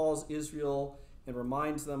 he calls Israel and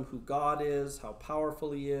reminds them who God is, how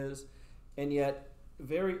powerful he is, and yet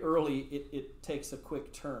very early it takes a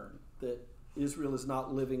quick turn that Israel is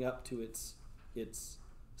not living up to its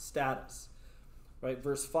status. Right,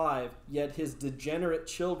 verse 5, yet his degenerate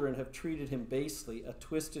children have treated him basely, a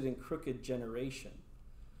twisted and crooked generation.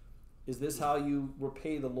 Is this how you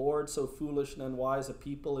repay the Lord, so foolish and unwise a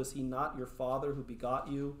people? Is he not your father who begot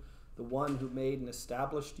you, the one who made and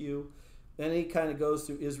established you? Then he kind of goes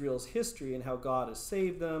through Israel's history and how God has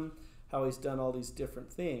saved them, how he's done all these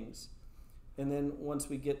different things. And then once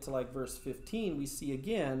we get to like verse 15, we see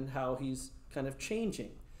again how he's kind of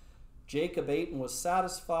changing. Jacob ate and was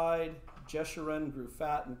satisfied. Jeshurun grew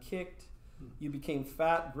fat and kicked. You became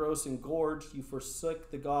fat, gross, and gorged. You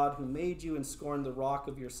forsook the God who made you and scorned the rock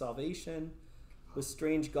of your salvation. With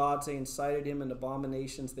strange gods they incited him, and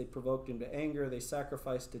abominations they provoked him to anger. They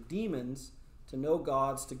sacrificed to demons, to no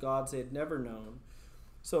gods, to gods they had never known.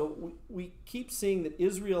 So we keep seeing that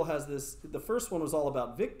Israel has this. The first one was all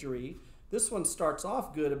about victory. This one starts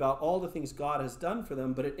off good about all the things God has done for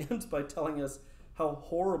them, but it ends by telling us how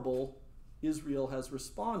horrible Israel has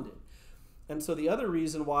responded. And so the other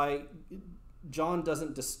reason why John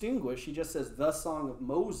doesn't distinguish, he just says the Song of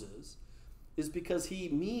Moses, is because he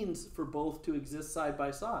means for both to exist side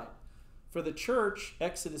by side. For the church,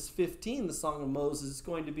 Exodus 15, the Song of Moses, is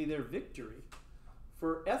going to be their victory.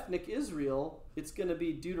 for ethnic Israel, it's going to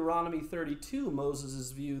be Deuteronomy 32, Moses'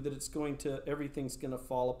 view that everything's going to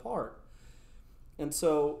fall apart. And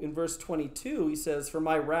so in verse 22, he says, "For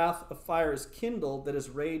my wrath a fire is kindled that has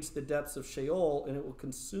raged the depths of Sheol, and it will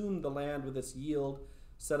consume the land with its yield,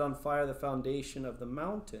 set on fire the foundation of the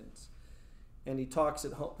mountains." And he talks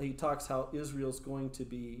how Israel's going to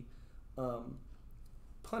be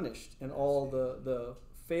punished and all the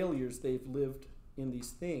failures they've lived in these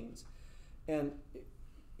things. And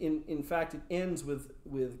in fact, it ends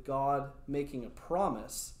with God making a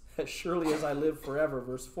promise, "As surely as I live forever,"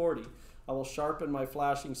 verse 40, "I will sharpen my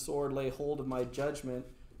flashing sword, lay hold of my judgment.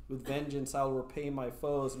 With vengeance I will repay my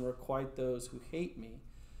foes and requite those who hate me."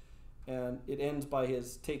 And it ends by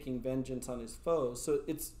his taking vengeance on his foes. So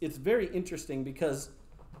it's very interesting because,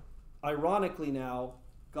 ironically now,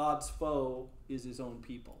 God's foe is his own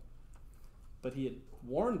people. But he had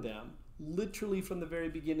warned them, literally from the very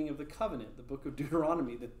beginning of the covenant, the book of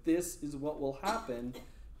Deuteronomy, that this is what will happen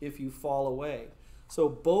if you fall away. So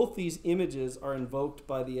both these images are invoked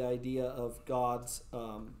by the idea of God's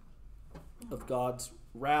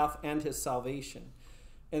wrath and his salvation.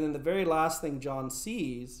 And then the very last thing John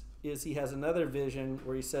sees is he has another vision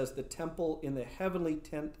where he says the temple in the heavenly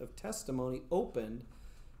tent of testimony opened.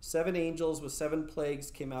 7 angels with 7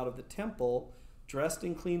 plagues came out of the temple, dressed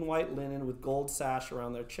in clean white linen with gold sash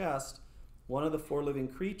around their chest. One of the 4 living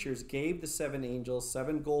creatures gave the 7 angels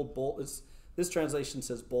 7 gold bowls. This translation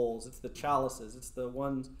says bowls. It's the chalices. It's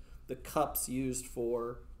the cups used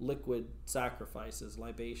for liquid sacrifices,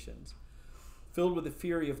 libations, filled with the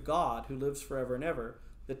fury of God who lives forever and ever.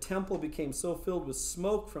 The temple became so filled with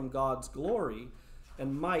smoke from God's glory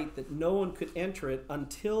and might that no one could enter it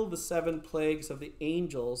until the 7 plagues of the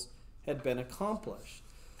angels had been accomplished.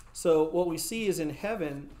 So what we see is in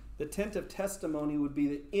heaven, the tent of testimony would be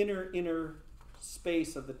the inner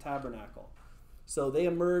space of the tabernacle. So they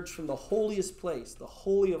emerge from the holiest place, the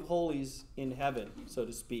holy of holies in heaven, so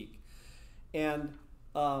to speak. And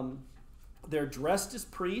they're dressed as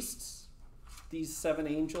priests, these 7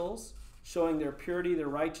 angels, showing their purity, their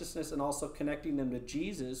righteousness, and also connecting them to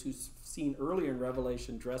Jesus, who's seen earlier in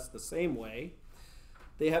Revelation dressed the same way.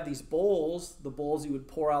 They have these bowls, the bowls you would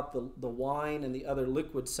pour out the wine and the other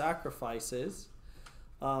liquid sacrifices.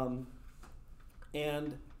 And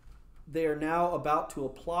they're now about to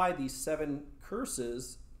apply these 7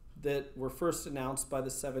 curses that were first announced by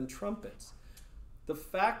the 7 trumpets. The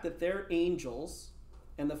fact that they're angels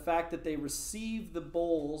and the fact that they receive the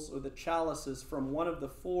bowls or the chalices from one of the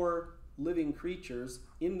 4 living creatures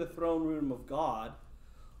in the throne room of God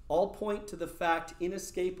all point to the fact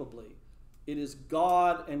inescapably it is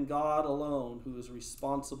God and God alone who is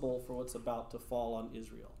responsible for what's about to fall on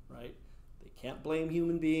Israel, right? They can't blame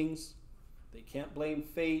human beings. They can't blame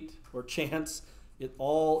fate or chance. It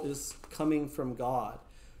all is coming from God.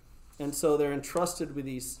 And so they're entrusted with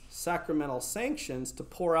these sacramental sanctions to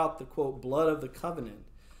pour out the, quote, blood of the covenant.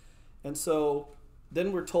 And so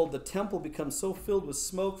then we're told the temple becomes so filled with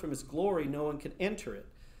smoke from his glory, no one can enter it.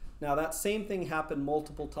 Now that same thing happened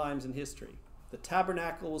multiple times in history. The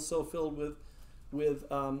tabernacle was so filled with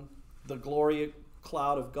the glory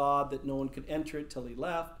cloud of God that no one could enter it till he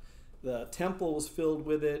left. The temple was filled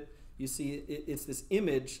with it. You see, it's this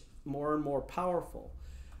image more and more powerful.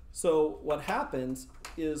 So what happens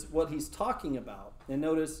is what he's talking about. And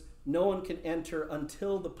notice, no one can enter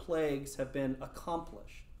until the plagues have been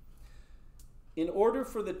accomplished. In order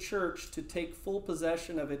for the church to take full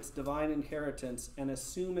possession of its divine inheritance and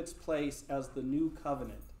assume its place as the new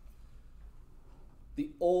covenant,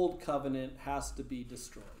 the old covenant has to be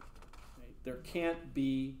destroyed. Right? There can't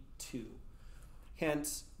be 2.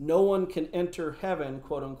 Hence, no one can enter heaven,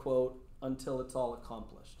 quote unquote, until it's all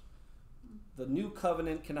accomplished. The new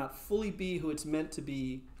covenant cannot fully be who it's meant to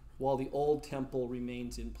be while the old temple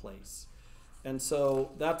remains in place. And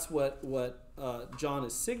so that's what John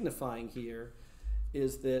is signifying here,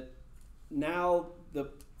 is that now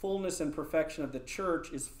the fullness and perfection of the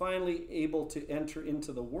church is finally able to enter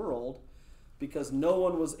into the world, because no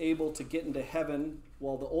one was able to get into heaven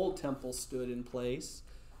while the old temple stood in place.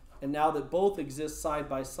 And now that both exist side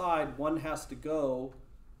by side, one has to go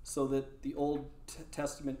so that the Old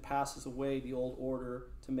Testament passes away, the old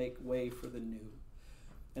order, to make way for the new.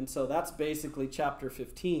 And so that's basically chapter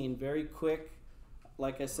 15. Very quick.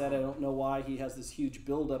 Like I said, I don't know why he has this huge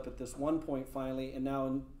buildup at this one point finally. And now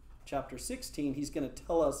in chapter 16, he's going to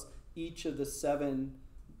tell us each of the 7,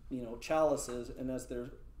 chalices, and as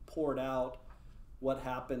they're poured out, what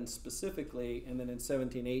happens specifically. And then in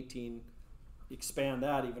 17, 18, expand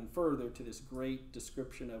that even further to this great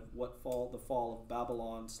description of the fall of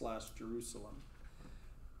Babylon / Jerusalem.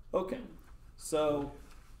 Okay, so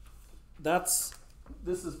that's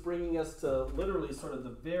this is bringing us to literally sort of the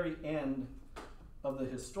very end of the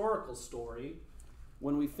historical story.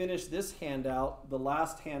 When we finish this handout, the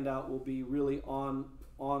last handout will be really on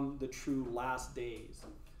the true last days.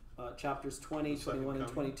 Chapters 20, 21, and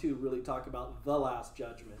 22 really talk about the last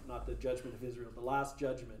judgment, not the judgment of Israel, the last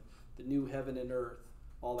judgment, the new heaven and earth,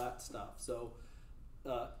 all that stuff. So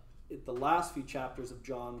the last few chapters of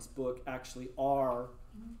John's book actually are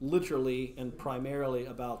literally and primarily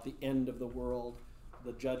about the end of the world,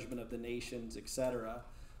 the judgment of the nations, etc.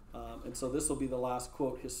 And so this will be the last,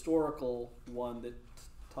 quote, historical one that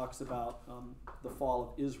talks about the fall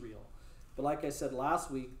of Israel. But like I said last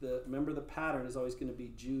week, remember the pattern is always going to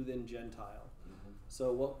be Jew then Gentile. Mm-hmm.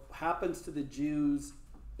 So what happens to the Jews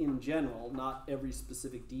in general, not every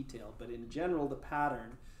specific detail, but in general the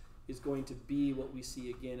pattern is going to be what we see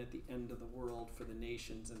again at the end of the world for the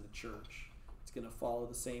nations and the church. It's going to follow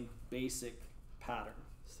the same basic pattern.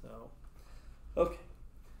 So, okay.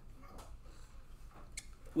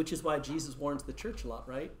 Which is why Jesus warns the church a lot,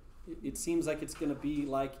 right? It seems like it's going to be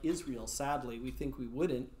like Israel, sadly. We think we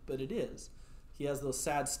wouldn't, but it is. He has those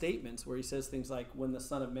sad statements where he says things like, when the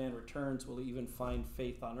Son of Man returns, will he even find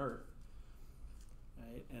faith on earth?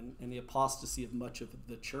 Right? And the apostasy of much of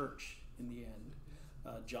the church in the end.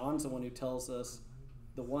 John's the one who tells us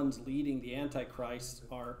the ones leading the Antichrist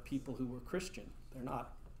are people who were Christian. They're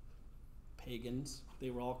not pagans.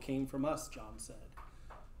 They all came from us, John said.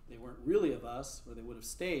 They weren't really of us, or they would have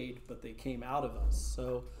stayed, but they came out of us.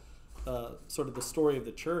 So sort of the story of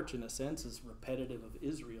the church, in a sense, is repetitive of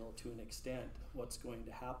Israel to an extent, what's going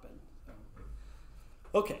to happen.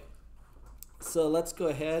 Okay, so let's go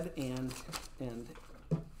ahead and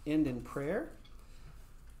end in prayer.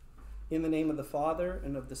 In the name of the Father,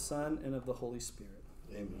 and of the Son, and of the Holy Spirit.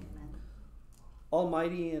 Amen.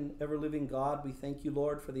 Almighty and ever-living God, we thank you,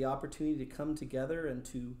 Lord, for the opportunity to come together and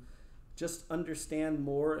to just understand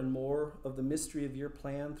more and more of the mystery of your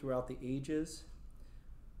plan throughout the ages.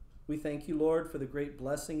 We thank you, Lord, for the great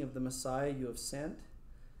blessing of the Messiah you have sent.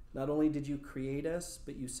 Not only did you create us,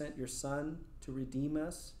 but you sent your Son to redeem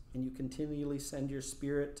us, and you continually send your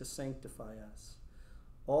Spirit to sanctify us.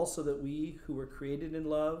 Also that we who were created in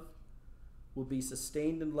love will be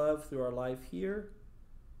sustained in love through our life here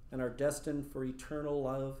and are destined for eternal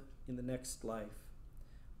love in the next life.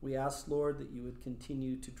 We ask, Lord, that you would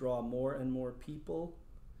continue to draw more and more people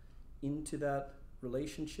into that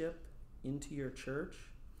relationship, into your church.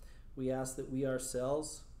 We ask that we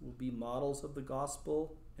ourselves will be models of the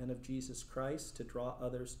gospel and of Jesus Christ to draw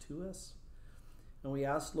others to us. And we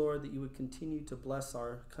ask, Lord, that you would continue to bless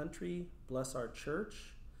our country, bless our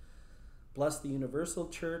church, bless the universal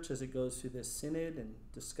church as it goes through this synod and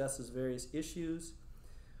discusses various issues.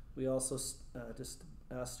 We also just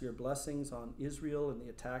ask your blessings on Israel and the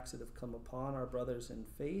attacks that have come upon our brothers in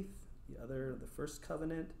faith, the first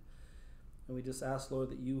covenant. And we just ask, Lord,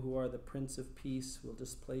 that you who are the Prince of Peace will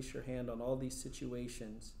just place your hand on all these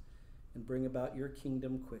situations and bring about your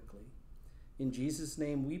kingdom quickly. In Jesus'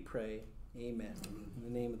 name we pray, amen. In the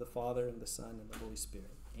name of the Father, and the Son, and the Holy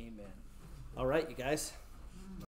Spirit, amen. All right, you guys.